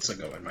 4 months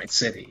ago in my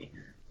city.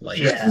 Like,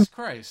 yeah. Jesus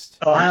Christ.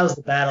 Ohio's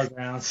the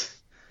battlegrounds.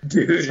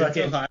 Dude, it's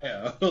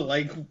Ohio.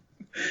 Like,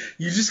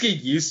 you just get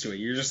used to it.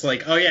 You're just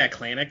like, oh yeah,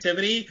 Klan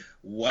activity?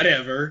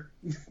 Whatever.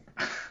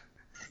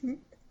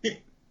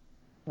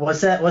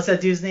 What's that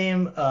dude's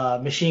name?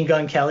 Machine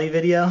Gun Kelly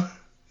video?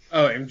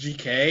 Oh,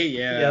 MGK?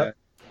 Yeah. Yep.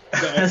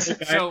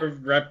 The old guy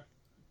who rep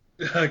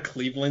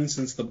Cleveland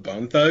since the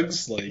Bone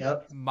Thugs? Like,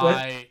 yep.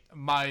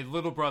 My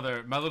little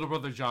brother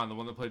John, the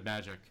one that played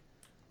Magic,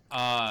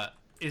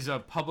 is a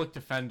public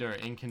defender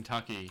in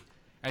Kentucky,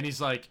 And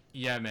he's like,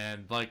 yeah,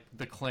 man, like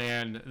the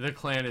Klan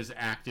is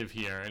active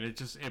here, and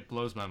it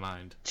blows my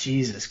mind.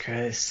 Jesus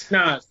Christ.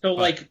 Nah, so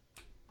like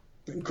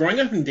growing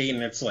up in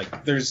Dayton, it's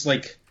like there's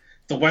like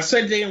the west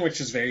side of Dayton, which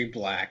is very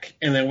black,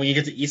 and then when you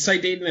get to east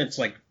side Dayton, it's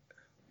like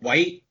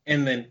white,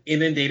 and then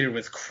inundated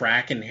with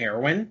crack and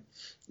heroin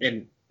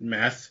and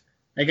meth.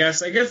 I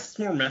guess it's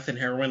more meth and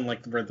heroin,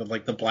 like where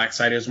the black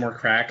side is more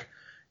crack.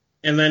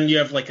 And then you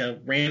have like a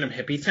random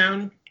hippie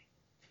town,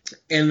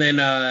 and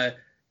then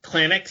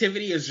Klan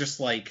activity is just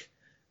like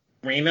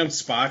random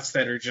spots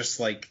that are just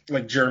like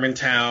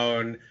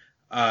Germantown.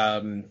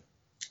 I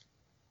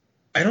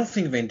don't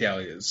think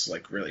Vandalia is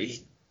like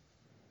really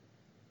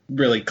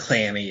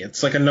clanny.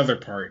 It's like another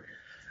part.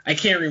 I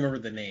can't remember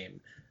the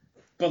name,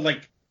 but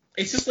like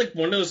it's just like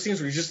one of those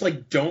things where you just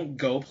like don't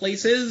go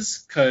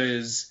places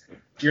because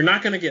you're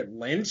not gonna get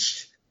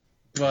lynched,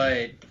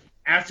 but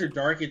after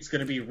dark it's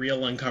gonna be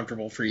real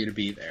uncomfortable for you to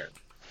be there.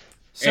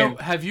 So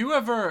have you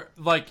ever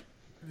like?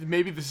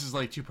 Maybe this is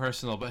like too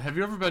personal, but have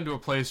you ever been to a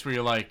place where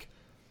you're like,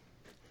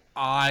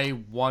 I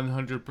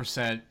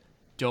 100%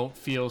 don't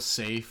feel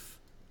safe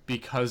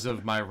because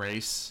of my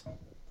race?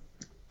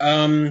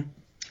 So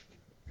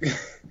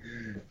this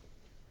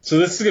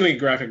is gonna be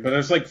graphic, but I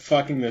was like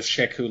fucking this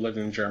chick who lived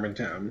in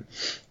Germantown,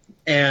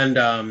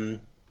 and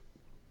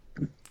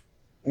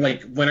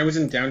like when I was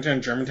in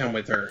downtown Germantown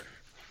with her,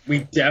 we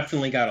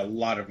definitely got a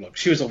lot of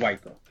looks. She was a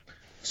white girl,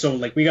 so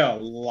like we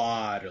got a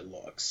lot of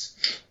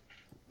looks.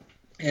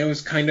 And it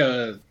was kind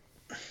of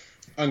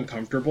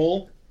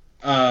uncomfortable.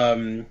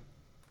 I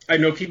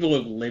know people who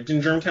have lived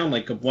in Germantown.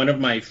 Like one of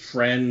my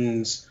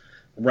friends'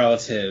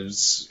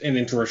 relatives, an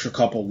interracial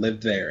couple,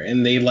 lived there,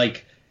 and they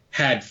like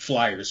had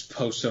flyers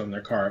posted on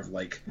their car of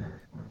like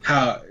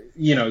how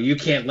you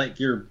can't let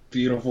your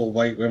beautiful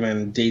white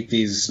women date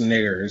these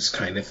niggers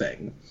kind of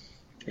thing.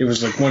 It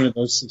was like one of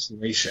those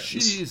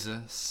situations.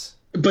 Jesus.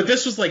 But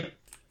this was like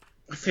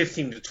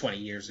 15 to 20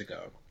 years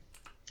ago,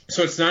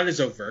 so it's not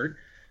as overt.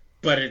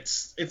 But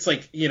it's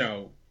like,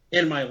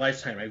 in my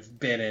lifetime, I've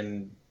been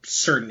in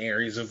certain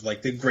areas of,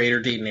 like, the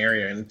greater Dayton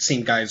area and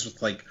seen guys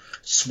with, like,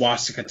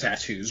 swastika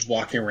tattoos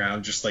walking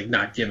around just, like,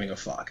 not giving a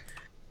fuck.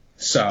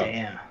 So,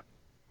 damn.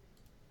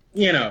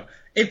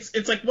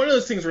 It's like one of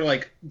those things where,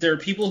 like, there are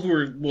people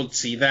who will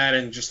see that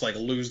and just, like,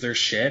 lose their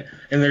shit.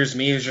 And there's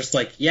me who's just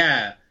like,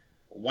 yeah,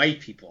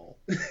 white people.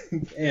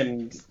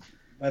 And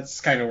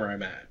that's kind of where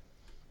I'm at.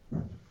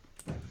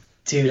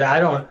 Dude, I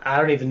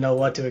don't even know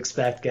what to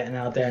expect getting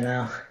out there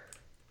now.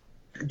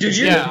 Did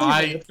you?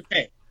 Yeah,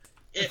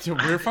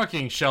 we're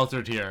fucking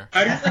sheltered here.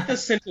 I don't like the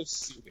scent of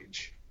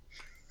sewage.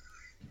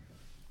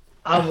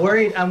 I'm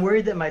worried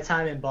that my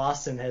time in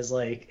Boston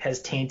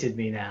has tainted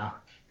me now.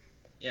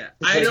 Yeah,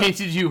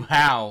 tainted you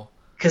how?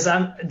 Because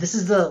this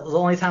is the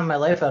only time in my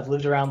life I've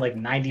lived around like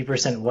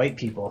 90% white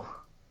people.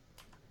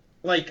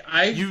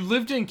 You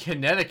lived in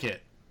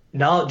Connecticut.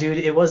 No, dude,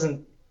 it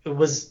wasn't. It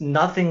was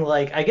nothing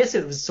like. I guess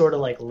it was sort of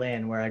like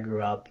Lynn, where I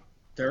grew up.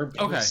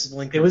 Okay.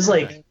 It was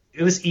like.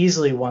 It was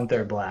easily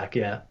 1/3 black,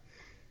 yeah.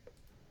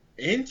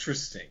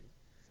 Interesting.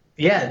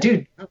 Yeah,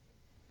 dude.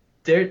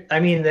 There's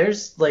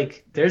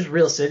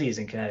real cities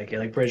in Connecticut,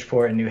 like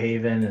Bridgeport and New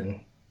Haven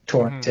and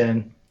Torrington.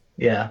 Mm-hmm.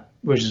 Yeah,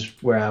 which is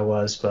where I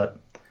was, but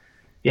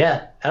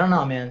yeah, I don't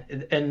know,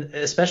 man. And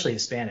especially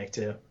Hispanic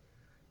too.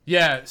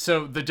 Yeah,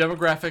 so the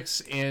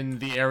demographics in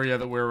the area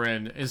that we're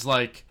in is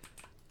like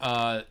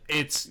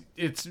it's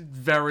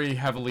very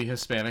heavily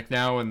Hispanic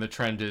now, and the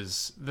trend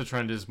is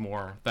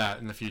more that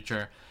in the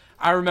future.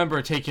 I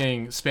remember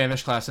taking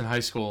Spanish class in high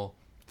school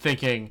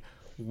thinking,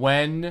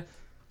 when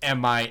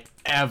am I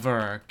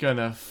ever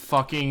gonna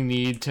fucking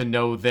need to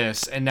know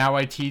this? And now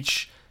I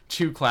teach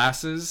 2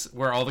 classes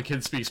where all the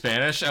kids speak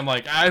Spanish. I'm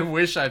like, I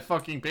wish I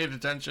fucking paid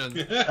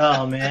attention.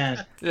 Oh,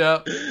 man. Yeah.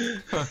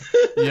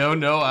 Yo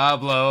no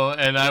hablo,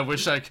 and I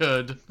wish I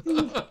could.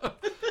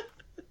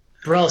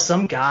 Bro,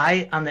 some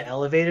guy on the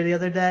elevator the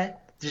other day,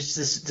 just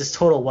this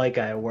total white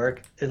guy at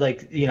work,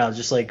 like,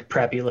 just like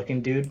preppy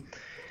looking dude.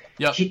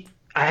 Yep.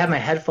 I had my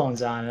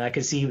headphones on, and I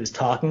could see he was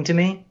talking to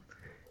me.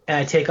 And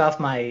I take off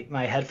my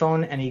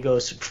headphone, and he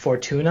goes,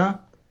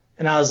 Fortuna.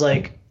 And I was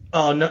like,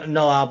 oh, no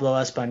hablo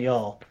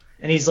español.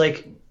 And he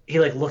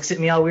looks at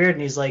me all weird,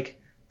 and he's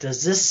like,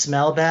 does this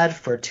smell bad,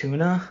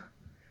 Fortuna?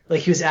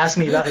 Like, he was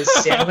asking me about his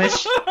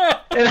sandwich.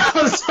 And I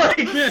was like,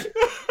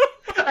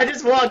 I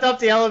just walked up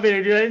the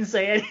elevator, dude. I didn't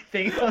say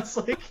anything. I was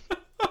like...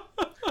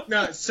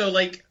 No, so,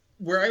 like,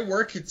 where I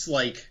work, it's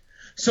like...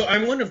 So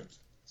I'm one of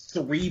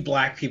 3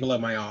 black people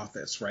at my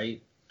office,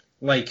 right?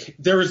 Like,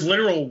 there was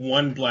literal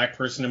 1 black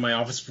person in my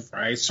office before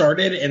I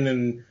started, and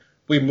then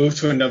we moved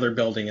to another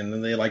building, and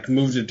then they, like,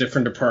 moved a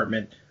different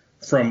department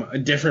from a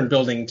different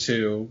building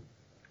to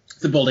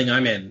the building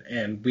I'm in,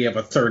 and we have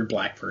a 3rd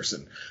black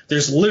person.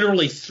 There's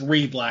literally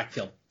 3 black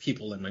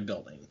people in my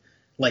building.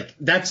 Like,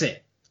 that's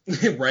it,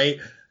 right?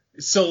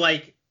 So,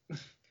 like,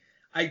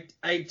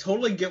 I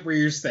totally get what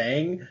you're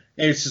saying,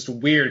 and it's just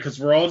weird, because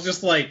we're all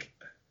just like,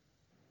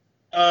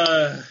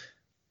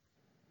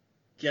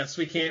 guess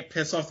we can't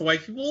piss off the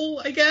white people,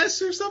 I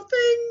guess, or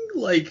something.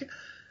 Like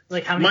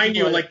how many mind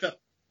people you, like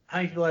How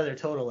many people are there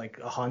total? Like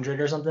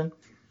 100 or something?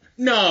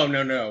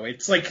 No.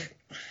 It's like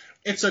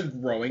it's a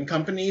growing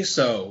company,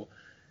 so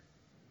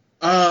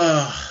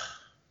hold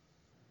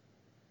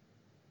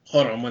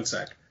on one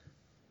sec.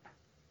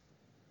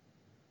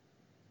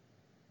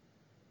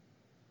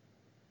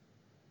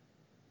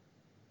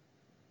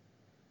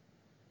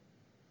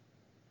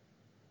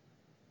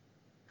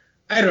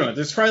 I don't know.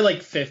 There's probably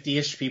like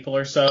 50-ish people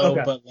or so,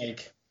 Okay.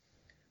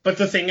 but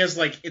the thing is,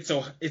 like, it's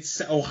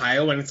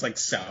Ohio and it's like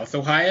South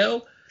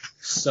Ohio,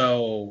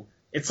 so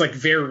it's like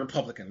very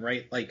Republican,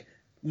 right? Like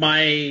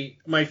my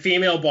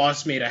female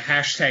boss made a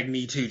hashtag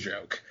Me Too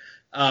joke.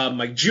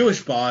 My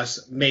Jewish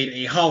boss made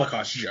a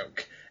Holocaust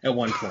joke at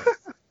one point.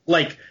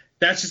 Like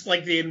that's just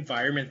like the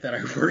environment that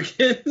I work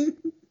in.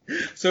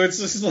 So it's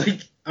just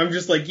like I'm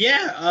just like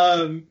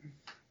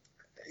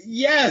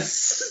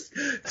yes,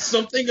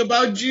 something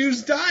about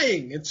Jews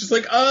dying. It's just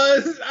like,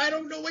 I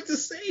don't know what to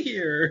say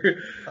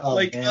here. Oh,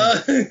 like,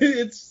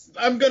 man.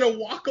 I'm gonna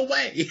walk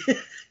away.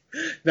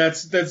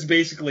 That's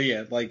basically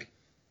it. Like,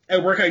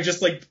 at work, I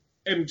just like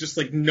am just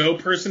like no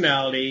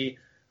personality.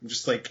 I'm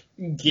just like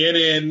get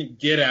in,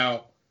 get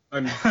out.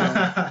 I'm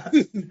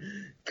done.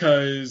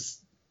 Because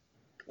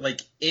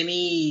like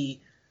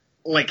any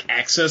like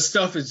access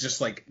stuff is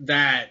just like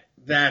that.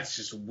 That's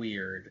just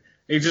weird.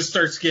 It just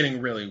starts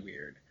getting really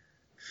weird.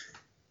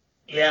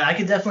 Yeah, I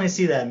could definitely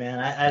see that, man.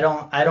 I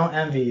don't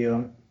envy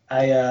you.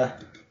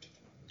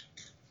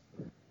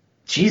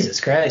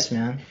 Jesus Christ,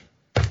 man.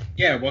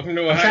 Yeah, welcome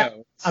to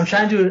Ohio. I'm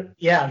trying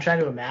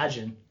to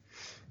imagine.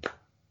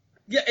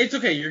 Yeah, it's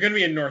okay. You're gonna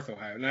be in North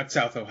Ohio, not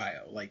South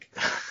Ohio. Like,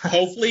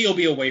 hopefully you'll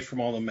be away from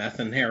all the meth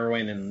and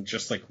heroin and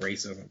just like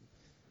racism.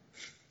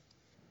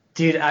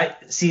 Dude, I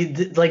see.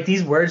 Like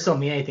these words don't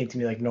mean anything to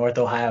me. Like North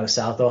Ohio,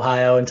 South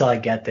Ohio, until I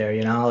get there.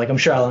 You know, like I'm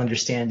sure I'll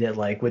understand it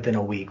like within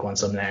a week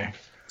once I'm there.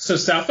 So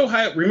South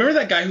Ohio, remember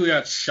that guy who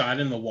got shot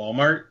in the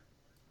Walmart?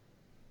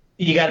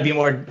 You got to be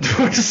more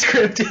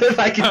descriptive.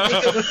 I can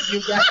think of a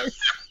few guys.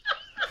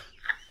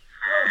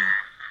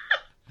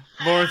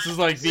 Lawrence is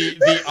like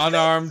the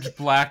unarmed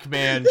black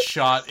man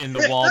shot in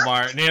the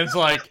Walmart, and it's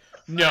like,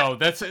 no,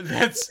 that's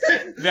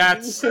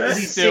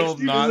still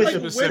not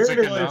specific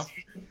enough.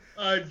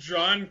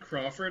 John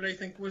Crawford, I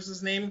think was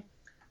his name.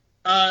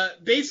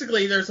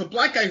 Basically, there's a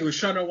black guy who was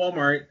shot at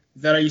Walmart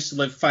that I used to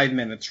live 5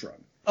 minutes from.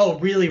 Oh,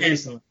 really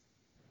recently?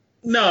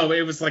 No,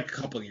 it was like a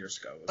couple of years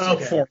ago. It was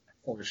okay. like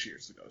 4-ish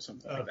years ago,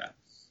 something like that.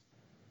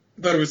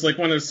 But it was like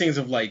one of those things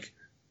of like,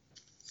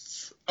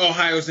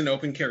 Ohio's an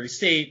open carry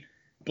state.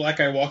 Black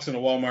guy walks into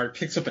Walmart,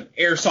 picks up an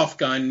airsoft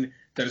gun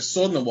that is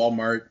sold in the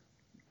Walmart,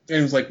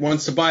 and is like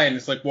wants to buy it, and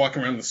it's like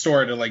walking around the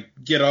store to like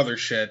get other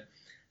shit.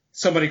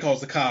 Somebody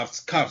calls the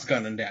cops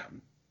gun him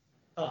down.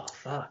 Oh,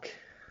 fuck.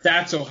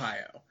 That's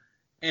Ohio.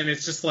 And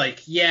it's just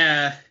like,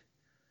 yeah,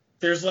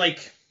 there's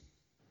like,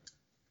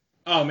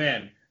 oh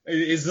man.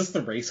 Is this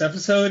the race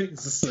episode?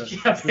 Is this the,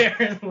 yeah,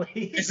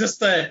 apparently. Is this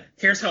the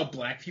here's how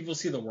black people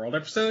see the world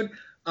episode?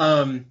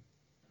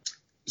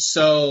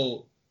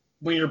 So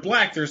when you're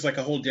black, there's like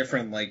a whole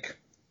different like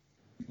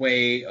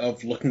way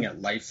of looking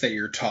at life that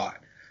you're taught.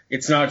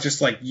 It's not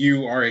just like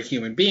you are a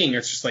human being.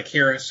 It's just like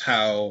here's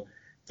how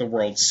the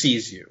world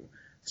sees you.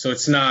 So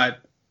it's not,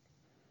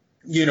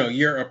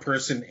 you're a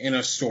person in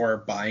a store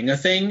buying a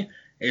thing.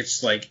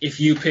 It's like if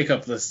you pick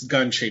up this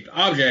gun-shaped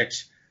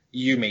object,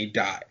 you may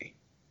die.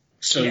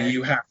 So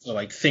you have to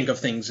like think of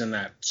things in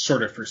that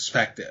sort of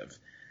perspective.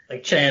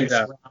 Like check your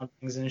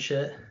surroundings and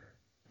shit.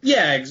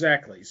 Yeah,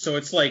 exactly. So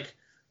it's like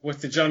with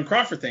the John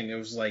Crawford thing, it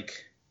was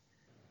like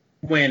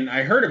when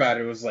I heard about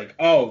it, it was like,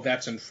 oh,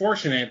 that's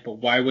unfortunate, but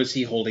why was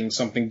he holding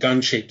something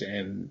gun-shaped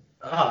in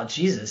a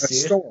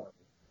store?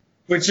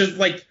 Which is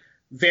like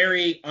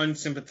very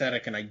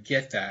unsympathetic, and I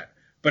get that.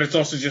 But it's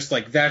also just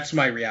like, that's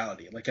my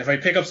reality. Like if I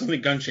pick up something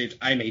gun-shaped,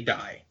 I may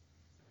die.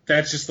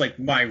 That's just like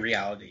my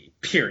reality,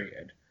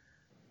 period.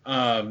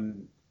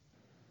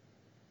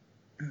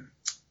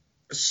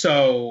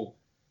 So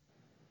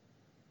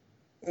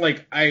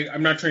like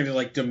I'm not trying to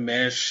like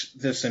diminish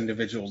this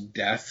individual's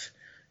death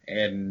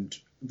and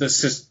the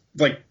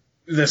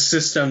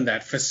system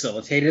that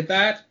facilitated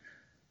that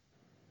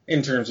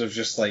in terms of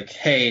just like,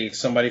 hey,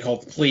 somebody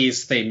called the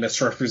police, they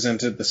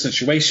misrepresented the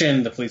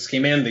situation, the police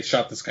came in, they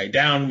shot this guy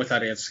down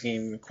without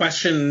asking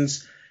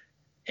questions,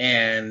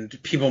 and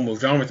people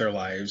moved on with their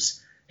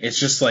lives. It's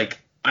just like,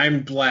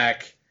 I'm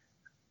black.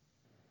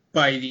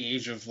 By the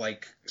age of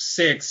like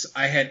 6,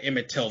 I had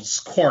Emmett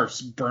Till's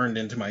corpse burned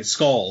into my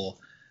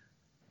skull.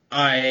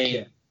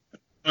 I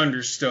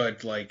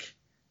understood like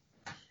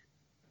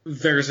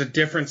there's a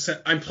different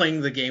set. I'm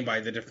playing the game by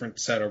the different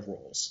set of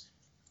rules.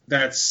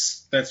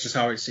 That's just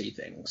how I see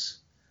things.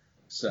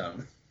 So,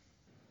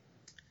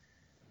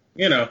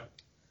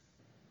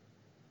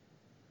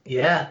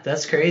 Yeah,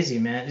 that's crazy,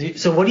 man.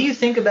 So what do you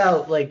think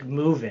about like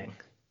moving?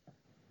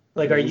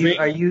 Like, are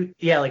you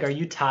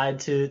tied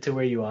to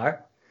where you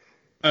are?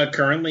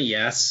 Currently,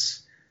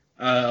 yes.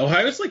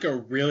 Ohio's like a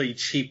really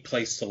cheap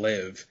place to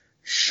live.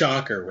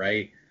 Shocker,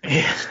 right?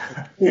 Yeah.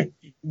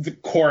 The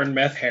corn,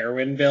 meth,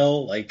 heroin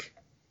bill, like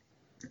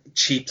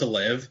cheap to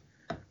live.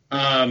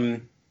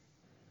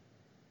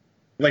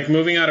 Like,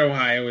 moving out of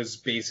Ohio is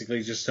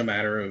basically just a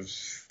matter of,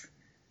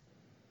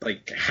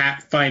 like,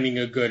 finding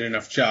a good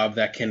enough job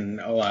that can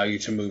allow you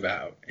to move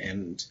out.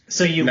 And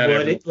so you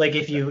would like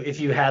if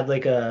you had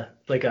like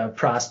a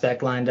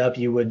prospect lined up,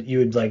 you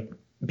would like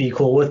be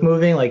cool with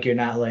moving. Like, you're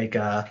not like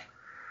I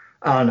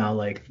don't know,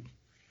 like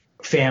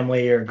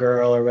family or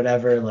girl or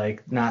whatever,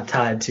 like not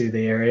tied to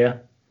the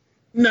area.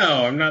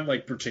 No, I'm not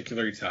like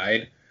particularly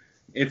tied.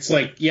 It's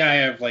like, yeah, I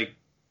have like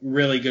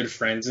really good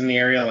friends in the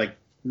area, like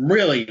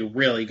really,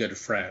 really good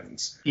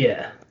friends.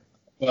 Yeah.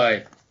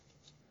 But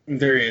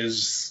there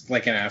is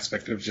like an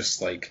aspect of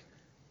just like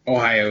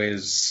Ohio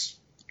is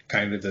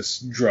kind of this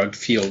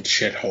drug-fueled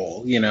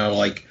shithole, you know?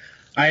 Like,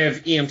 I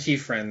have EMT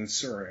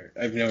friends, or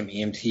I've known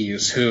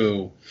EMTs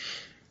who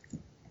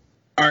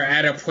are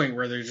at a point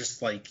where they're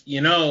just like,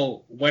 you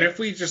know, what if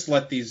we just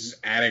let these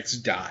addicts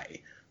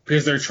die?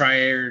 Because they're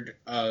tired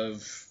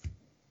of,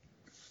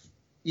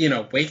 you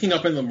know, waking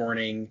up in the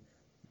morning,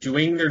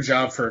 doing their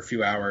job for a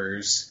few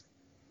hours,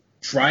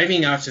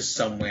 driving out to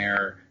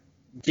somewhere,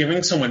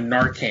 giving someone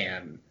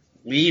Narcan,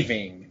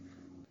 leaving,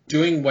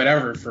 doing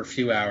whatever for a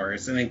few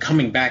hours, and then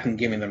coming back and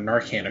giving them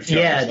Narcan a few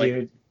hours.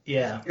 Dude.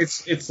 Yeah.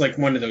 It's like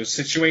one of those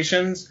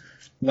situations,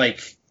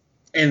 like,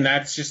 and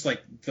that's just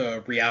like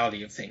the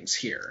reality of things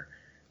here.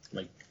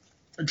 Like,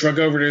 drug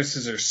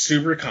overdoses are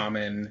super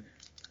common.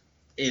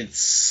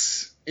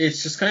 It's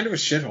just kind of a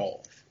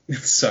shithole.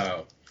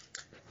 So,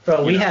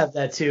 bro, we have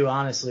that too,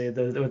 honestly,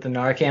 with the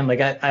Narcan.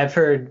 Like, I've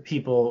heard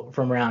people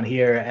from around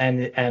here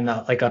and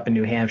like up in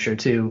New Hampshire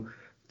too,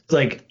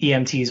 like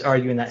EMTs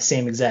arguing that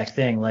same exact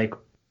thing. Like,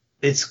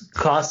 it's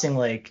costing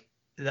like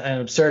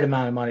an absurd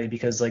amount of money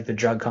because like the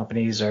drug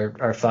companies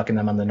are fucking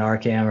them on the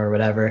Narcan or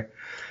whatever,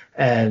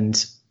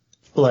 and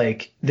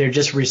like they're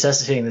just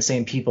resuscitating the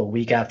same people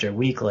week after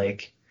week,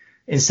 like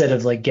instead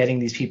of like getting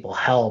these people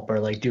help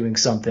or like doing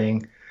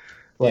something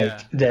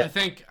like that. I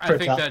think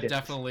that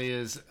definitely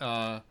is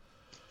a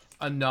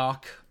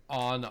knock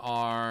on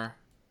our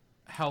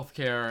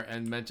healthcare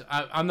and mental.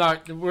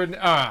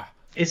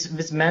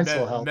 It's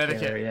mental health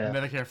care, yeah.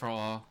 Medicare for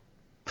all.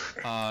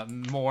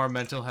 More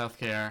mental health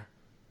care.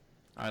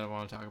 I don't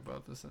want to talk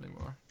about this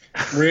anymore.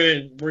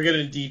 We're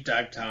gonna deep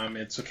dive, Tom.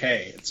 It's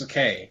okay. It's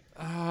okay.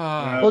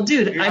 Well,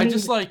 dude, I mean,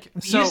 just like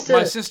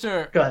my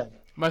sister. Go ahead.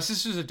 My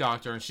sister's a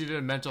doctor, and she did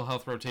a mental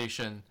health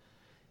rotation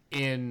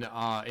in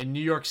New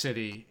York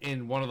City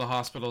in one of the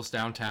hospitals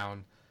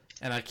downtown.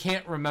 And I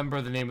can't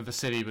remember the name of the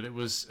city, but it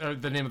was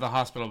the name of the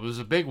hospital. But it was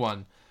a big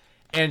one,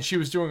 and she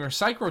was doing her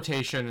psych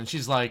rotation, and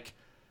she's like,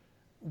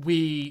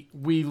 we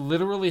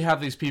literally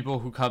have these people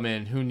who come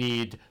in who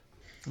need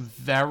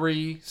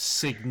very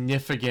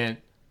significant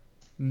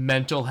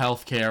mental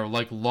health care,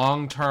 like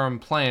long-term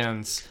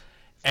plans,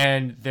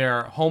 and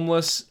they're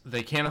homeless,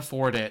 they can't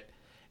afford it,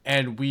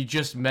 and we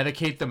just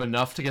medicate them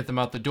enough to get them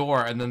out the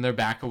door, and then they're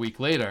back a week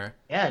later.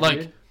 Yeah,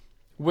 like,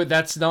 dude.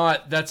 That's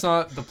not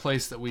the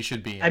place that we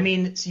should be in. I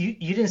mean, so you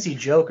didn't see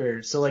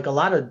Joker, so like a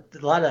lot of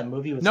that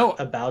movie was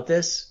about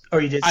this,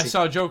 or you did? I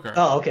saw Joker.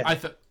 Oh, okay.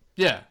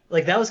 Yeah.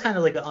 Like, that was kind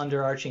of like an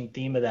underarching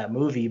theme of that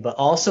movie, but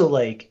also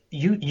like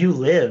you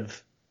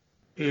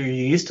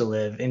used to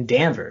live in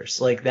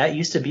Danvers. Like, that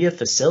used to be a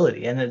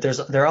facility, and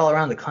they're all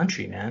around the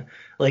country, man.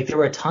 Like, there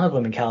were a ton of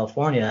them in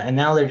California, and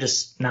now they're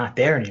just not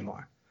there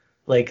anymore.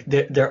 Like,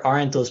 there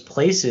aren't those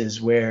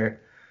places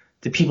where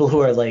the people who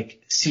are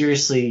like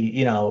seriously,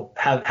 you know,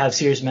 have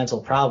serious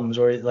mental problems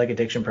or like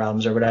addiction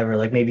problems or whatever.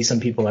 Like, maybe some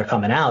people are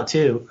coming out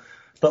too,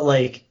 but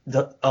like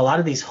a lot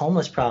of these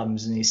homeless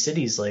problems in these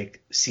cities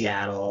like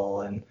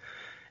Seattle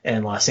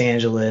and Los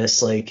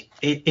Angeles, like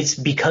it's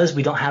because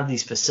we don't have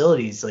these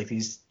facilities, like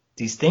these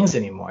things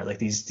anymore, like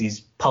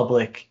these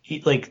public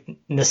like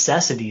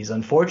necessities,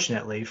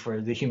 unfortunately, for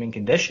the human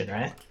condition,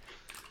 right?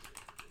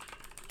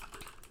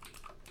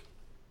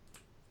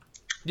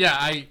 Yeah,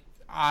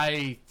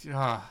 I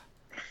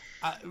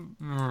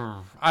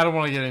don't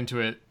want to get into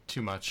it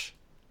too much,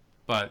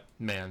 but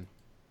man,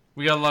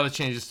 we got a lot of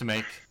changes to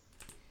make.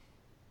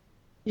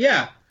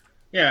 Yeah,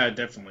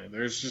 definitely.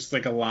 There's just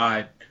like a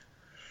lot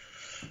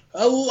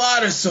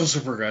of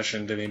social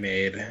progression to be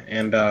made,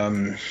 and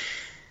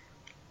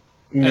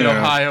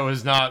Ohio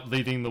is not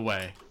leading the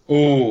way.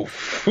 Oh.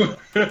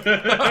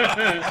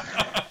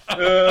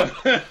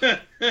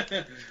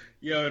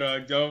 Yo,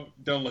 dog,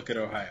 don't look at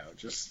Ohio.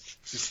 Just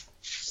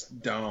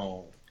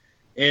don't.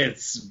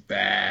 It's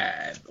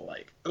bad.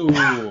 Like,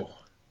 ooh.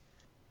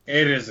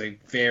 It is a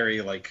very,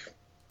 like,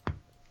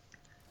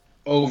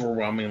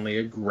 overwhelmingly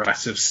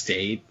aggressive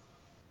state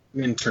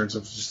in terms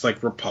of just,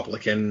 like,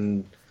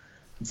 Republican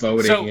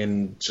voting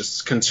and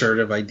just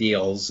conservative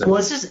ideals. Well,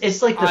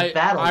 it's like the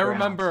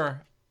battleground.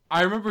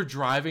 I remember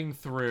driving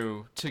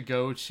through to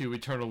go to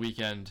Eternal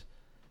Weekend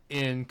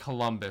in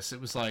Columbus. It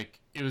was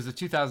the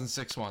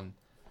 2006 one.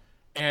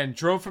 And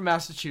drove from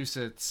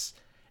Massachusetts,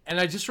 and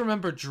I just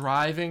remember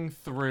driving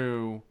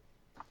through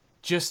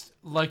just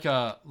like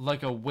a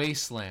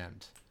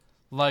wasteland,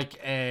 like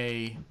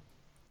a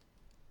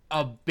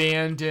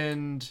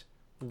abandoned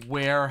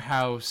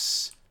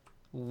warehouse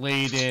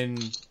laden,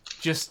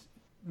 just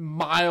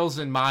miles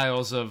and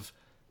miles of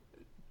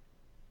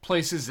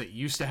places that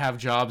used to have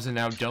jobs and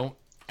now don't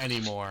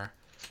anymore.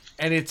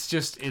 And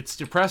it's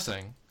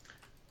depressing.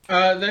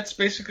 That's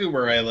basically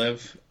where I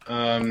live.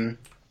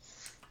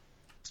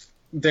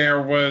 There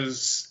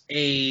was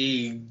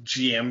a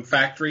GM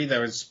factory that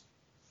was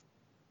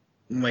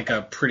like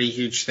a pretty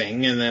huge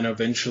thing, and then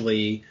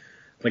eventually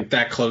like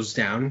that closed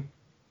down.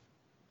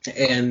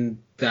 And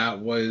that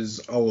was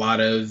a lot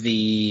of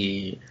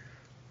the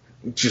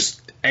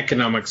just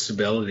economic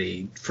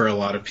stability for a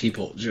lot of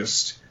people,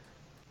 just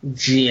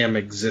GM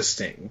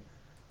existing.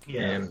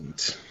 Yeah.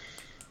 And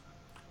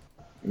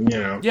you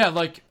know. Yeah,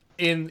 like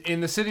in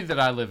the city that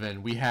I live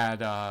in, we had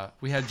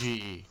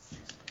GE.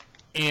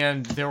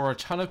 And there were a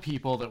ton of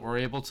people that were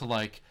able to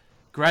like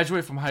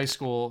graduate from high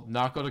school,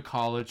 not go to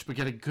college, but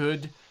get a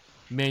good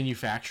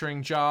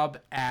manufacturing job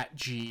at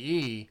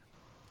GE.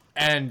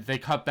 And they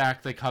cut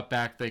back.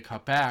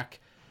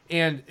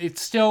 And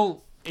it's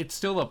still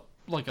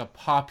a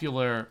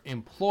popular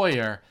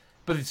employer,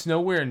 but it's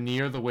nowhere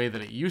near the way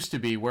that it used to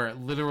be, where it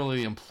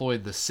literally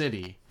employed the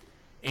city.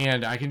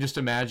 And I can just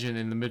imagine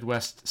in the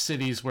Midwest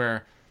cities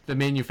where the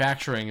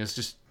manufacturing is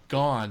just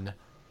gone,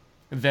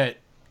 that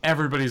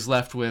everybody's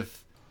left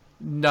with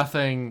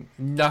nothing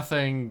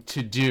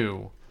to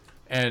do,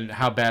 and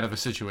how bad of a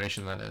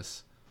situation that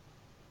is.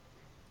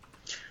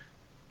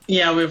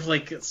 Yeah, we have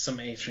like some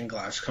Asian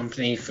glass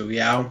company,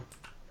 Fuyao.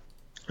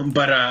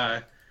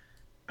 But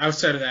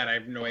outside of that, I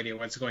have no idea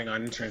what's going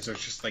on in terms of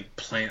just like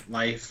plant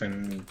life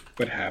and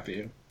what have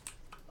you.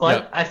 Well,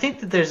 Yeah. I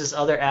think that there's this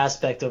other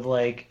aspect of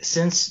like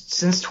since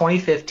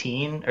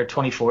 2015 or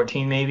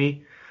 2014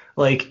 maybe,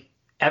 like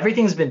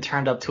everything's been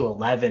turned up to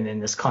 11 in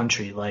this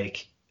country,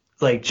 like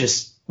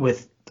just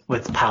with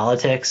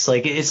politics.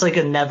 Like it's like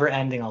a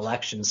never-ending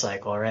election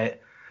cycle,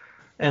 right?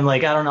 And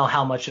like I don't know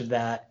how much of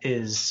that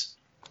is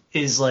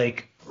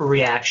like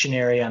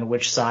reactionary on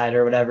which side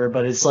or whatever,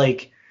 but it's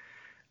like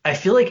I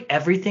feel like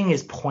everything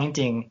is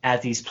pointing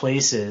at these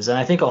places, and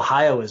I think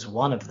Ohio is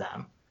one of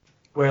them,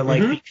 where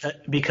like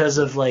because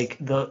of like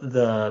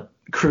the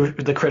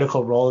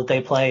critical role that they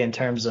play in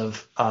terms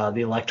of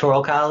the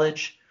Electoral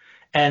College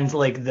and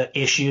like the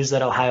issues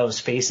that Ohio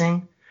is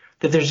facing,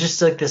 that there's just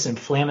like this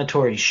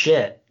inflammatory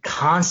shit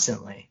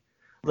constantly,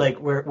 like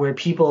where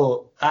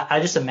people, I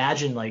just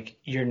imagine like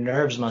your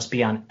nerves must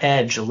be on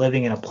edge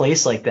living in a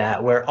place like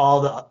that, where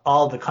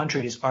all the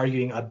country is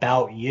arguing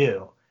about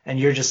you, and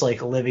you're just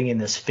like living in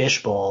this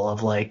fishbowl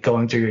of like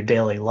going through your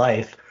daily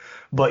life,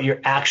 but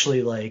you're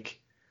actually like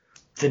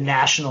the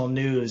national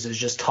news is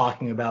just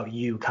talking about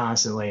you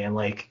constantly, and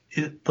like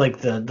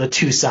the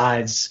two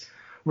sides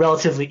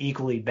relatively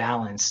equally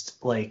balanced,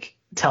 like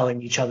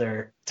telling each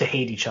other to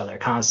hate each other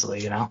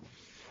constantly, you know?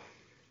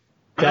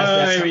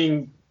 I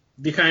mean,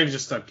 you kind of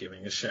just stop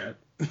giving a shit.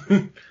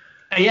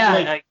 Yeah,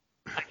 like,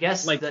 I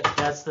guess like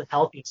that's the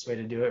healthiest way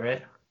to do it,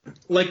 right?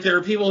 Like there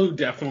are people who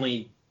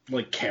definitely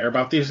like care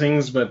about these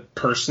things, but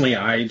personally,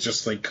 I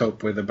just like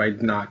cope with it by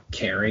not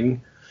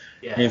caring.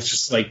 Yeah. And it's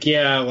just like,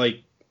 yeah,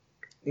 like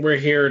we're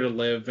here to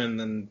live, and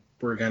then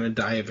we're gonna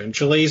die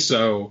eventually.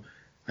 So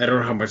I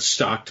don't know how much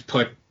stock to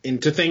put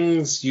into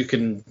things. You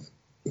can,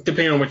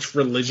 depending on which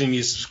religion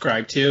you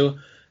subscribe to,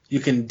 you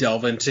can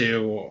delve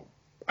into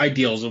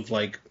ideals of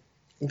like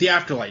the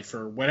afterlife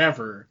or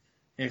whatever.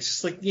 And it's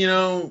just like, you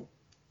know,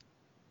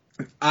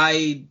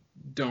 I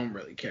don't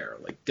really care.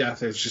 Like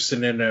death is just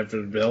an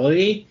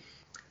inevitability.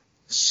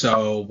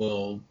 So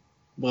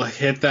we'll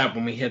hit that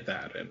when we hit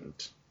that, and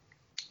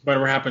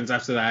whatever happens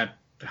after that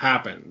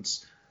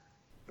happens.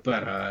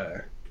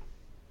 But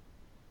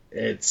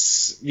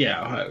it's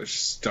Ohio's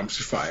just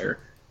dumpster fire.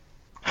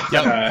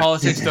 Yeah,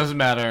 politics doesn't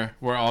matter.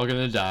 We're all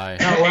gonna die.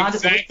 No,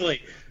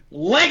 exactly.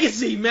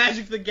 Legacy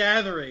Magic the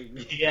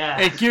Gathering. Yeah.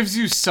 It gives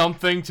you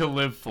something to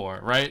live for,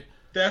 right?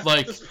 That's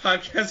like, what this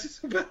podcast is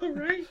about,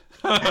 right?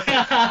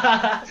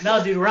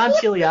 No, dude, we're on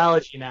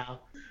teleology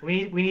now.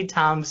 We need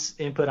Tom's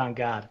input on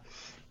God.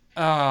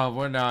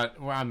 We're not.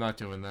 I'm not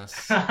doing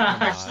this.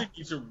 Actually,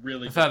 these are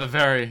really. I've had a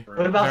very.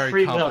 What about very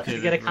free will? Can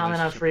you get a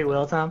comment on free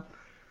will, Tom?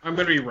 I'm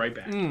gonna be right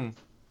back.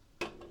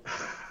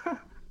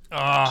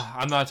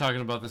 I'm not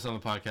talking about this on the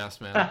podcast,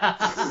 man.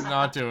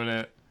 Not doing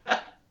it.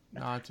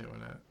 Not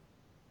doing it.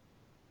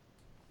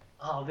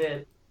 Oh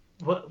man.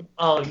 What?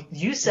 Oh,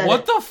 you said.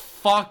 What the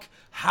fuck?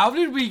 How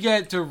did we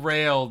get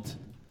derailed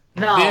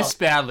this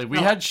badly? We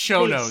had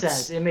show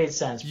notes. It made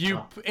sense.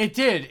 It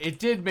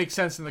did make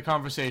sense in the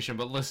conversation.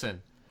 But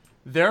listen,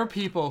 there are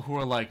people who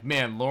are like,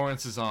 man,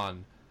 Lawrence is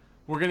on.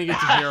 We're gonna get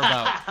to hear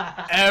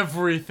about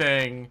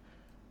everything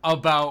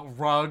about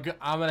Rug.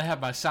 I'm gonna have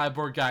my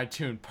sideboard guide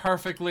tuned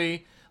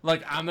perfectly.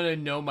 Like I'm gonna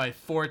know my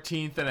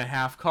 14th and a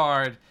half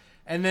card,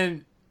 and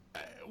then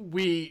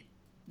we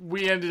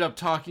ended up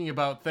talking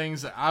about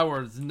things that I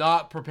was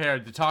not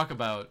prepared to talk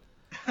about,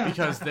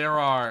 because there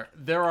are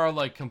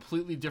like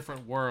completely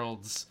different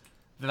worlds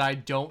that I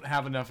don't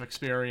have enough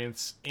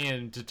experience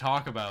in to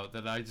talk about,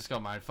 that I just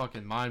got my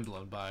fucking mind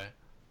blown by.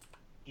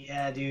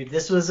 Yeah, dude,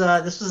 this was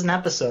an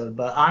episode,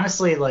 but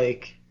honestly,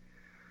 like,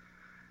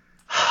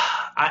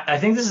 I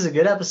think this is a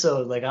good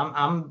episode. Like,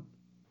 I'm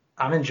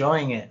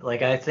enjoying it.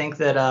 Like, I think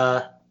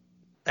that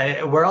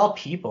we're all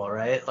people,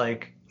 right?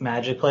 Like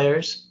Magic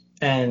players,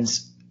 and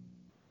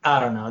I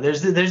don't know.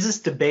 There's this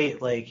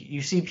debate. Like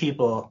you see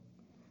people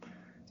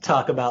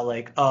talk about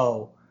like,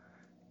 oh,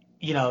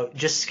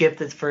 just skip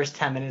the first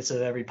 10 minutes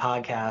of every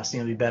podcast and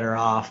you'll be better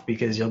off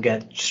because you'll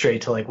get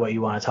straight to like what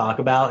you want to talk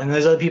about. And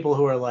there's other people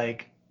who are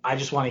like, I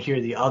just want to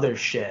hear the other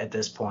shit at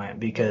this point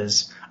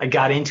because I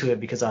got into it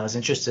because I was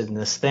interested in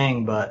this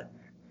thing. But,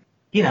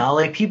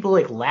 like people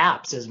like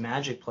lapse as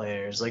Magic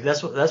players. Like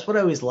that's what I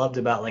always loved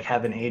about like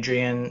having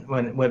Adrian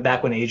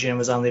back when Adrian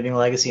was on Leaving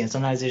Legacy. And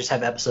sometimes they just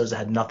have episodes that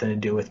had nothing to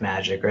do with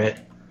Magic, right?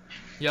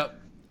 Yep.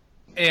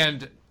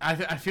 And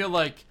I feel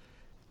like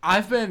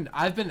I've been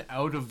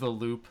out of the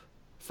loop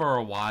for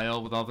a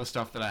while with all the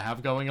stuff that I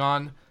have going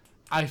on.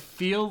 I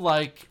feel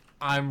like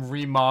I'm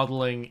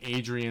remodeling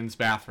Adrian's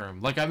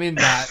bathroom. Like I'm in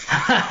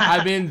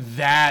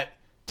that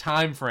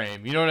time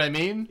frame. You know what I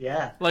mean?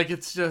 Yeah. Like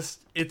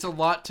it's a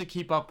lot to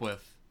keep up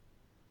with.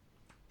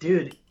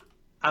 Dude,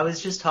 I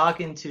was just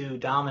talking to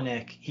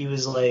Dominic. He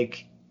was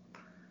like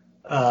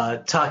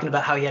talking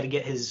about how he had to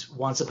get his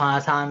Once Upon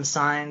a Time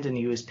signed, and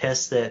he was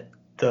pissed that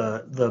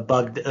the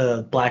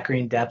bug Black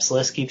Green Depths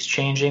list keeps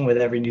changing with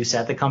every new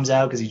set that comes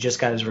out because he just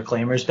got his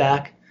Reclaimers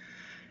back.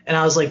 And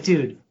I was like,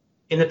 dude,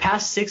 in the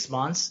past 6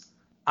 months,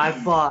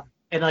 I've bought,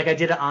 and like I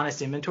did an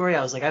honest inventory.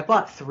 I was like, I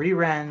bought 3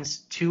 Wrens,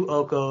 2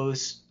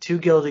 Okos, 2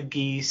 Gilded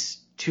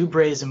Geese, 2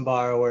 Brazen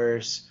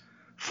Borrowers,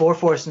 4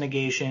 Force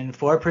Negation,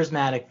 4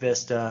 Prismatic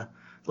Vista.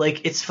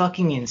 Like, it's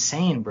fucking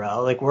insane,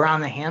 bro. Like, we're on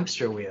the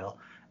hamster wheel.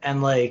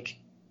 And like,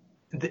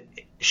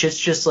 shit's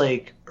just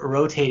like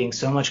rotating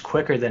so much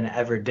quicker than it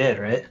ever did,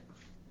 right?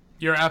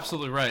 You're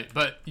absolutely right.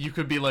 But you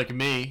could be like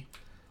me,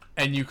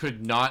 and you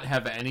could not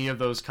have any of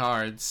those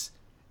cards,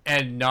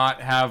 and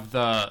not have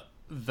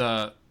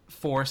the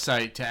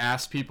foresight to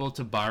ask people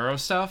to borrow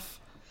stuff,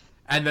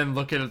 and then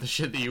look at the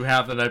shit that you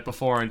have the night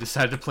before and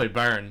decide to play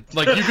burn.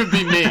 Like you could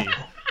be me.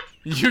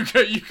 You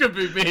could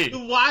be me.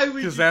 Why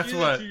would you do that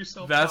to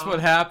yourself? That's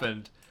what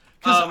happened.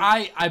 Because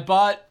I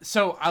bought,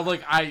 so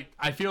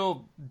I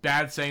feel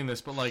bad saying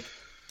this, but like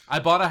I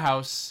bought a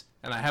house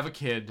and I have a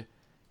kid,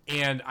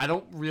 and I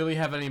don't really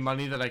have any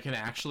money that I can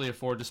actually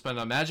afford to spend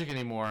on Magic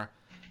anymore.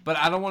 But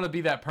I don't want to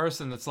be that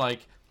person that's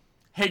like,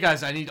 hey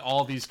guys, I need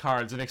all these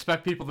cards, and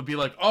expect people to be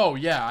like, oh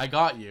yeah, I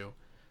got you.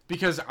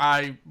 Because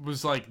I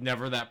was like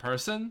never that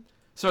person.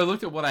 So I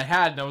looked at what I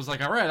had and I was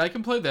like, all right, I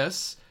can play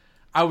this.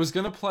 I was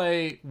going to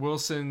play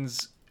Robert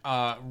Wilson's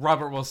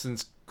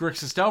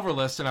Grixis Delver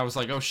list, and I was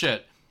like, oh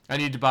shit, I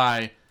need to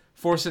buy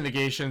Force of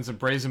Negations and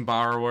Brazen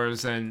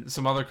Borrowers and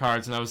some other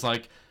cards, and I was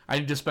like, I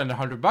need to spend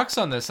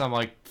 $100 on this. I'm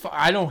like,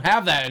 I don't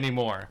have that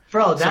anymore.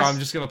 Bro, so I'm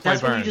just gonna play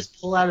that's burn. When you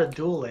just pull out a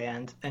dual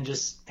land and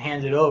just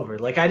hand it over.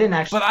 Like I didn't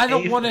actually. But I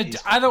don't want to.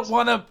 I don't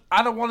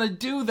want to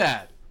do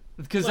that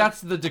because that's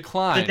the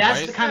decline. But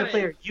that's right? the kind of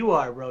player you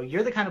are, bro.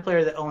 You're the kind of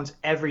player that owns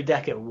every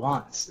deck at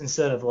once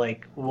instead of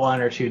like 1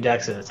 or 2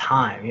 decks at a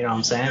time. You know what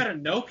I'm saying? You gotta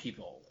know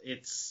people.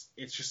 It's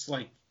just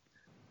like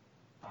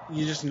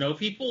you just know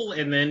people,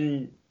 and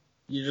then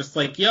you're just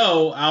like,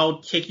 yo,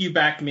 I'll kick you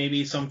back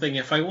maybe something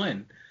if I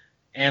win.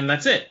 And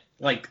that's it.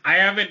 Like, I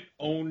haven't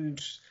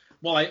owned...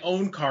 Well, I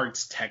own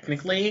cards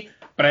technically,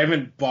 but I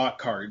haven't bought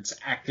cards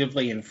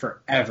actively in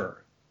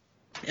forever.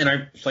 And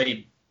I've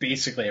played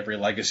basically every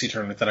Legacy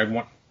tournament that I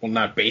want. Well,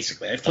 not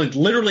basically. I've played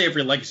literally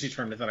every Legacy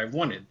tournament that I've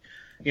wanted.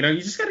 You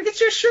just gotta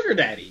get you a sugar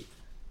daddy.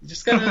 You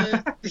just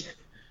gotta...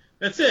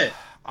 That's it.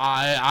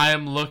 I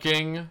am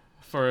looking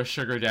for a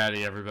sugar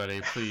daddy, everybody.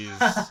 Please.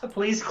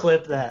 Please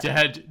clip that.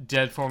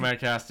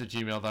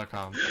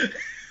 deadformatcast@gmail.com.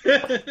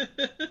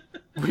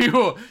 We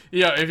will,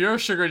 if you're a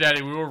sugar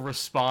daddy, we will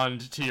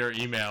respond to your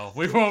email.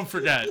 We won't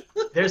forget.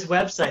 There's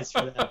websites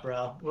for that,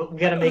 bro. We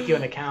gotta make you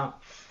an account.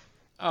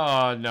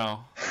 Oh,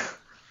 no.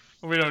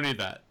 We don't need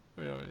that.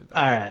 All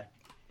right.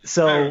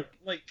 So,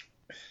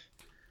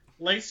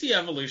 Legacy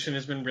Evolution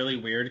has been really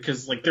weird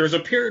because, there was a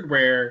period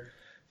where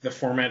the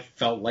format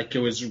felt like it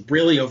was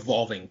really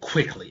evolving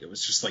quickly. It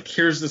was just like,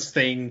 here's this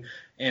thing,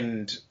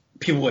 and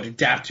people would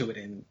adapt to it,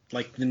 and,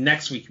 the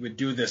next week you would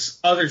do this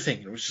other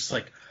thing. It was just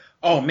like,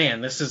 oh man,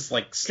 this is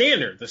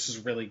standard. This is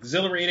really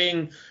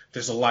exhilarating.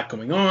 There's a lot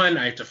going on.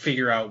 I have to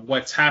figure out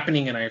what's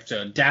happening and I have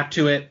to adapt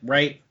to it,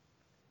 right?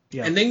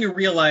 Yeah. And then you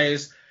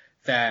realize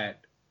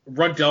that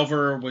Rug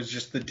Delver was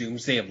just the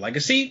Doomsday of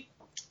Legacy.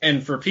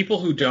 And for people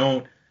who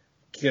don't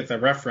get the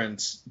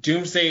reference,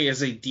 Doomsday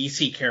is a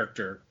DC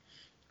character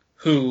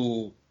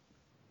who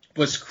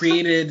was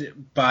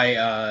created by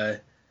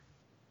a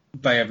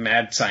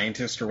mad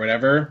scientist or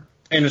whatever.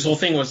 And his whole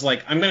thing was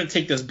I'm going to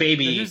take this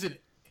baby.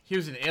 He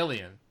was an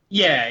alien.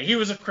 Yeah, he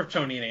was a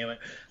Kryptonian alien.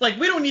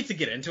 We don't need to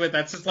get into it.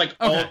 That's just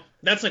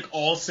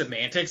all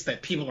semantics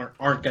that people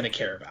aren't going to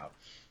care about.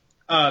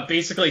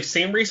 Basically,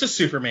 same race as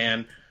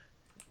Superman,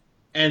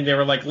 and they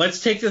were like,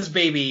 let's take this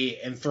baby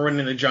and throw it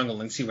in the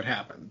jungle and see what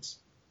happens.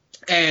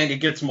 And it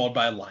gets mauled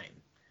by a lion,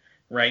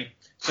 right?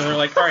 So they're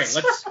like, all right,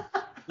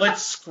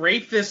 let's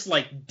scrape this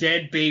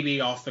dead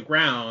baby off the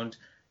ground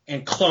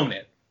and clone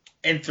it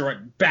and throw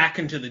it back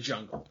into the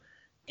jungle.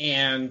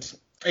 And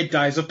it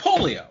dies of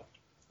polio.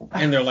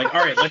 And they're like,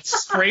 all right, let's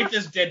scrape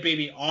this dead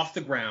baby off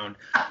the ground,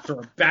 throw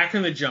it back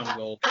in the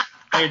jungle,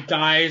 and it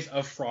dies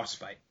of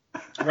frostbite,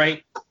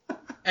 right?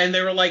 And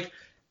they were like,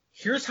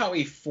 here's how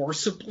we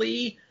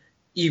forcibly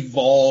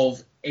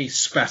evolve a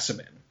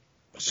specimen.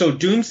 So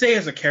Doomsday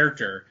as a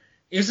character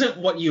isn't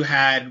what you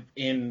had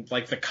in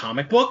like the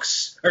comic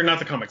books, or not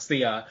the comics,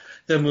 the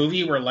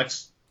movie where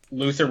Lex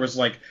Luthor was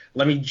like,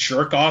 let me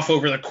jerk off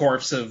over the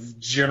corpse of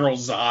General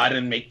Zod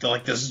and make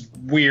this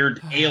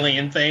weird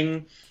alien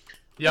thing.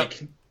 Yep.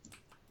 Like,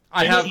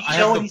 I have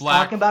the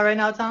black. Talking about right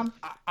now, Tom.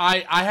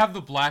 I have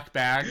the black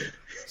bag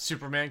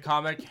Superman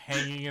comic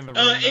hanging in the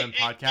room that I'm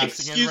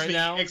podcasting in right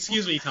now.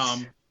 Excuse me,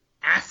 Tom.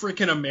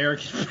 African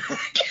American.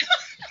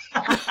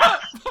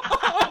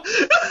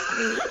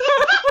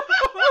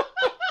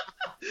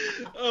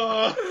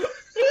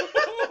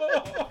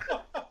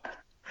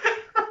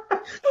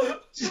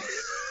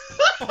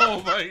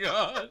 Oh my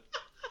god.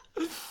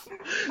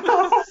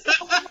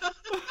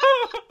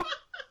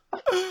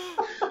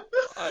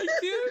 I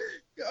can't.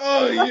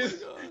 Oh,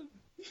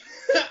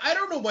 I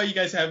don't know why you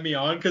guys have me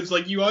on, because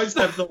like you always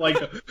have the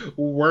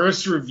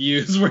worst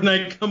reviews when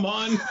I come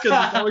on.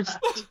 Because always,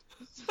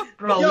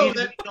 bro,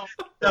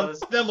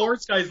 that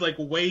Lord's guy's like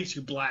way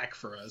too black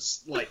for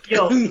us. Like,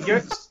 yo,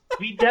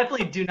 we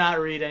definitely do not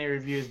read any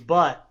reviews,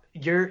 but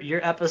your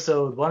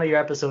episode, one of your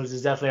episodes,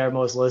 is definitely our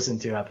most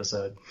listened to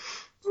episode.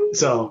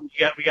 So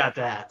we got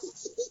that.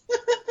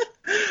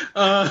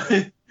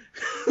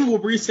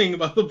 What were you saying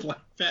about the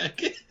black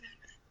bag?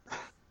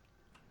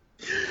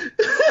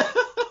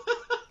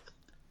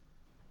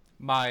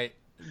 My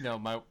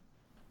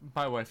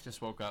wife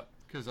just woke up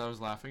because I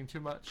was laughing too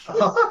much.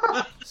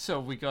 So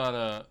we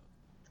gotta.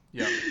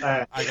 Yeah,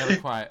 right. I gotta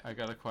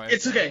quiet.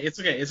 It's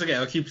okay.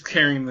 I'll keep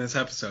carrying this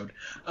episode.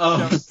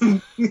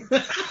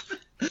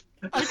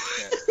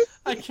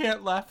 I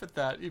can't laugh at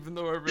that, even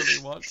though I really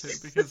want to,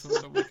 because I'm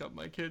gonna wake up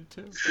my kid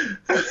too.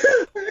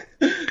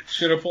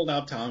 Should have pulled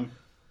out, Tom.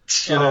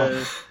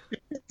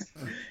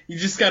 You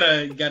just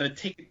gotta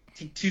take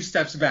 2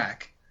 steps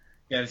back.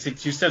 You gotta take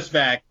 2 steps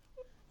back.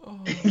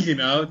 Oh. You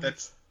know,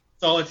 that's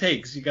all it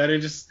takes. You gotta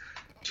just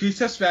 2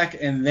 steps back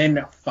and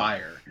then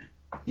fire.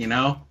 You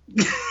know.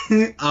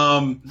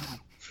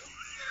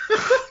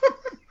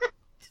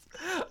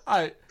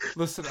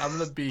 Listen. I'm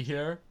gonna be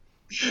here.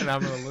 And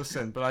I'm gonna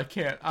listen, but I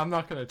can't. I'm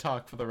not gonna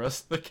talk for the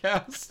rest of the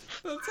cast.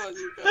 That's on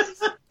you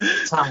guys.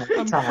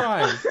 I'm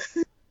crying.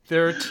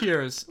 There are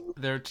tears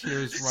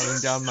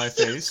running down my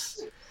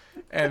face,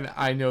 and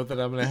I know that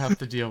I'm gonna have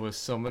to deal with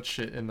so much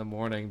shit in the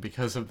morning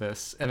because of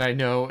this. And I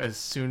know as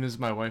soon as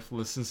my wife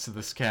listens to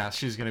this cast,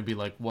 she's gonna be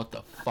like, "What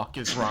the fuck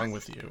is wrong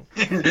with you?"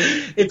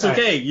 It's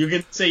okay. You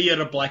can say you had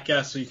a black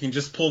guest, so you can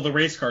just pull the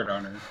race card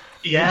on her.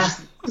 Yeah,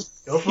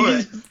 go for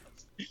it.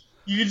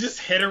 You just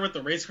hit her with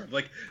the race card,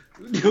 like,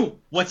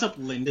 "What's up,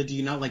 Linda? Do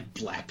you not like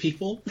black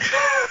people?"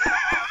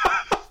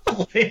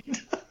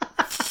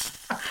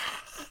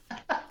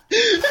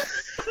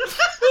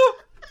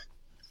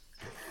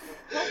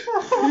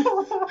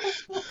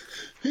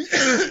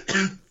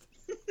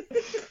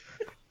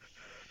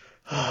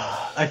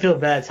 I feel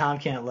bad. Tom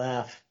can't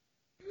laugh.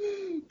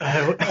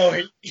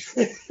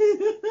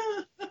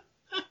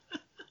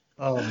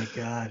 Oh my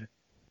god.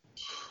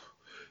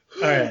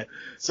 All right.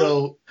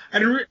 So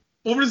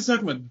what was I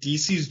talking about?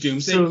 DC's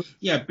Doomsday? So,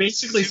 yeah,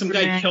 basically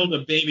Superman, some guy killed a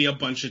baby a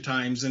bunch of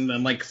times and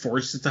then like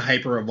forced it to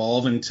hyper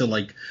evolve into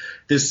like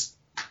this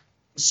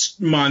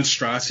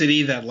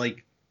monstrosity that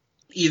like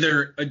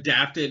either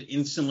adapted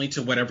instantly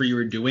to whatever you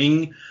were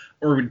doing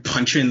or would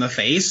punch you in the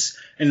face.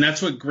 And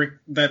that's what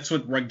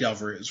Rug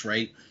Delver is,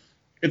 right?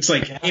 It's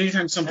like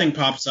anytime something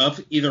pops up,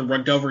 either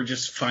Rug Delver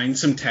just finds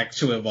some tech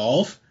to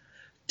evolve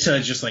to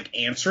just like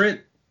answer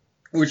it,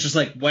 or it's just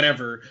like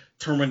whatever,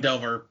 turn Rug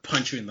Delver,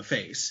 punch you in the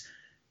face.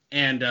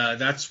 And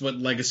that's what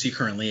Legacy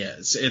currently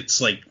is. It's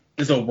like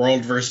the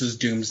world versus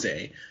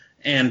Doomsday.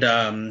 And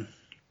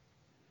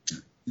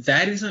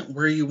that isn't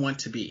where you want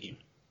to be.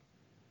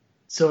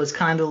 So it's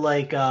kind of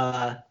like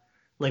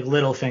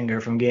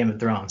Littlefinger from Game of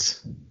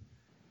Thrones.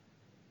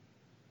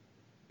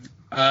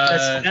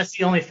 That's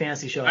the only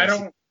fantasy show I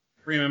don't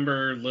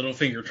remember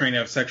Littlefinger trying to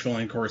have sexual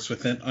intercourse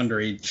with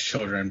underage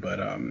children, but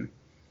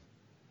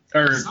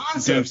or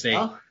Doomsday.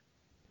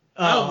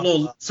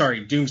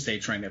 Doomsday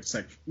trying to have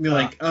sex.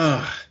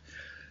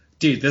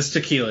 Dude, this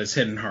tequila is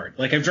hitting hard.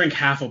 Like I've drank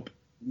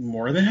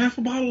more than half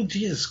a bottle.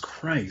 Jesus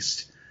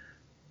Christ.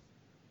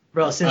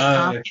 Bro,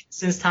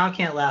 since Tom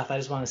can't laugh, I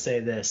just want to say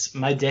this.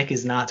 My dick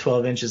is not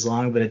 12 inches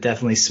long, but it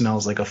definitely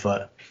smells like a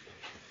foot.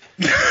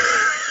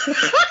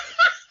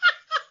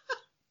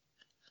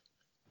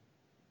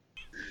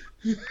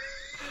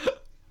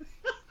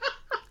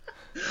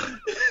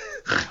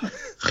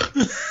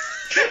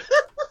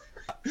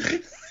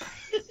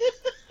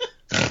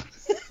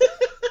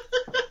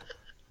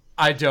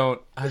 I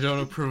don't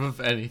approve of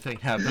anything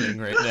happening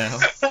right now.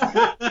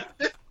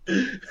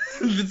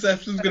 This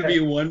episode's gonna be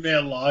 1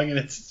 minute long, and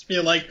it's just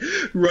be like,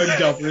 Rug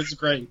Delver is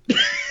great.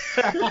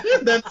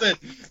 That's it.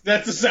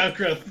 That's the sound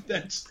growth.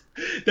 That's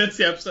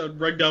the episode.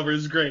 Rug Delver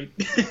is great.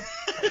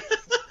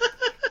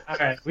 All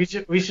right, we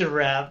should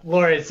wrap.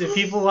 Lawrence, if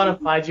people want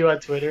to find you on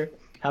Twitter,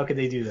 how can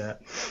they do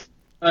that?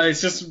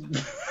 It's just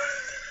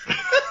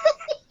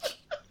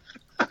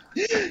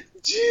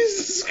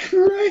Jesus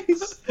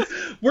Christ.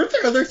 Weren't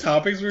there other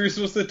topics we were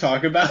supposed to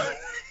talk about?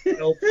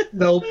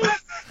 Nope.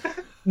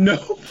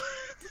 Nope.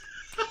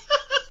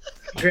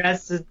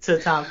 Congrats to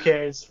Tom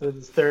Cairns for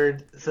the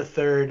third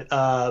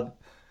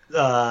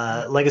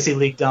Legacy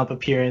League dump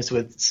appearance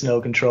with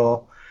Snow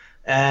Control.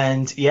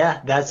 And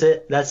yeah, that's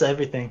it. That's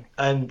everything.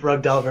 And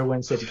Rug Delver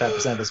wins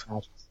 55% of his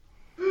matches.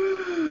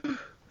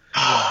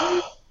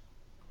 Oh,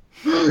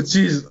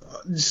 jeez.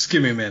 Just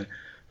give me a minute.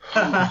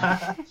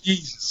 Oh,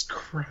 Jesus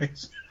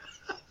Christ.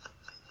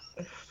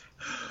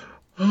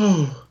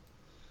 Oh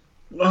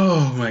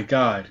my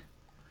God.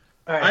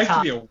 All right, I have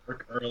to be at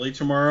work early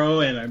tomorrow,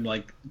 and I'm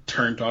like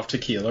turned off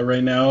tequila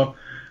right now.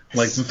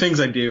 Like the things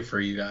I do for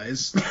you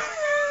guys.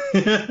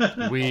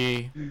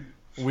 We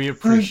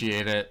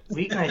appreciate it.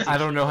 I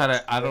don't know how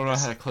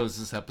to close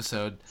this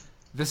episode.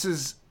 This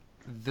is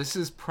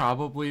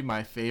probably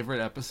my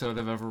favorite episode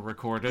I've ever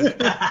recorded,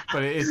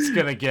 but it's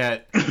gonna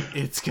get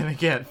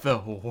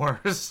the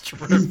worst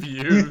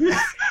reviews.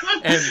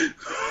 And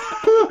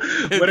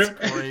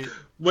great.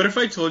 What if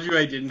I told you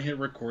I didn't hit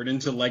record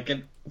until like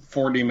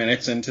 40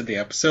 minutes into the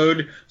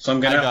episode? So I'm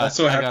gonna I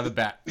got a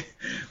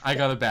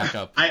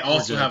backup. I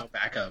also have a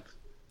backup.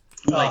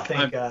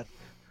 Thank God.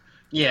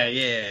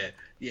 Yeah.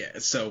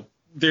 So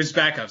there's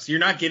backups. You're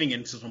not getting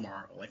into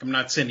tomorrow. Like I'm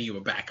not sending you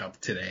a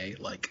backup today.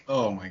 Like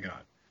oh my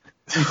God,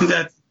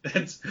 that's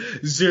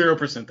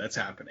 0% that's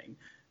happening.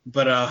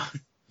 But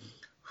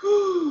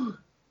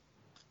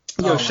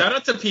shout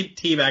out to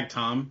Teabag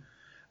Tom,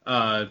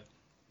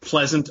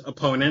 pleasant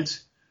opponent.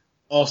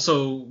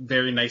 Also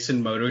very nice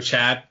in Moto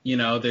Chat. You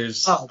know,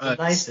 there's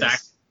a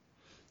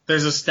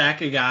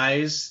stack of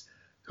guys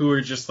who are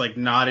just like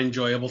not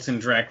enjoyable to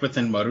interact with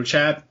in Moto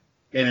Chat,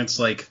 and it's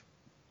like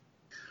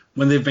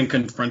when they've been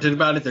confronted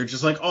about it, they're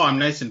just like, "Oh, I'm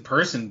nice in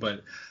person,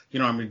 but you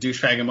know, I'm a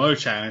douchebag in Moto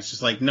Chat." And it's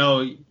just like,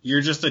 no,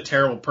 you're just a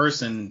terrible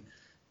person.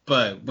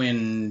 But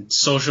when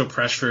social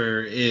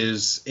pressure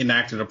is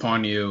enacted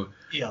upon you,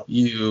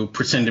 you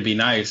pretend to be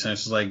nice, and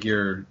it's just like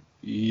you're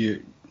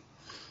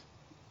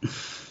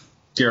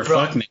a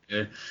fuck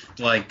nigga.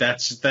 Like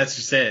that's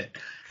just it.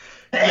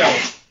 Yo,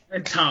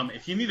 Tom,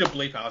 if you need to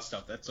bleep out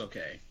stuff, that's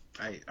okay.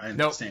 I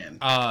understand.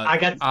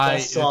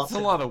 It's a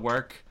lot of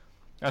work.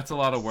 That's a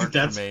lot of work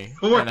for me,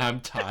 and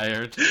I'm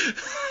tired.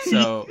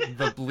 So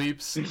the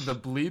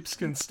bleeps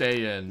can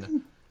stay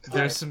in.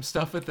 There's some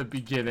stuff at the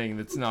beginning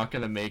that's not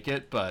gonna make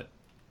it, but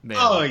man.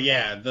 Oh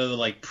yeah, the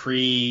like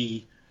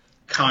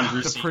conversation.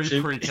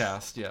 The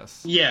precast,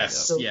 yes.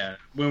 Yes, so, yeah.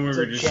 When we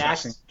were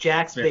discussing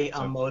Jack's Bait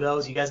on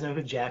Motos. You guys know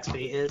who Jack's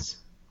Bait is?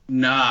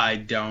 Nah, I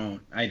don't.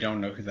 I don't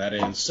know who that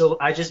is. So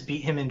I just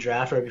beat him in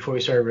draft right before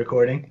we started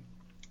recording.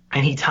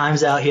 And he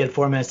times out. He had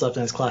 4 minutes left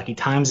on his clock. He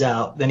times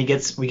out. Then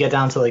we get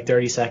down to like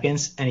 30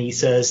 seconds, and he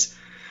says,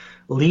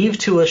 "Leave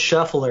to a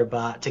shuffler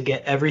bot to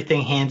get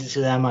everything handed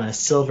to them on a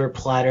silver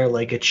platter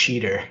like a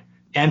cheater.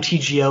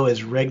 MTGO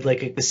is rigged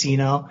like a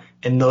casino,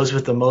 and those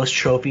with the most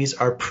trophies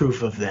are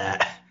proof of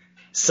that."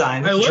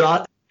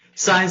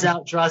 Signs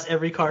out, draws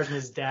every card in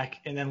his deck,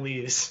 and then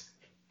leaves.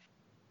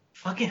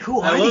 Fucking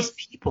who are these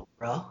people,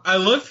 bro? I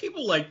love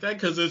people like that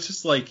because it's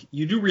just like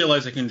you do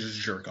realize I can just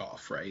jerk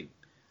off, right?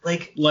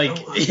 Like you're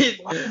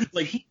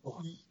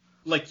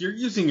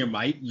using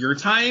your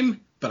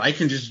time, but I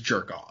can just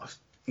jerk off.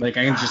 Like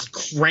I can just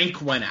crank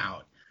one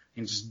out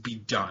and just be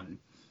done.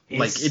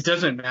 Like it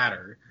doesn't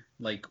matter.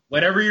 Like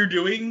whatever you're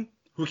doing,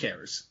 who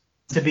cares?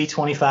 To be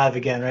 25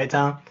 again, right,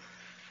 Tom?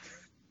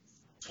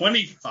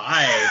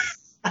 25.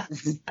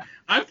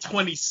 I'm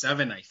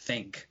 27, I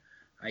think.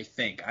 I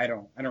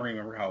don't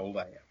remember how old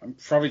I am. I'm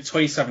probably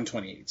 27,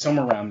 28,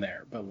 somewhere around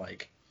there. But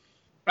like,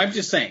 I'm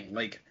just saying,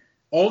 like,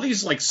 all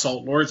these like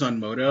salt lords on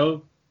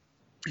Moto,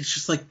 it's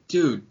just like,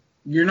 dude,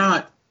 you're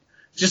not.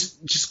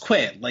 Just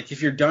quit. Like,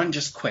 if you're done,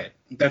 just quit.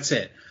 That's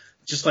it.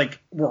 Just like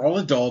we're all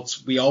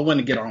adults, we all want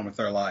to get on with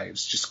our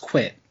lives. Just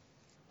quit.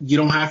 You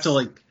don't have to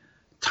like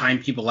time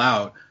people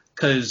out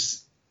because.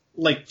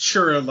 Like,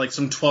 sure, like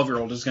some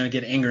 12-year-old is going to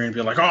get angry and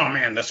be like, oh,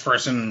 man, this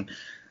person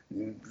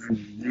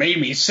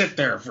made me sit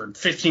there for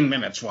 15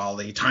 minutes while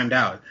they timed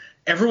out.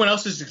 Everyone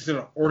else is just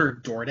going to order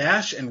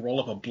DoorDash and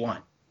roll up a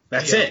blunt.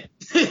 That's it.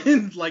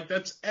 Like,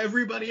 that's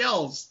everybody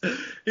else.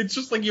 It's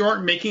just like you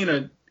aren't making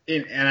an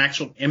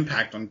actual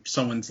impact on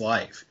someone's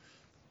life.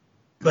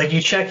 Like,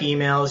 you check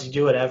emails, you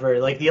do whatever.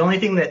 Like, the only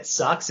thing that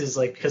sucks is,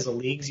 like, because of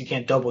leagues, you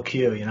can't double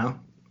queue, you know?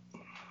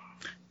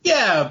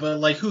 Yeah, but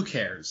like, who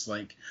cares?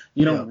 Like,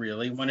 you don't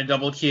really want to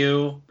double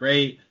queue,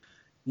 right?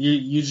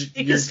 You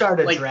can start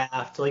a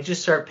draft. Like,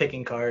 just start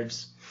picking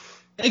cards.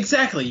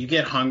 Exactly. You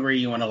get hungry.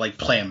 You want to like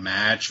play a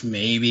match.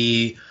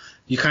 Maybe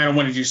you kind of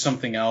want to do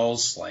something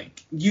else.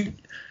 Like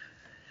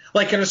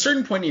at a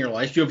certain point in your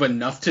life, you have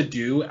enough to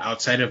do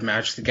outside of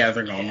Magic the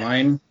Gathering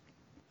Online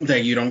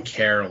that you don't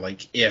care.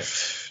 Like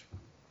if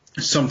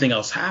something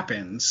else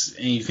happens,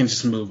 and you can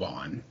just move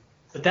on.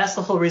 But that's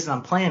the whole reason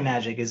I'm playing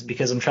Magic is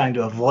because I'm trying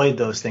to avoid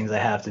those things I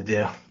have to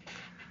do.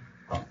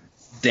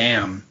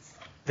 Damn.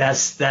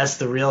 That's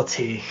the real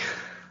tea.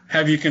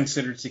 Have you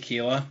considered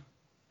tequila?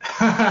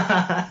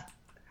 I've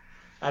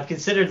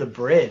considered the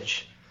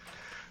bridge.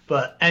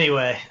 But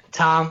anyway,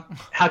 Tom,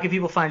 how can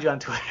people find you on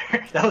Twitter?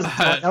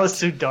 That was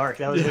too dark.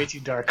 That was way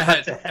too dark.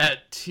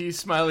 At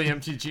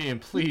TSmileyMTG,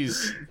 and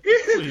please.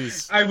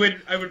 I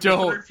would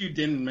prefer if you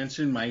didn't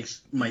mention my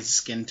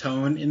skin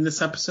tone in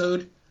this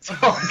episode.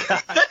 Oh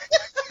God.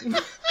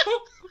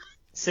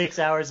 6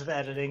 hours of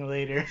editing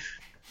later.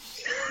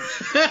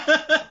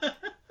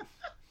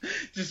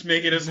 Just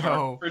make it as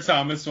hard for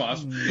Tom as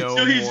possible. No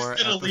so he's more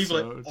just gonna leave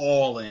it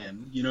all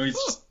in.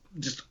 He's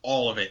just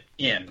all of it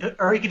in.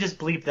 Or you could just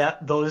bleep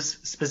those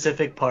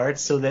specific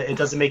parts so that it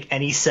doesn't make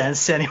any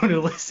sense to anyone who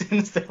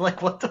listens. They're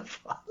like, what the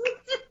fuck?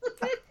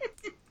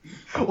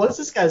 What's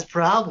this guy's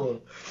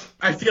problem?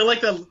 I feel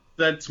like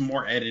that's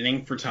more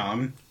editing for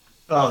Tom.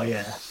 Oh,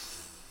 yeah.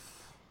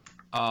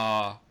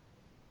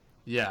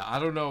 Yeah, I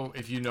don't know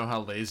if you know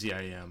how lazy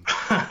I am,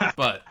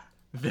 but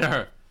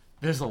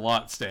there's a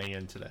lot staying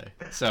in today.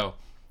 So,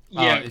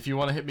 if you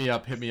want to hit me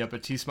up at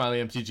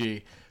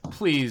TSmileyMTG.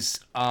 Please,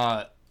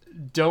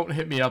 don't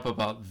hit me up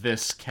about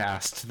this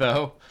cast,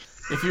 though.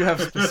 If you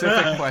have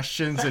specific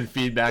questions and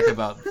feedback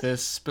about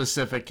this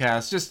specific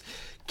cast, just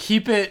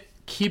keep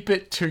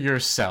it to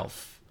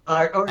yourself.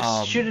 Or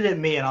shoot it at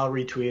me and I'll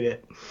retweet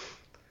it.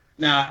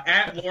 Now,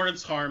 at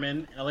Lawrence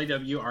Harmon,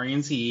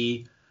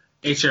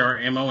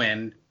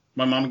 LAWRENCEHARMON.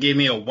 My mom gave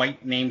me a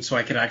white name so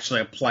I could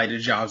actually apply to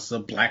jobs as a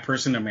black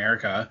person in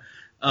America.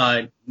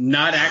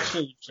 Not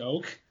actually a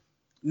joke.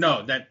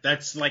 No,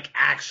 that's like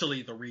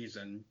actually the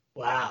reason.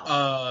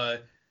 Wow.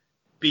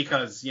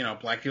 Because,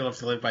 black people have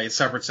to live by a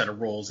separate set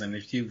of rules, and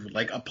if you,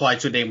 apply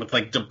to a name with,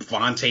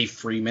 Devontae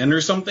Freeman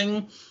or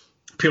something,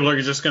 people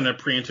are just going to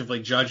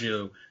preemptively judge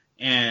you,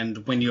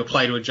 and when you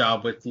apply to a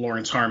job with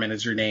Lawrence Harmon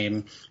as your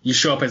name, you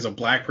show up as a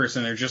black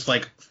person, they're just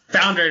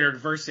founder or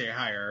diversity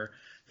hire,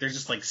 they're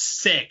just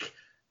sick,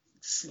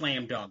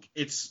 slam dunk.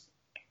 It's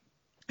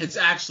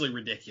actually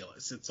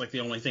ridiculous. It's,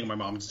 the only thing my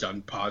mom's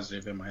done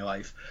positive in my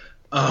life.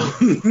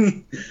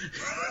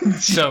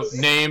 So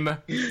name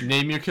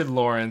your kid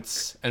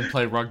Lawrence and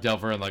play Rug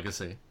Delver and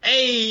Legacy.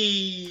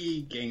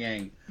 Hey,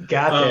 gang.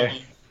 Got there.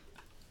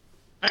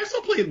 I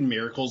also played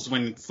Miracles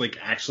when it's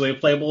actually a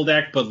playable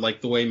deck, but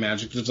the way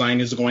Magic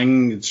Design is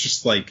going, it's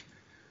just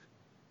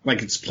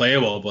it's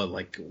playable,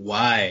 but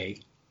why?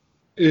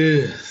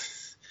 Ugh.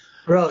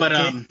 Bro,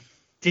 but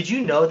did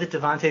you know that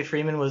Devontae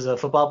Freeman was a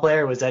football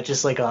player? Or was that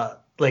just a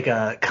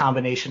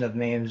combination of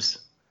names?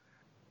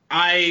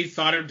 I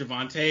thought of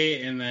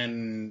Devontae, and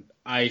then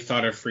I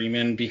thought of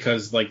Freeman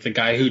because, the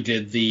guy who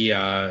did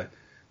the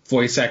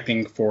voice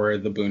acting for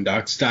the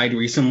Boondocks died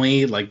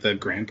recently, the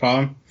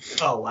grandpa.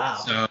 Oh, wow.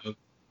 So,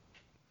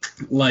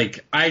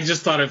 I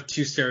just thought of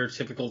two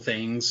stereotypical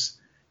things.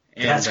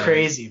 And, that's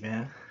crazy,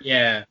 man.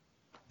 Yeah,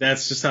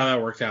 that's just how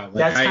that worked out.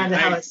 That's kind of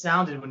how it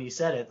sounded when you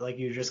said it.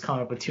 You were just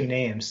coming up with two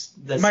names.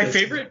 My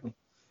favorite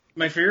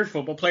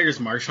football player is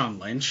Marshawn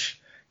Lynch.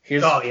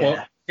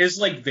 His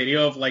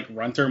video of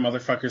run through a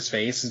motherfucker's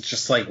face is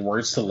just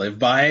words to live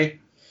by.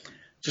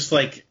 Just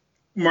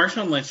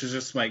Marshawn Lynch is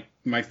just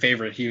my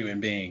favorite human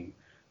being.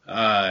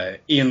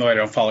 Even though I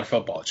don't follow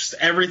football, just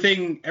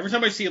everything. Every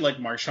time I see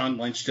Marshawn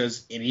Lynch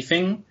does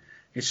anything,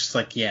 it's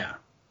just yeah.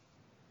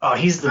 Oh,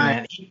 he's the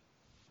man.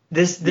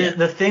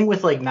 The thing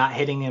with not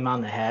hitting him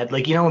on the head,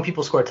 when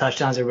people score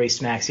touchdowns, everybody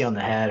smacks you on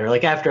the head, or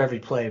after every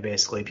play,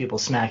 basically people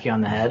smack you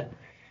on the head.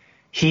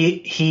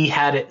 He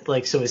had it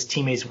so his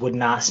teammates would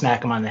not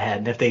smack him on the head,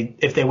 and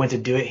if they went to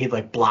do it,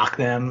 he'd block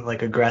them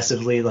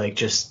aggressively,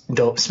 just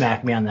don't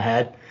smack me on the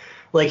head.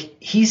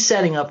 He's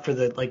setting up for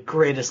the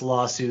greatest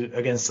lawsuit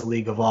against the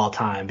league of all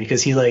time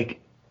because he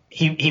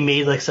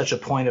made such a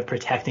point of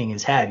protecting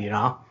his head,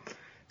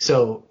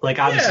 So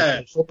obviously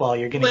in football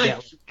you're gonna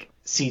get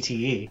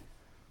CTE.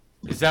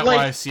 Is that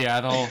why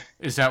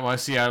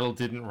Seattle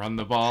didn't run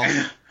the ball?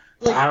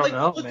 I don't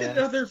know. Look at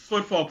other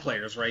football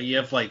players, right? You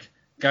have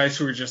guys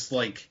who are just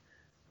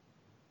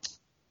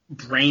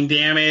brain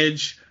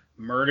damage,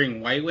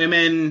 murdering white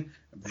women,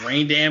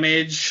 brain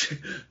damage,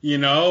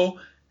 and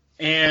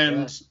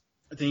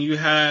then you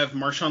have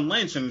Marshawn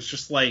Lynch, and it's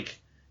just run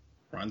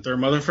through a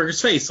motherfucker's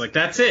face.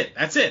 That's it.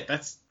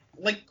 That's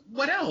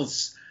what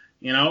else?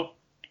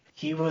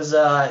 He was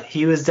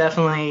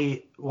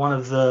definitely one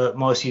of the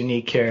most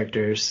unique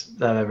characters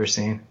that I've ever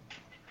seen.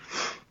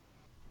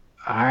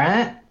 All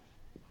right.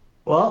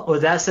 Well,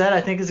 with that said,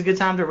 I think it's a good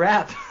time to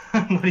wrap.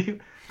 What do you,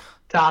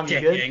 Tom?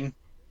 You good?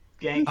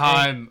 Gang.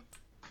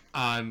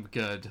 I'm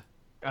good.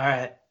 All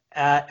right.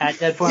 At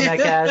Dead Format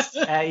Cast,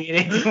 at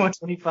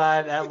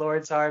Ian8125, at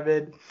Lawrence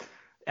Harmon,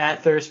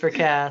 at Thirst for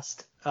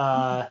Cast,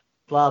 blah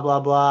blah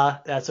blah.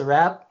 That's a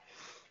wrap.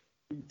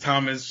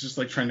 Tom is just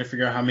trying to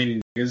figure out how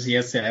many niggas he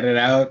has to edit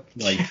out.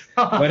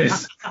 What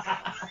is?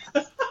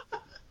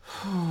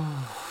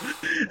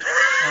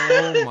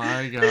 Oh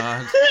my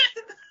god.